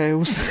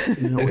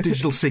 Or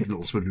digital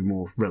signals would be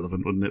more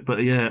relevant, wouldn't it?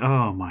 But yeah,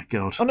 oh my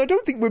God. And I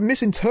don't think we're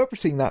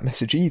misinterpreting that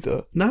message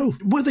either. No.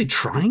 Were they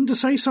trying to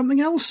say something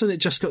else and it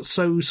just got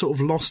so sort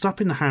of lost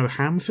up in how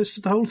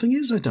ham-fisted the whole thing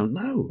is? I don't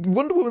know.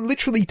 Wonder Woman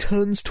literally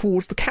turns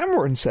towards the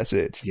camera and says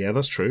it. Yeah,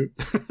 that's true.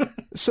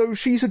 So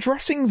she's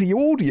addressing the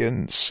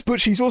audience,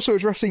 but she's also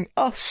addressing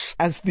us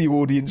as the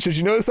audience. Did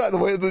you notice that? The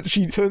way that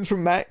she turns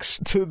from Max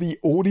to the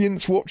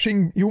audience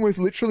watching, you almost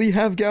literally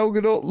have Gal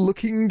Gadot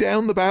looking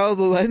down the barrel of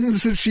the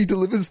lens as she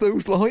delivers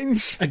those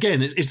lines.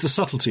 Again, it's the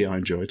subtlety I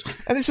enjoyed.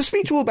 And it's a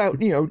speech all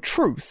about, you know,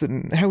 truth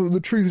and how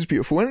the truth is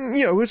beautiful. And,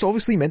 you know, it's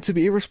obviously meant to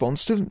be a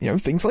response to, you know,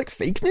 things like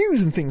fake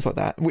news and things like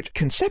that, which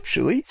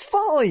conceptually,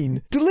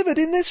 fine. Delivered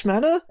in this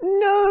manner,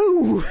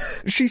 no.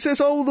 She says,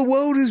 oh, the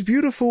world is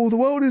beautiful, the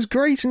world is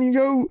great, and you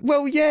go,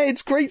 well, yeah,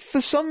 it's great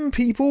for some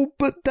people,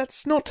 but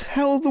that's not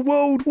how the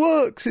world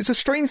works. It's a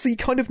strangely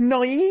kind of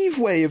naive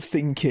way of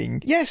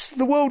thinking. Yes,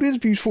 the world is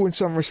beautiful in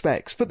some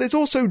respects, but there's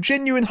also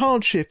genuine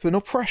hardship and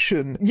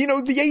oppression. You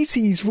know, the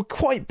 80s were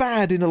quite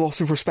bad in a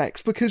lot of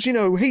respects because, you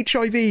know,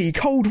 HIV,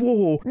 Cold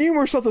War,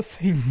 numerous other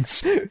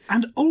things.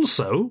 And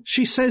also,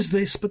 she says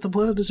this, but the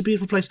world is a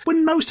beautiful place,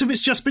 when most of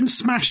it's just been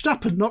smashed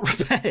up and not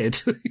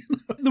repaired.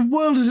 The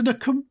world is in a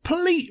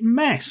complete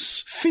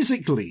mess,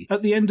 physically,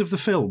 at the end of the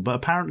film, but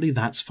apparently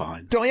that's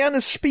fine.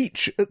 Diana's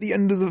speech at the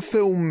end of the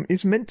film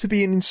is meant to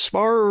be an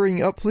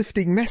inspiring,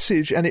 uplifting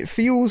message, and it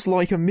feels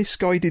like a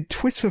misguided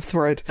Twitter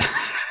thread.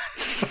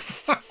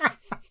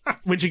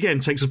 Which again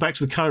takes us back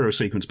to the Cairo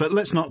sequence, but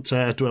let's not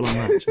dwell on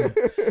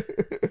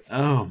that.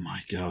 Oh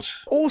my God.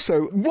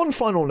 Also, one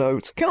final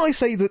note. Can I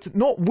say that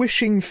not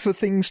wishing for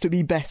things to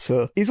be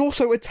better is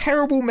also a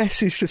terrible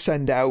message to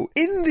send out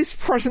in this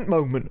present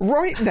moment,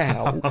 right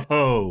now?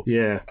 Oh,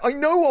 yeah. I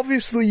know,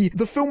 obviously,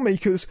 the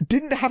filmmakers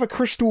didn't have a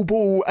crystal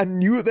ball and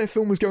knew that their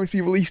film was going to be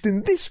released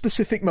in this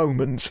specific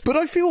moment, but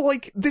I feel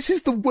like this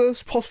is the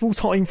worst possible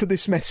time for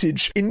this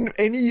message in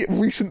any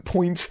recent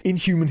point in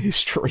human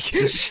history.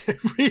 It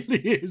really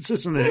is,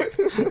 isn't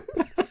it?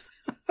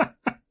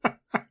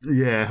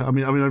 Yeah, I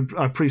mean,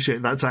 I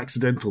appreciate that's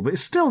accidental, but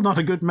it's still not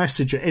a good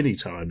message at any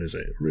time, is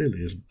it? It really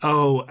isn't.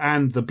 Oh,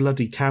 and the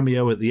bloody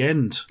cameo at the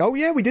end. Oh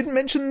yeah, we didn't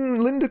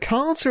mention Linda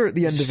Carter at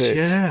the end of it.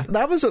 Yeah.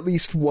 That was at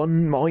least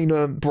one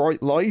minor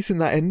bright light in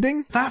that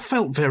ending. That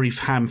felt very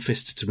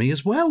ham-fisted to me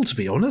as well, to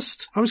be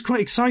honest. I was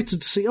quite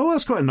excited to see,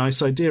 that's quite a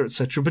nice idea,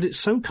 etc., but it's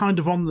so kind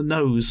of on the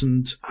nose,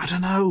 and I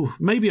don't know,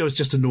 maybe I was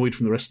just annoyed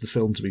from the rest of the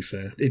film, to be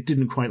fair. It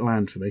didn't quite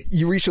land for me.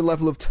 You reached a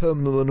level of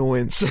terminal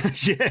annoyance.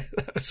 Yeah,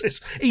 that was it.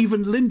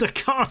 Even Linda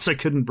Carter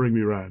couldn't bring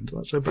me round.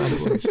 That's how bad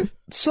it was.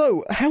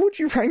 So, how would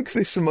you rank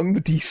this among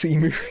the DC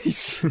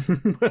movies?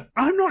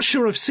 I'm not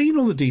sure I've seen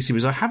all the DC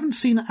movies. I haven't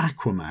seen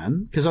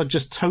Aquaman, because I'd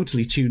just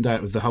totally tuned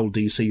out of the whole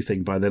DC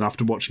thing by then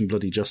after watching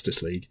bloody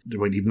Justice League.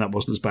 When even that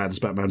wasn't as bad as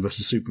Batman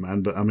vs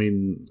Superman, but I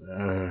mean,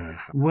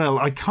 well,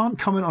 I can't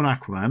comment on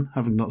Aquaman,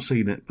 having not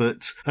seen it,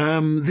 but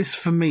this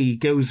for me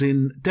goes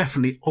in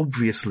definitely,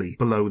 obviously,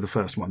 below the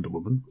first Wonder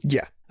Woman.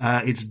 Yeah.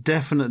 It's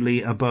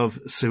definitely above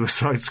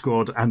Suicide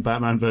Squad and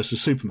Batman vs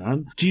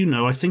Superman. Do you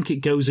know, I think it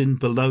goes in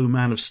below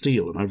Man of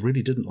Steel, and I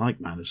really didn't like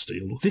Man of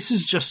Steel. This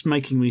is just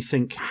making me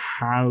think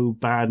how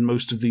bad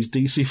most of these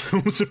DC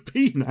films have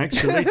been,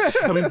 actually.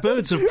 I mean,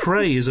 Birds of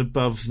Prey is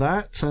above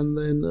that, and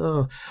then,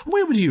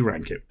 where would you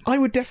rank it? I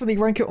would definitely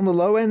rank it on the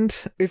low end.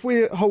 If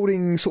we're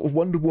holding sort of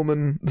Wonder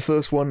Woman, the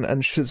first one,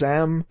 and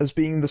Shazam as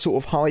being the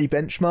sort of high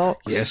benchmarks.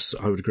 Yes,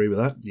 I would agree with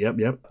that.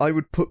 Yep. I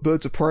would put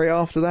Birds of Prey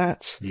after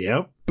that.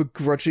 Yep.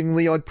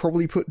 Begrudgingly, I'd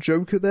probably put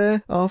Joker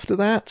there after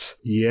that.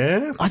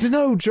 Yeah? I don't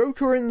know,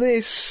 Joker in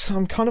this,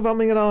 I'm kind of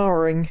umming and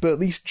ahhing, but at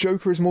least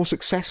Joker is more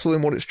successful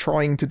in what it's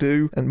trying to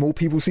do, and more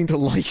people seem to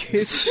like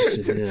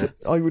it. Yeah.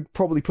 I would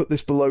probably put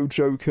this below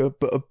Joker,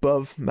 but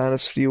above Man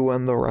of Steel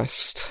and the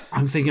rest.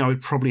 I'm thinking I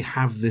would probably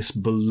have this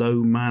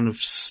below Man of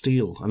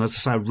Steel, and as I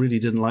say, I really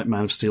didn't like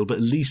Man of Steel, but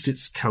at least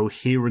it's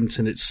coherent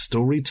in its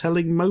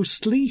storytelling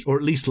mostly, or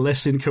at least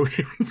less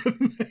incoherent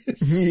than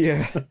this.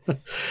 Yeah.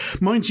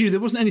 Mind you, there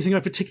wasn't anything I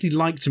particularly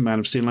liked in Man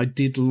of Steel, and I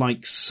did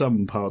like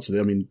some parts of it.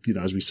 I mean, you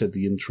know, as we said,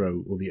 the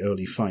intro or the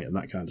early fight and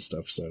that kind of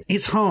stuff. So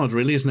it's hard,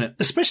 really, isn't it?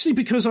 Especially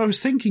because I was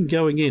thinking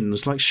going in, I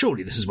was like,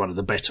 surely this is one of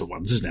the better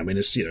ones, isn't it? I mean,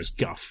 it's, you know, it's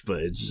guff,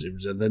 but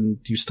and then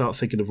you start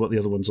thinking of what the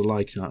other ones are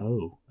like, and you're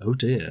like, oh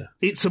dear.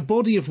 It's a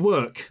body of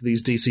work,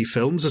 these DC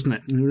films, isn't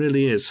it? It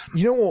really is.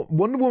 You know what?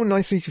 Wonder Woman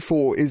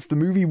 1984 is the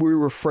movie we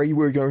were afraid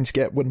we were going to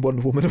get when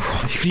Wonder Woman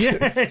arrived.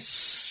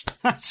 Yes!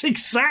 That's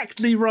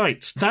exactly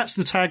right. That's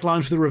the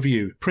tagline for the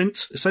review. Print,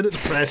 send it to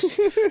press.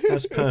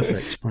 That's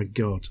perfect. My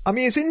God. I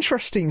mean, it's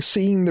interesting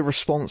seeing the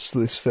response to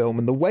this film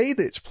and the way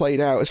that it's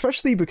played out,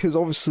 especially because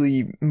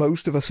obviously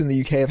most of us in the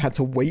UK have had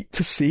to wait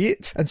to see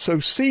it. And so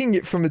seeing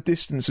it from a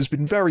distance has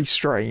been very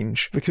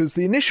strange because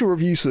the initial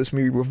reviews for this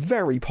movie were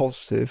very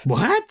positive.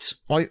 What?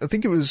 I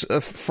think it was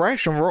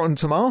fresh on Rotten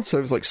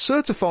Tomatoes, like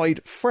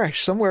certified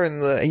fresh somewhere in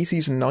the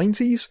 80s and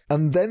 90s.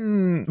 And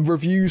then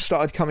reviews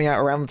started coming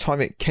out around the time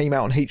it came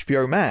out on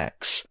HBO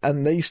Max,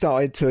 and they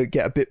started to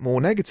get a bit more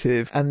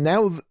negative. And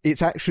now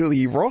it's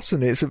actually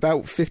rotten. It's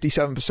about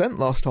 57%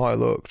 last time I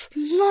looked.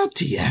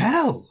 Bloody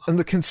hell. And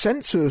the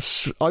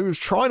consensus, I was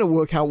trying to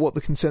work out what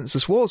the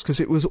consensus was because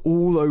it was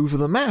all over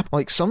the map.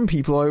 Like some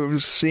people I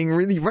was seeing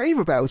really rave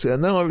about it,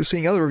 and then I was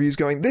seeing other reviews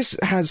going, this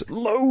has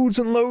loads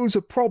and loads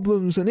of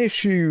problems and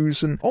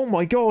issues, and oh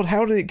my God,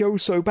 how did it go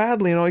so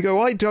badly? And I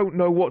go, I don't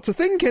know what to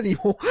think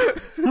anymore.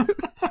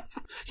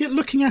 Yet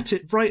looking at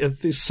it right at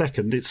this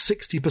second, it's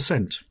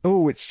 60%.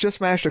 Oh, it's just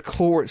managed to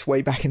claw its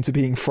way back into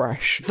being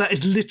fresh. That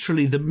is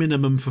literally the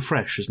minimum for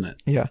fresh, isn't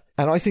it? Yeah,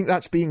 and I think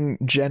that's being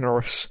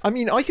generous. I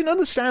mean, I can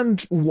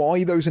understand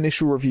why those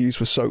initial reviews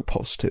were so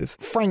positive.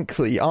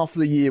 Frankly, after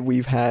the year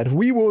we've had,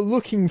 we were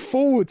looking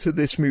forward to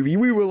this movie.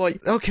 We were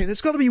like, okay,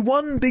 there's got to be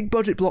one big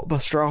budget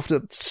blockbuster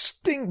after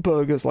stink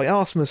burgers like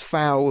Artemis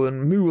Fowl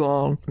and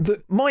Mulan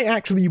that might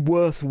actually be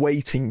worth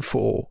waiting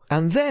for.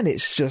 And then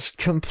it's just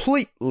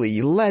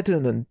completely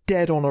leaden and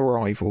dead on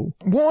arrival.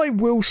 What I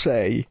will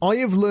say, I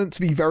have learnt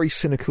to be very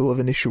cynical of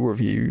initial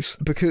reviews,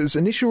 because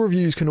initial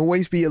reviews can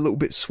always be a little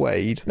bit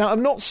swayed. Now,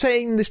 I'm not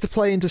saying this to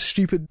play into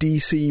stupid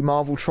DC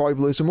Marvel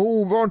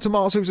tribalism, Rotten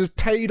Tomatoes has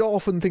paid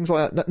off and things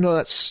like that. No,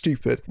 that's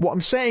stupid. What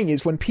I'm saying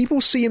is when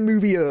people see a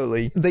movie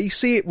early, they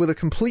see it with a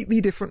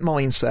completely different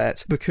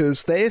mindset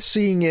because they're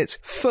seeing it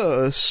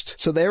first,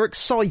 so they're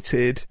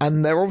excited,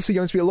 and they're obviously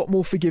going to be a lot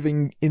more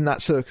forgiving in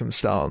that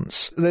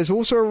circumstance. There's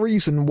also a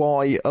reason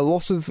why a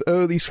lot of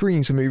early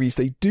screenings of movies,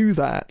 they do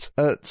that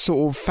at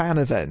sort of fan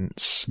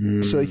events,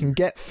 so they can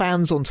get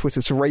fans on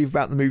Twitter to rave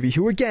about the movie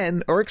who,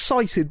 again, are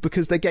excited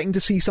because they're getting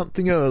to see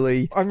something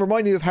early. I'm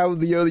reminded of how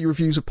the early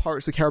reviews of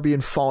Pirates of the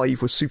Caribbean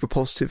 5 was super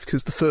positive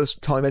because the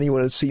first time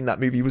anyone had seen that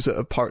movie was at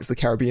a Pirates of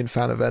the Caribbean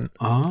fan event.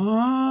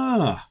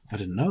 Ah, I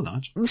didn't know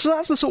that. So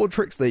that's the sort of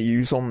tricks they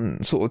use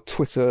on sort of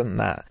Twitter and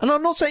that. And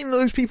I'm not saying that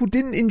those people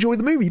didn't enjoy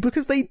the movie,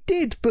 because they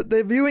did, but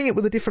they're viewing it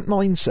with a different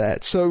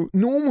mindset. So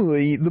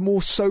normally, the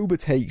more sober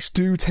takes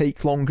do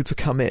take longer to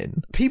come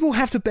in. People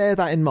have to bear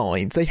that in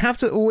mind. They have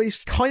to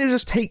always kind of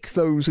just take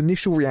those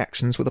initial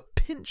reactions with a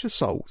pinch of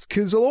salt,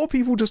 because a lot of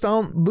people just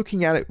aren't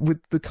looking at it with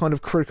the kind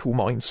of critical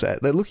mindset.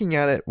 They're looking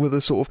at it with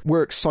a sort of,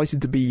 we're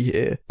excited to be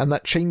here, and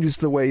that changes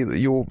the way that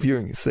you're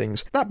viewing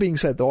things. That being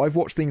said, though, I've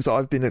watched things that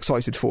I've been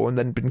excited for and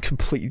then been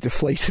completely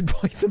deflated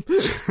by them.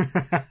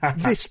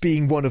 This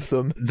being one of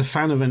them. The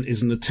fan event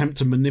is an attempt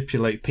to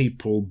manipulate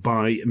people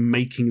by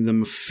making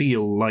them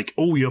feel like,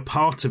 oh, you're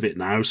part of it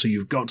now, so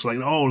you've got to like,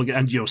 oh, look,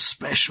 and you're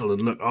special,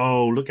 and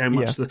look how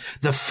much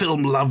the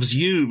film loves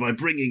you by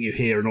bringing you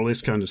here, and all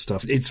this kind of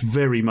stuff. It's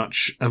very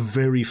much a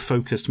very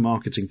focused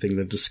marketing thing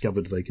they've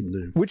discovered they can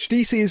do. Which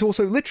DC has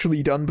also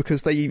literally done,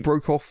 because they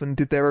broke off and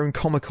did their own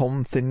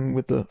Comic-Con thing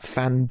with the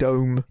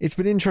fandom. It's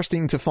been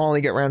interesting to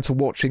finally get around to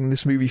watching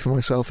this movie for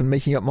myself and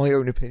making up my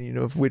own opinion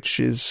of which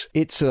is,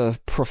 it's a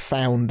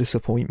profound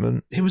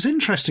disappointment. It was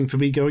interesting for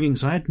me going in,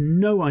 because I had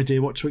no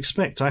idea what to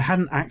expect. I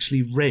hadn't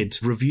actually read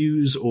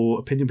reviews or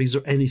opinion pieces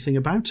or anything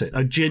about it.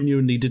 I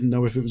genuinely didn't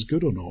know if it was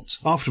good or not.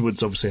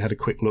 Afterwards, obviously, I had a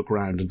quick look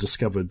round and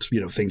discovered,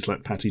 things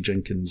like Patty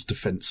Jenkins'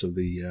 defence of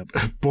the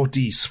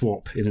body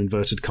swap, in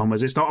inverted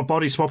commas. It's not a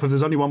body swap if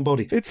there's only one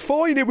body. It's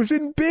fine, it was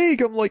in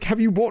Big. I'm like, have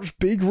you watched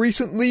Big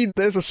recently?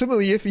 There's a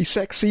similarly iffy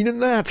sex scene in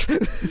that.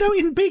 No,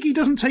 in Big, he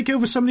doesn't take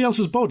over somebody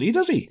else's body,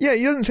 does he? Yeah,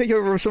 he doesn't take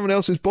over someone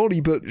else's body,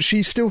 but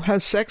she still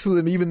has sex with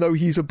him, even though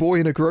he's a boy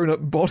in a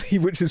grown-up body,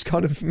 which is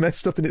kind of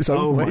messed up in its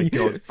own way. Oh my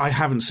God. I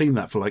haven't seen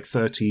that for like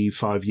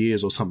 35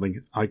 years or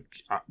something.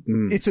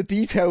 It's a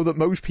detail that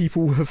most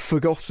people have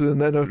forgotten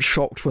and then are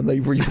shocked when they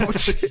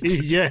rewatch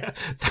it. Yeah,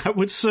 that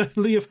would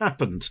certainly have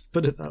happened.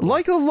 But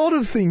like a lot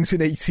of things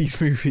in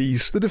 80s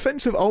movies, the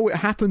defense of, oh, it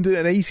happened in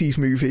an 80s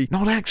movie,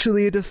 not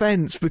actually a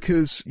defense,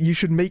 because you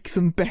should make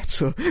them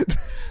better.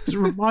 It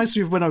reminds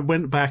me of when I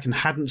went back and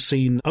hadn't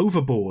seen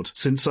Overboard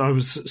since I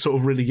was sort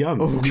of really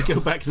young. Oh, you go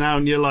back now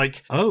and you're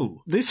like,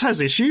 oh, this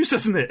has issues,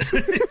 doesn't it?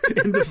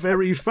 In the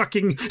very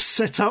fucking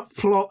set-up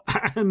plot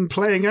and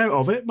playing out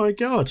of it, my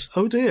God.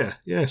 Oh dear,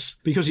 yes.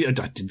 Because I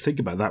didn't think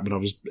about that when I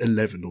was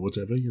 11 or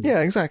whatever. Yeah,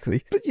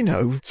 exactly. But,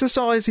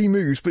 society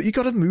moves, but you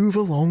gotta move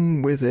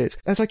along with it.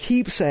 As I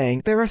keep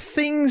saying, there are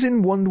things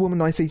in Wonder Woman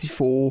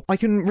 1984 I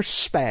can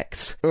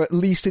respect, or at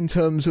least in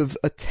terms of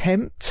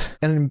attempt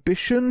and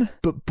ambition,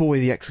 but boy,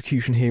 the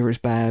execution here is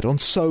bad on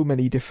so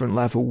many different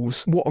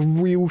levels. What a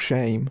real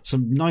shame.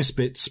 Some nice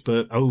bits,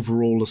 but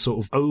overall a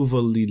sort of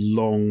overly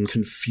long,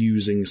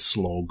 confusing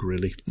slog,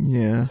 really.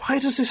 Yeah. Why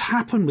does this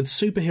happen with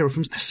superhero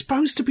films? They're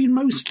supposed to be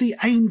mostly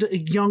aimed at a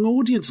young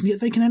audience, and yet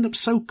they can end up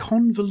so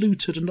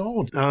convoluted and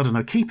odd. I don't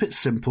know. Keep it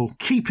simple.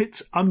 Keep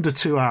it under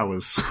 2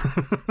 hours.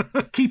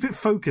 Keep it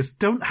focused.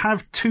 Don't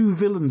have two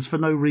villains for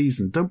no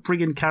reason. Don't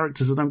bring in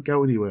characters that don't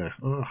go anywhere.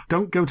 Ugh.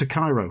 Don't go to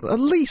Cairo. At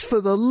least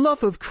for the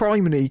love of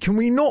criminy, can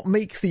we not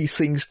make these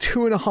things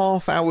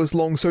 2.5 hours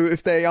long, so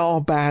if they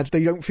are bad,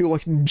 they don't feel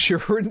like an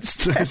endurance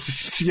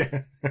test?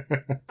 Yeah.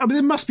 I mean,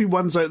 there must be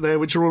ones out there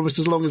which are almost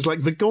as long as,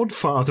 like, The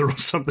Godfather or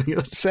something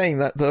else. Saying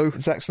that, though,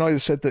 Zack Snyder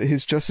said that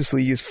his Justice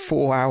League is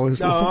 4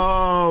 hours long.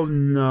 Oh,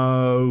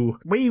 no.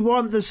 We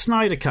want the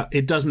Snyder Cut.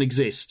 It doesn't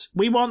exist.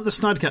 We want the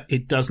Snyder Cut.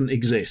 It doesn't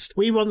exist.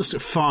 We want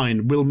the...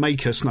 Fine, we'll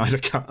make a Snyder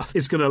Cut.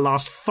 It's going to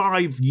last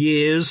 5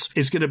 years.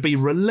 It's going to be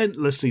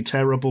relentlessly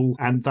terrible,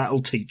 and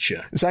that'll teach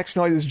you. Zack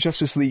Snyder's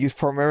Justice League is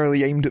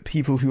primarily aimed at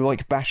people who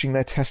like bashing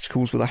their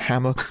testicles with a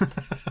hammer.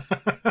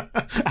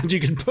 And you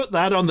can put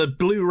that on the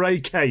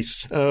Blu-ray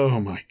case. Oh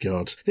my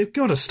God. They've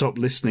got to stop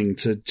listening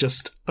to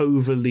just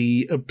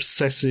overly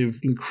obsessive,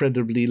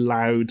 incredibly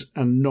loud,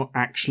 and not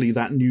actually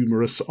that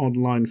numerous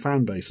online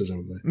fan bases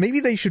out there. Maybe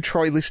they should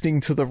try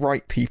listening to the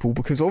right people,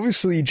 because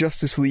obviously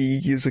Justice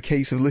League is a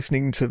case of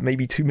listening to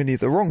maybe too many of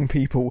the wrong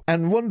people,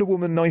 and Wonder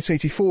Woman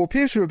 1984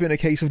 appears to have been a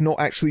case of not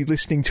actually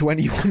listening to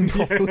anyone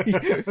properly.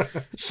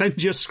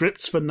 Send your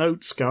scripts for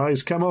notes,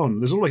 guys. Come on.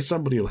 There's always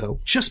somebody who'll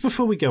help. Just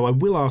before we go, I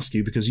will ask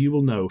you, because you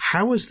will know,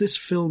 how is this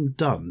film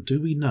done?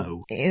 Do we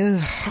know?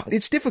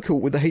 It's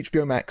difficult with the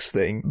HBO Max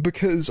thing,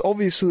 because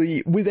obviously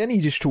with any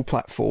digital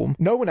platform,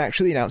 no one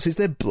actually announces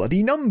their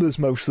bloody numbers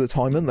most of the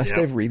time unless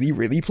they're really,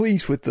 really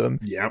pleased with them.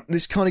 Yep.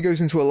 This kind of goes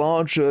into a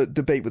larger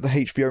debate with the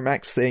HBO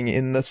Max thing,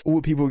 in that all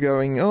the people are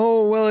going,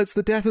 oh, well, it's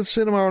the death of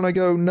cinema, and I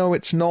go, no,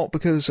 it's not,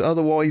 because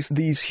otherwise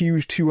these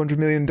huge $200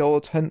 million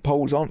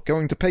tentpoles aren't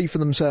going to pay for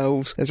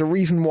themselves. There's a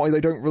reason why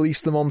they don't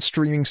release them on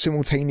streaming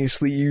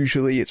simultaneously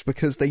usually. It's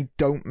because they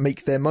don't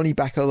make their money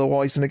back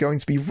otherwise, and are going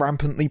to be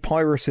rampantly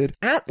pirated.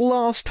 did. At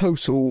last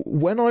total,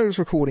 when I was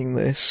recording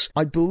this,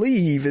 I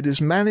believe it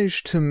has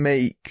managed to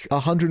make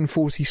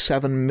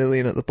 147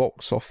 million at the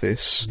box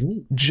office.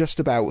 Ooh. Just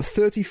about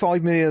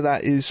 35 million of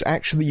that is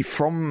actually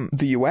from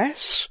the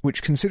US,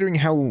 which, considering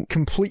how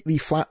completely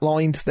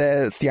flatlined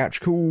their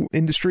theatrical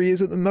industry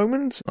is at the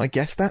moment, I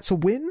guess that's a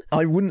win.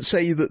 I wouldn't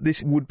say that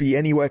this would be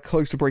anywhere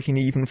close to breaking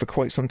even for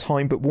quite some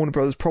time, but Warner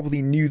Brothers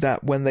probably knew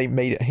that when they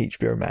made it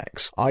HBO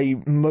Max.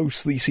 I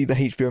mostly see the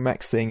HBO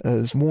Max thing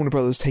as Warner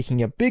Brothers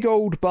taking a big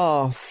old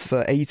bath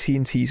for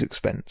AT&T's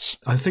expense.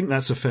 I think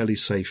that's a fairly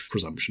safe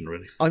presumption,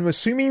 really. I'm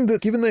assuming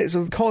that given that it's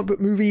a comic book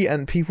movie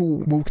and people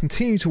will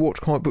continue to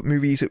watch comic book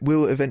movies, it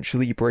will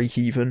eventually break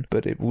even,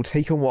 but it will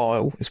take a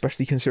while,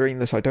 especially considering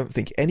that I don't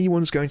think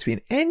anyone's going to be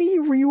in any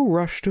real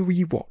rush to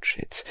rewatch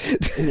it.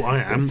 Oh, I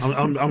am.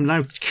 I'm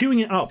now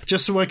queuing it up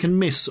just so I can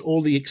miss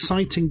all the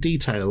exciting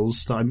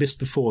details that I missed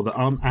before that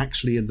aren't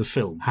actually in the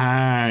film.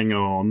 Hang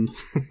on.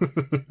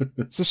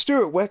 So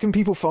Stuart, where can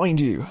people find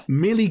you?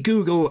 Merely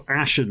Google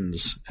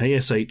Ashens.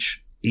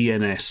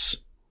 Ashens.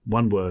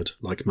 One word,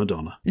 like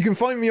Madonna. You can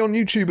find me on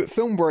YouTube at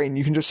Filmbrain.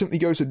 You can just simply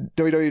go to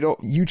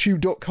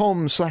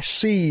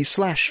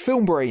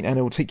www.youtube.com/c/filmbrain and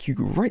it will take you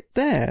right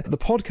there. The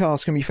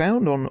podcast can be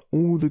found on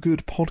all the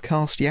good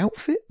podcasty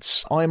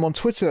outfits. I am on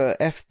Twitter,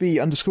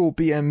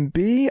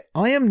 FB_BMB.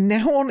 I am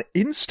now on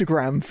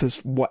Instagram for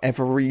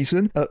whatever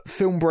reason, at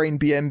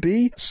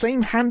FilmbrainBMB.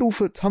 Same handle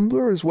for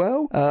Tumblr as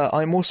well.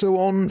 I'm also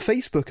on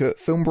Facebook at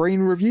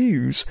Filmbrain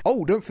Reviews.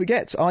 Oh, don't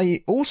forget,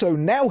 I also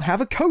now have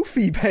a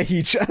Ko-fi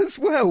page as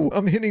well.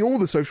 I'm hitting all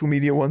the social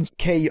media ones,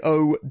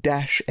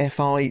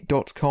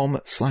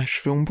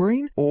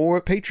 ko-fi.com/filmbrain or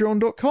at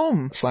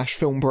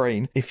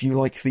patreon.com/filmbrain if you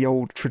like the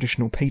old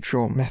traditional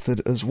Patreon method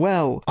as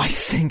well. I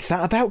think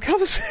that about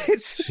covers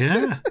it.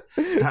 Yeah,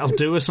 that'll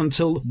do us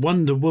until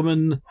Wonder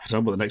Woman, I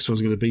don't know what the next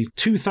one's going to be,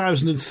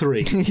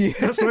 2003. Yeah.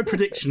 That's my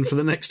prediction for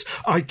the next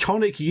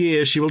iconic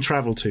year she will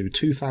travel to,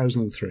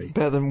 2003.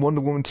 Better than Wonder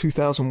Woman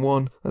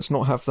 2001. Let's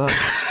not have that.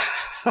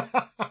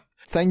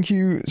 Thank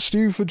you,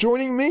 Stu, for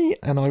joining me,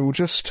 and I will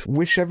just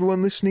wish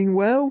everyone listening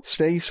well.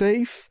 Stay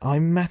safe.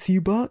 I'm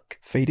Matthew Buck,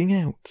 fading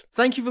out.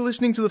 Thank you for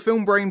listening to the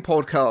Film Brain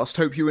podcast.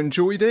 Hope you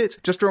enjoyed it.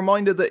 Just a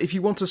reminder that if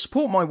you want to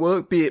support my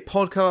work, be it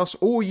podcasts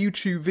or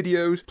YouTube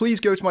videos, please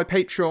go to my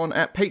Patreon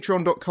at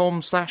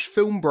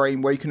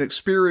patreon.com/filmbrain, where you can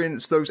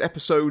experience those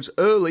episodes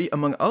early,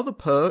 among other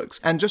perks.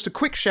 And just a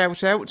quick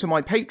shout out to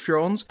my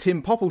Patreons,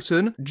 Tim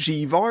Poppleton,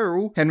 G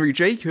Viral, Henry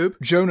Jacob,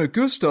 Jonah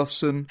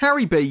Gustafson,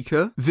 Harry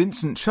Baker,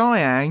 Vincent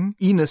Chiang,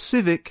 Ina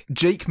Civic,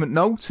 Jake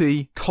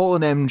McNulty,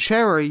 Colin M.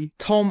 Cherry,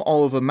 Tom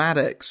Oliver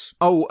Maddox.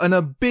 Oh, and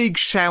a big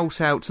shout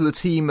out to the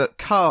team at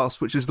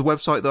Cast, which is the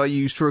website that I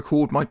use to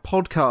record my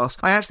podcast.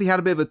 I actually had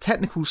a bit of a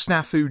technical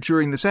snafu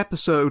during this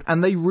episode,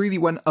 and they really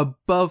went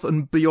above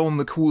and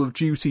beyond the call of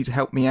duty to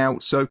help me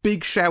out, so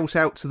big shout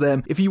out to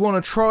them. If you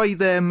want to try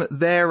them,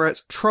 they're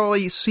at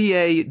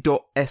tryca.st.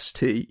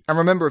 And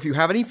remember, if you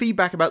have any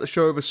feedback about the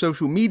show over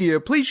social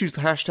media, please use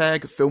the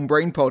hashtag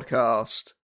FilmBrainPodcast.